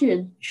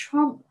imagine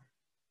Trump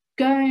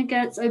going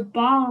against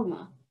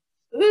Obama?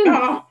 Ooh,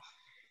 Oh,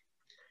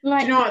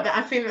 like, do you know what?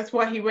 I think that's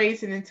why he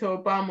waited until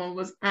Obama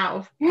was out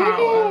of did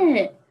power.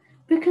 it?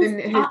 Because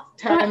his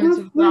terms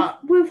of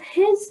that.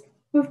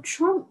 with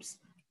Trump's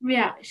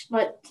reaction,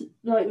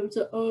 it was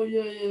like, oh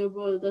yeah,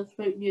 well that's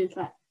fake news.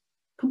 Like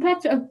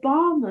compared to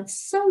Obama,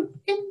 so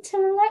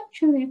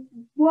intellectually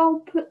well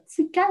put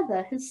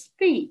together his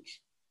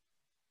speech.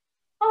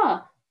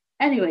 Ah,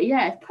 anyway,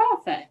 yeah, it's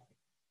perfect.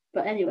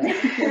 But anyway,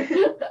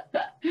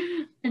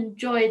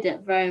 enjoyed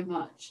it very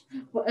much.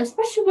 But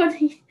especially when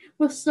he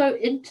was so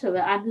into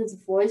it and his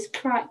voice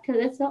cracked a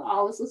little,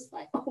 I was just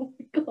like, oh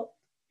my god.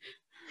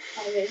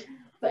 I mean,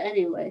 but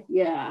anyway,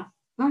 yeah.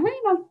 I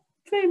think that's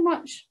pretty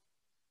much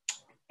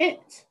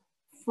it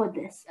for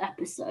this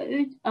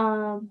episode.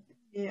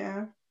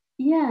 Yeah.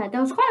 Yeah,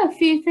 there was quite a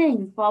few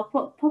things, but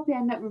I'll probably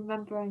end up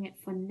remembering it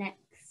for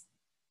next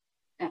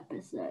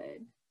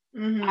episode.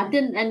 Mm-hmm. I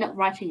didn't end up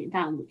writing it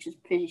down, which is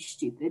pretty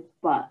stupid,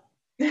 but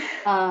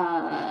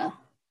yeah.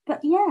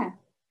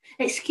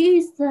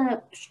 Excuse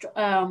the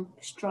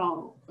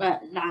strong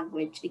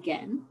language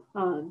again.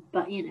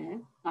 But you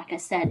know, like I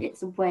said,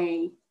 it's a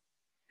way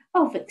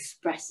of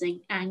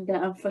expressing anger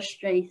and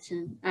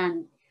frustration.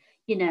 And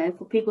you know,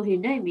 for people who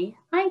know me,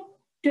 I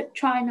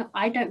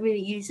don't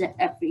really use it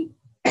every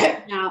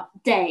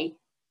day.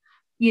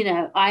 You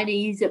know, I only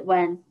use it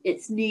when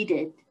it's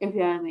needed, if you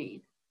know what I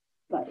mean.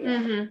 But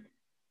yeah,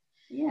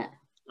 yeah.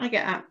 I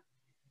get that.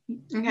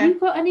 Okay. You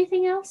got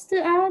anything else to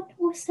add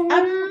or say?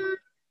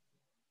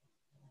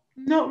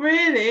 Not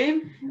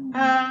really.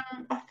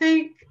 I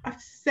think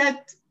I've said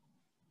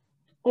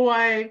all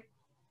I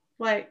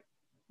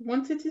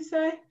wanted to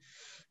say.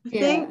 I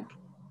think.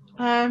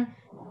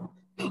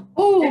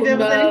 Oh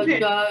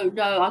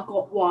no, I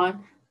got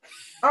one.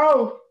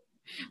 Oh.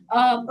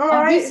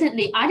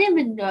 Recently, I didn't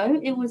even know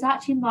it was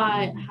actually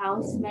my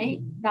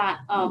housemate that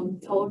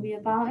told me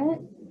about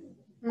it,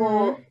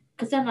 or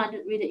because then I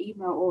didn't read the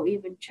email or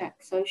even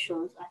check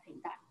socials. I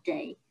think that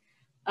day.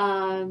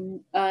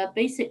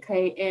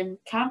 Basically in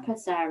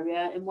campus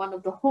area in one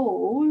of the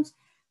halls,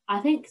 I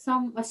think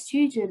a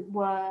student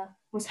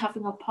was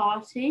having a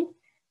party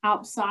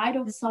outside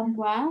of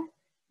somewhere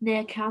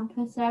near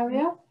campus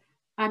area,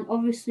 and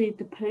obviously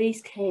the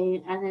police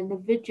came, and then the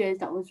videos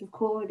that was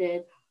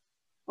recorded.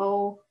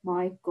 Oh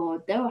my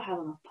god, they were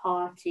having a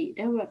party.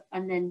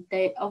 And then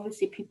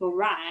obviously people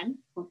ran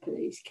when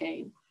police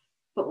came.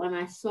 But when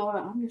I saw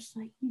it, I'm just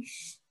like, you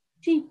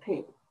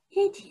stupid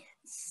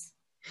idiots.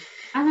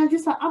 And I'm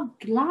just like, I'm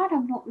glad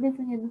I'm not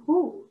living in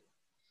halls.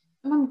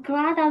 And I'm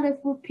glad I live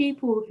with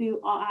people who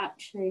are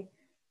actually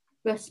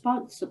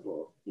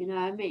responsible. You know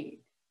what I mean?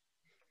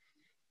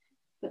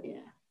 But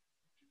yeah,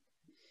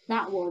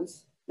 that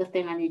was the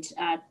thing I need to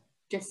add.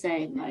 Just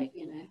saying, like,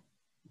 you know,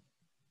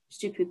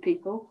 stupid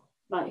people,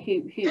 like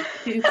who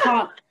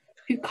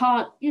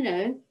can't, you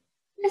know,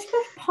 let's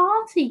go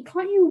party.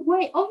 Can't you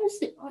wait?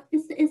 Obviously,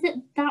 is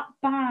it that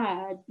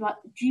bad? Like,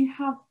 do you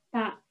have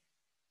that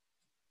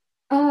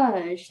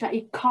urge that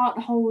you can't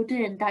hold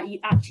in, that you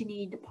actually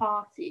need a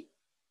party?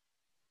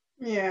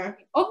 Yeah.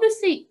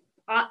 Obviously,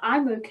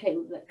 I'm okay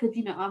with it because,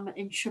 you know, I'm an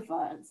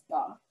introvert and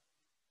stuff.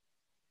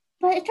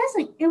 But it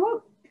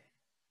won't,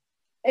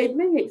 it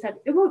may make sense.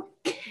 It won't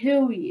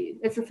kill you.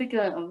 It's a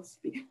figure of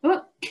speech. It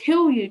won't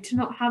kill you to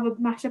not have a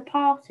massive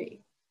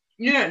party.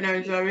 You don't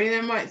know, Zoe.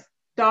 They might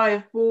die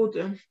of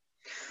boredom.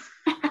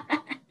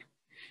 I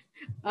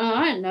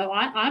don't know.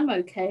 I'm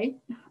okay.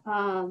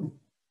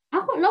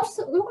 I've got lots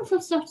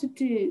of stuff to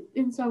do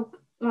instead of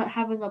like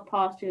having a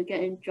party or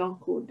getting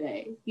drunk all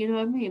day. You know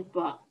what I mean?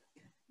 But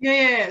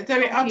yeah.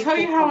 Zoe, I'll tell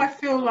you how I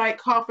feel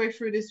like halfway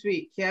through this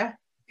week. Yeah.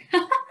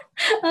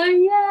 Oh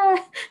yeah.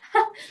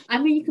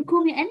 I mean, you can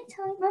call me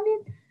anytime. I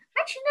mean,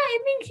 actually, no.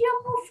 It means you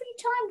have more free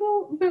time.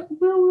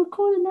 We'll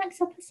record the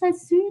next episode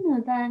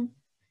sooner than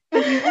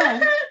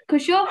everyone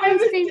because you're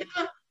hosting.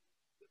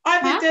 I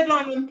have a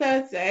deadline on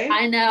Thursday.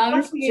 I know. I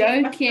was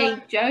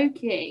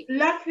joking.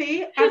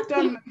 Luckily, I've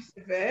done most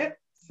of it,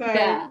 so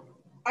yeah.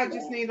 I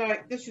just need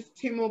there's just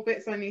 2 more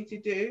bits I need to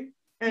do,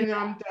 and then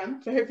I'm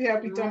done. So hopefully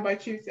I'll be done by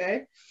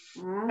Tuesday.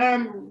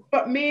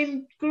 But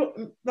me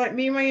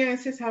and my younger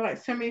sister have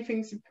so many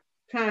things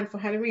planned for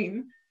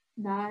Halloween.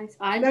 Nice.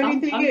 The only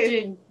thing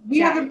is we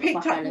haven't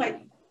picked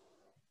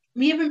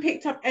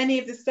up any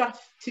of the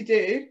stuff to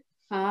do.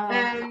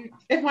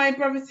 If my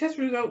brother's test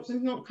results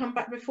have not come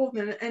back before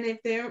then, and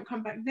if they don't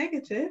come back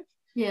negative,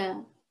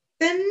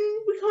 then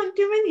we can't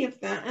do any of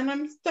that, and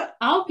I'm stuck.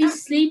 I'll be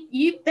sleep.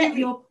 You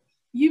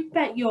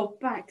bet your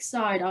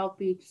backside I'll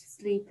be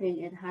sleeping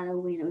in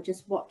Halloween or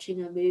just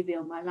watching a movie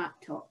on my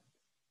laptop.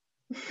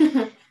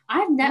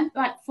 I've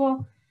never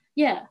for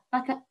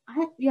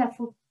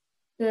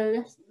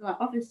the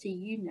obviously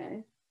you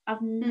know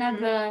I've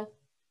never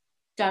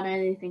done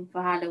anything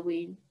for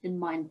Halloween in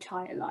my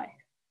entire life.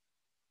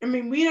 I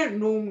mean, we don't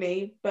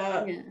normally,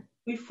 but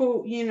we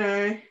thought, you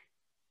know,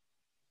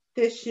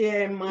 this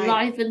year might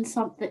liven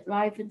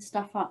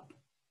stuff up.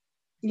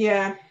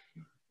 Yeah,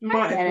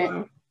 might as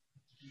well.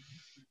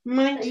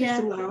 Might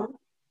as well.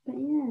 But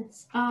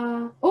yes.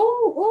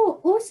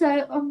 Also,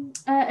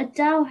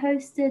 Adele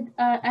hosted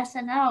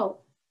SNL,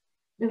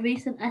 the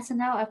recent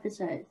SNL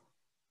episode.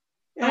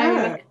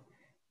 Yeah. I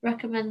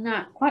recommend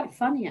that. Quite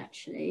funny,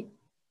 actually.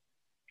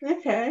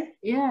 Okay.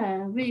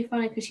 Yeah, really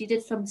funny because she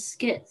did some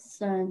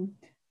skits and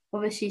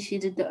obviously she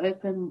did the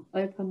open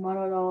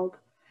monologue.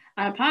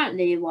 And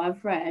apparently, what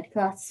I've read,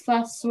 because I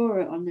first saw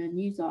it on the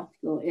news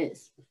article,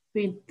 it's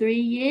been 3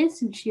 years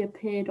since she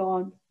appeared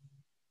on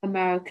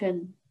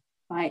American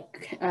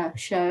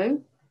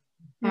show.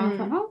 And I was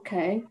like,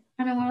 okay.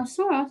 And then when I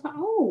saw her, I was like,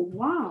 oh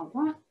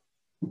wow,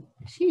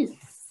 she's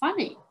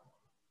funny.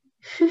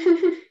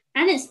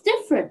 And it's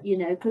different, you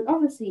know, because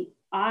obviously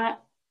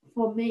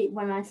for me,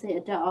 when I say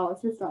Adele,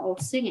 it's just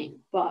like singing.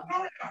 But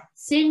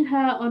seeing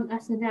her on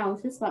SNL,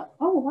 it's just like,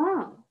 oh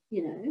wow,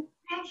 you know.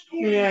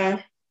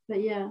 Yeah.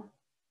 But yeah,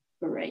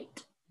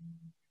 great.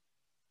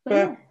 But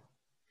yeah.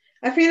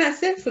 I think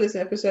that's it for this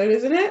episode,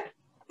 isn't it?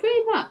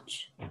 Pretty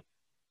much.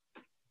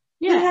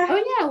 Yeah.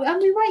 Oh yeah,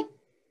 and we might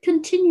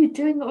continue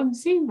doing it on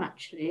Zoom.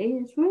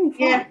 Actually, it's really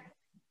fun.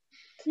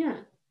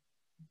 Yeah.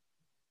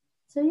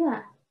 So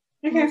yeah.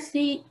 Okay. We'll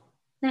see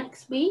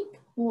next week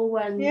or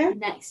when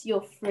next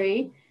you're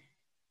free.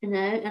 You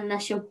know,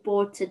 unless you're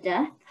bored to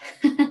death.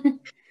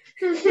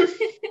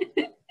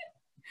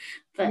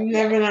 But you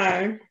never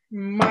know.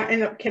 Might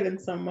end up killing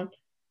someone.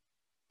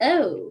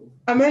 Oh.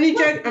 I'm only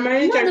joking.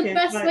 Not the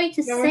best way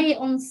to say it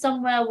on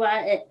somewhere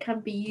where it can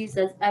be used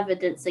as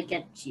evidence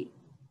against you.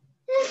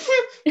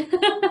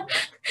 I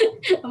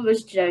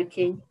was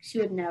joking. She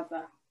would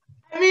never.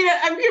 I mean,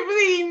 I can't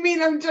really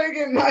mean I'm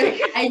joking.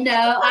 Like I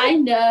know. I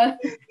ain't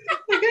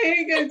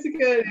going to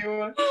kill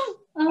anyone.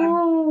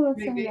 Oh,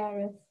 that's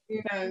hilarious.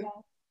 You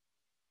know.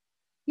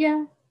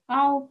 Yeah,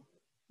 I'll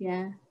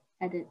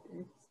edit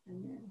this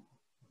and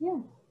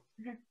then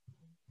Okay.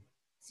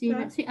 See you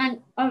next week.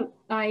 And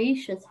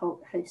Aisha's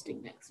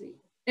hosting next week.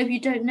 If you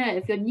don't know,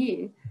 if you're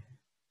new,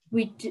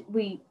 we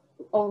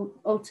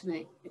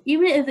alternate.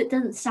 Even if it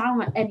doesn't sound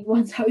like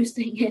anyone's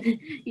hosting in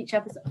each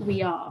episode,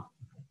 we are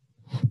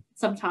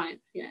sometimes,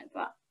 you know.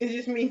 But it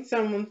just means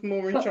someone's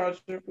more in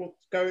charge of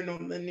what's going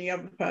on than the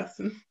other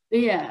person.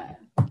 Yeah,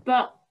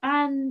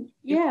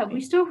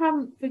 we still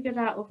haven't figured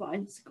out with our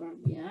Instagram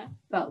yet,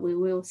 but we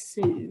will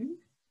soon,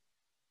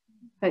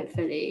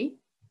 hopefully.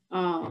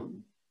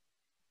 And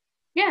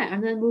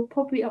then we'll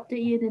probably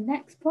update you in the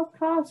next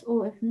podcast,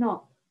 or if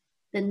not,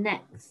 the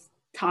next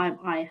time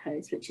I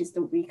host, which is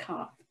the week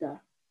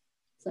after.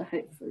 So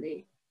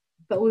hopefully,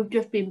 but we've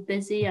just been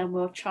busy, and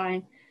we'll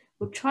try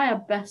our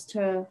best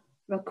to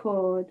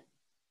record,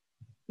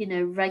 you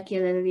know,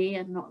 regularly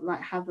and not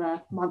like have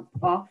a month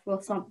off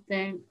or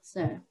something.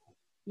 So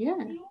yeah,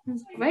 it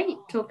was great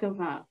talking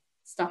about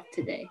stuff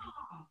today.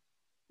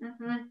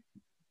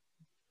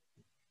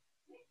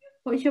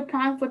 What's your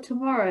plan for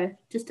tomorrow?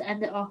 Just to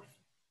end it off.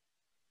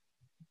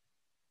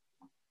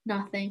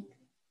 Nothing.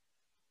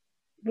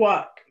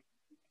 Work.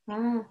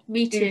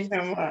 Me too.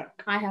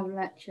 Work. I have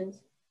lectures.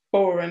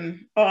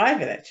 Boring. Oh, I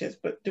have lectures,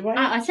 but do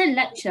I? I said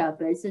lecture,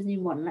 but it isn't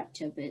even one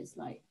lecture, but it's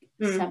like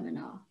a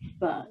seminar.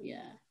 But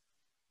yeah,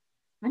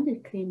 I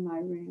need to clean my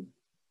room.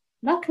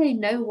 Luckily,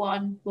 no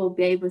one will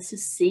be able to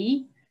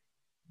see.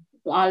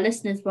 Our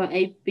listeners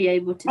won't be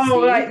able to see. Oh,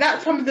 like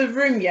that time of the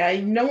room, yeah.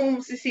 No one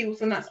wants to see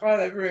what's on that side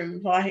of the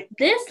room. Like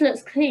this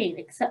looks clean,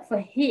 except for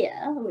here,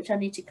 which I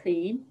need to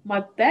clean.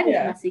 My bed is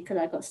messy because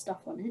I got stuff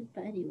on it.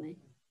 But anyway.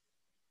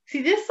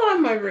 See, this side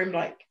of my room,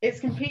 like it's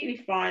completely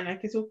fine.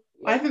 Like it's all.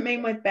 I haven't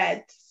made my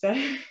bed, so.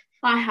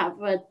 I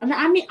haven't.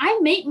 I mean, I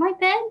make my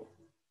bed,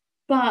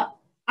 but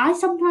I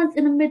sometimes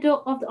in the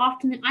middle of the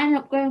afternoon I end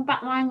up going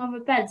back lying on the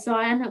bed, so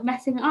I end up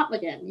messing it up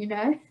again. You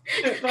know.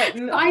 Like,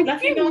 I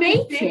do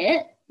make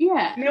it.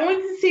 Yeah. No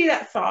one can see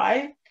that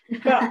side,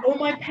 but all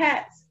my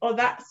pets are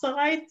that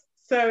side.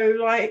 So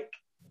like,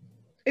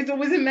 it's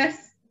always a mess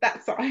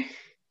that side.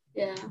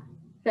 Yeah.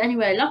 But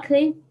anyway,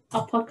 luckily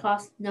our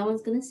podcast no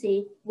one's gonna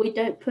see. We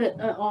don't put it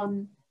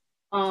on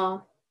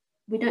our.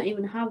 We don't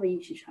even have a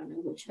YouTube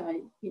channel, which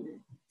I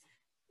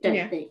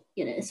don't think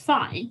it's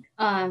fine.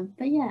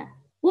 But yeah.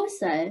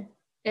 Also,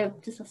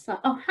 just a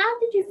how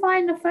did you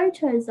find the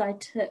photos I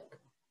took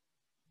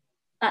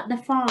at the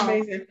farm?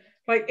 Amazing.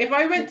 Like if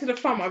I went to the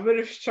farm, I would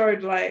have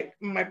showed like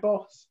my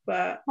boss,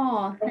 but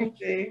thank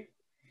you.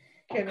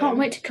 I can't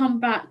wait to come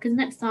back because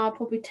next time I'll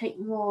probably take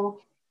more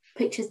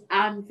pictures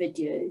and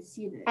videos.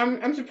 You know,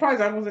 I'm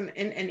surprised I wasn't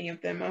in any of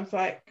them. I was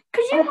like,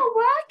 because you were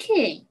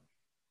working,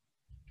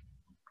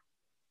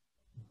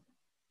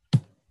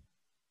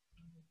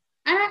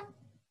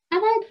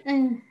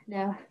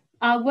 no,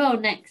 I will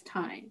next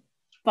time.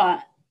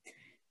 But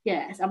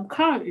yes, I'm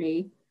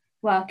currently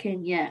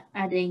working. Yeah,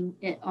 adding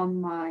it on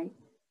my.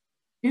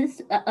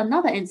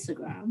 Another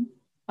Instagram,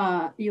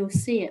 you'll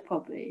see it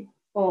probably,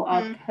 or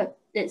I'll put.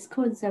 It's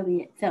called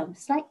Zoe Films.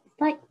 It's like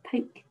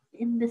poke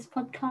in this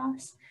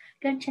podcast.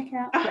 Go and check it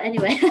out. But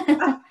anyway,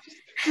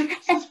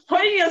 Just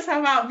putting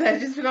yourself out there,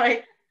 just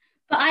like.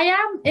 But I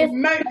am.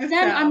 Promote Then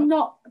yourself. I'm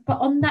not. But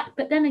on that.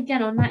 But then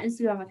again, on that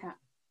Instagram account,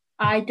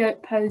 I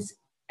don't post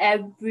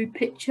every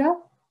picture,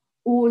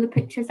 all the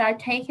pictures I've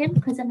taken,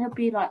 because then they'll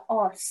be like,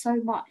 oh, so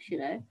much, you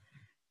know.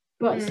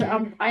 But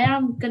so I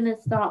am gonna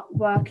start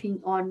working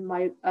on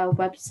my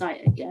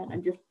website again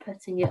and just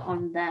putting it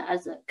on there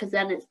as a, because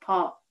then it's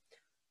part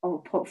of a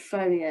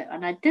portfolio.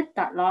 And I did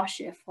that last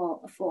year for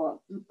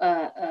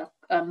a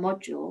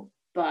module,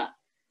 but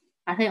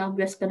I think I'm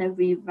just gonna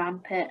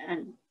revamp it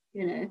and,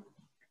 you know,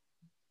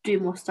 do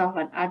more stuff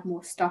and add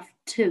more stuff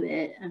to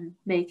it and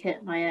make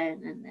it my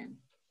own, and then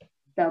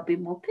there'll be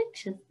more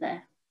pictures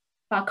there.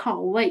 But I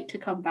can't wait to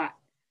come back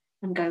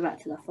and go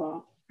back to the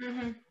farm.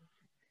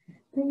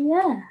 But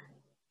yeah.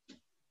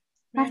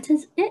 That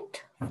is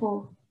it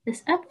for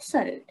this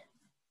episode.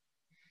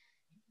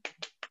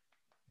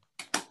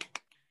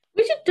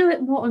 We should do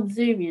it more on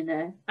Zoom, you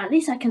know. At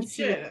least I can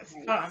see it. It's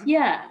fun.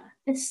 Yeah,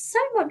 it's so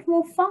much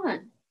more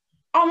fun.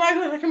 Oh my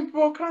god, I can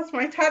broadcast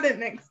my talent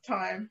next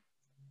time.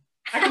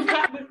 I can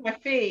clap with my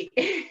feet.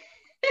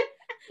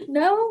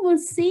 No one will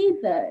see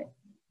though.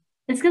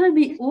 It's gonna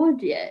be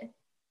audio.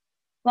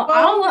 But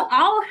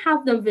I'll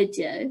have the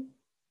video.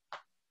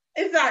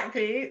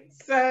 Exactly.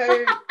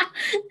 So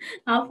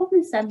I'll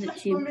probably send it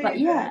to you. But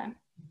yeah.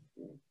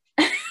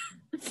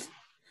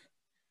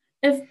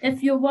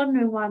 If you're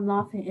wondering why I'm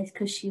laughing, it's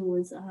because she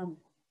was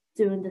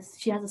doing this.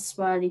 She has a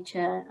swirly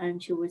chair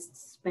and she was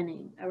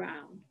spinning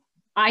around.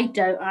 I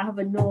don't. I have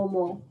a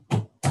normal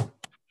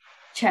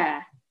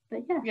chair.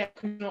 But yeah. Yeah,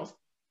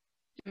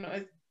 not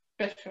as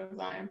special as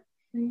I am.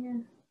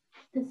 Yeah.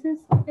 This is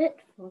it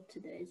for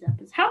today's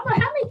episode. How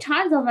many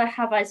times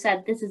have I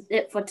said this is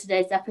it for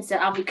today's episode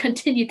and we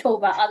continue to talk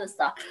about other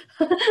stuff?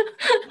 I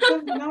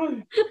don't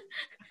know.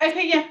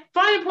 Okay, yeah.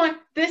 Final point.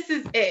 This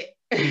is it.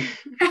 This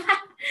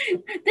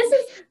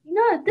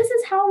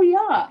is how we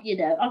are, you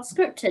know,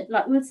 unscripted.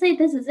 Like, we'll say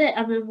this is it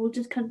and then we'll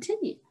just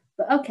continue.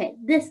 But okay,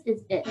 this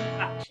is it,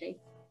 actually.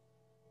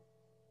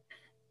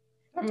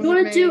 Do you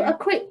want to do a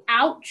quick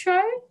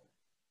outro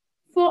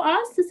for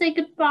us to say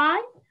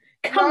goodbye?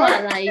 Come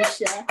on,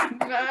 Aisha.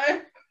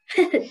 No.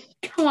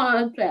 Come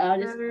on,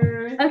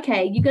 Claire.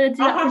 Okay, you're going to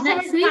do that for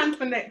next week? I'll have something planned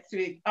for next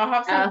week. I'll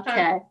have something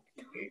planned.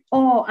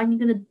 Oh, and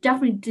you're going to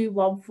definitely do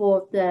one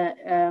for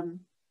the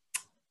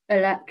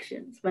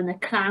elections when the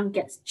clown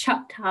gets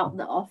chucked out of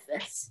the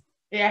office.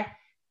 Yeah.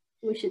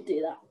 We should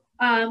do that.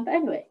 But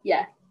anyway,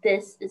 yeah,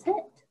 this is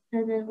it.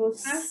 And then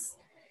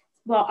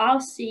I'll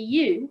see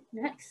you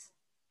next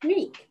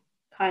week,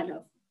 kind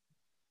of.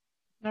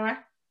 All right.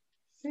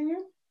 See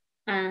you.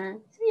 And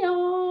see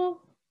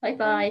y'all.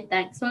 Bye-bye.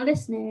 Thanks for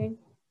listening.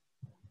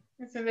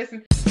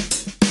 Listen.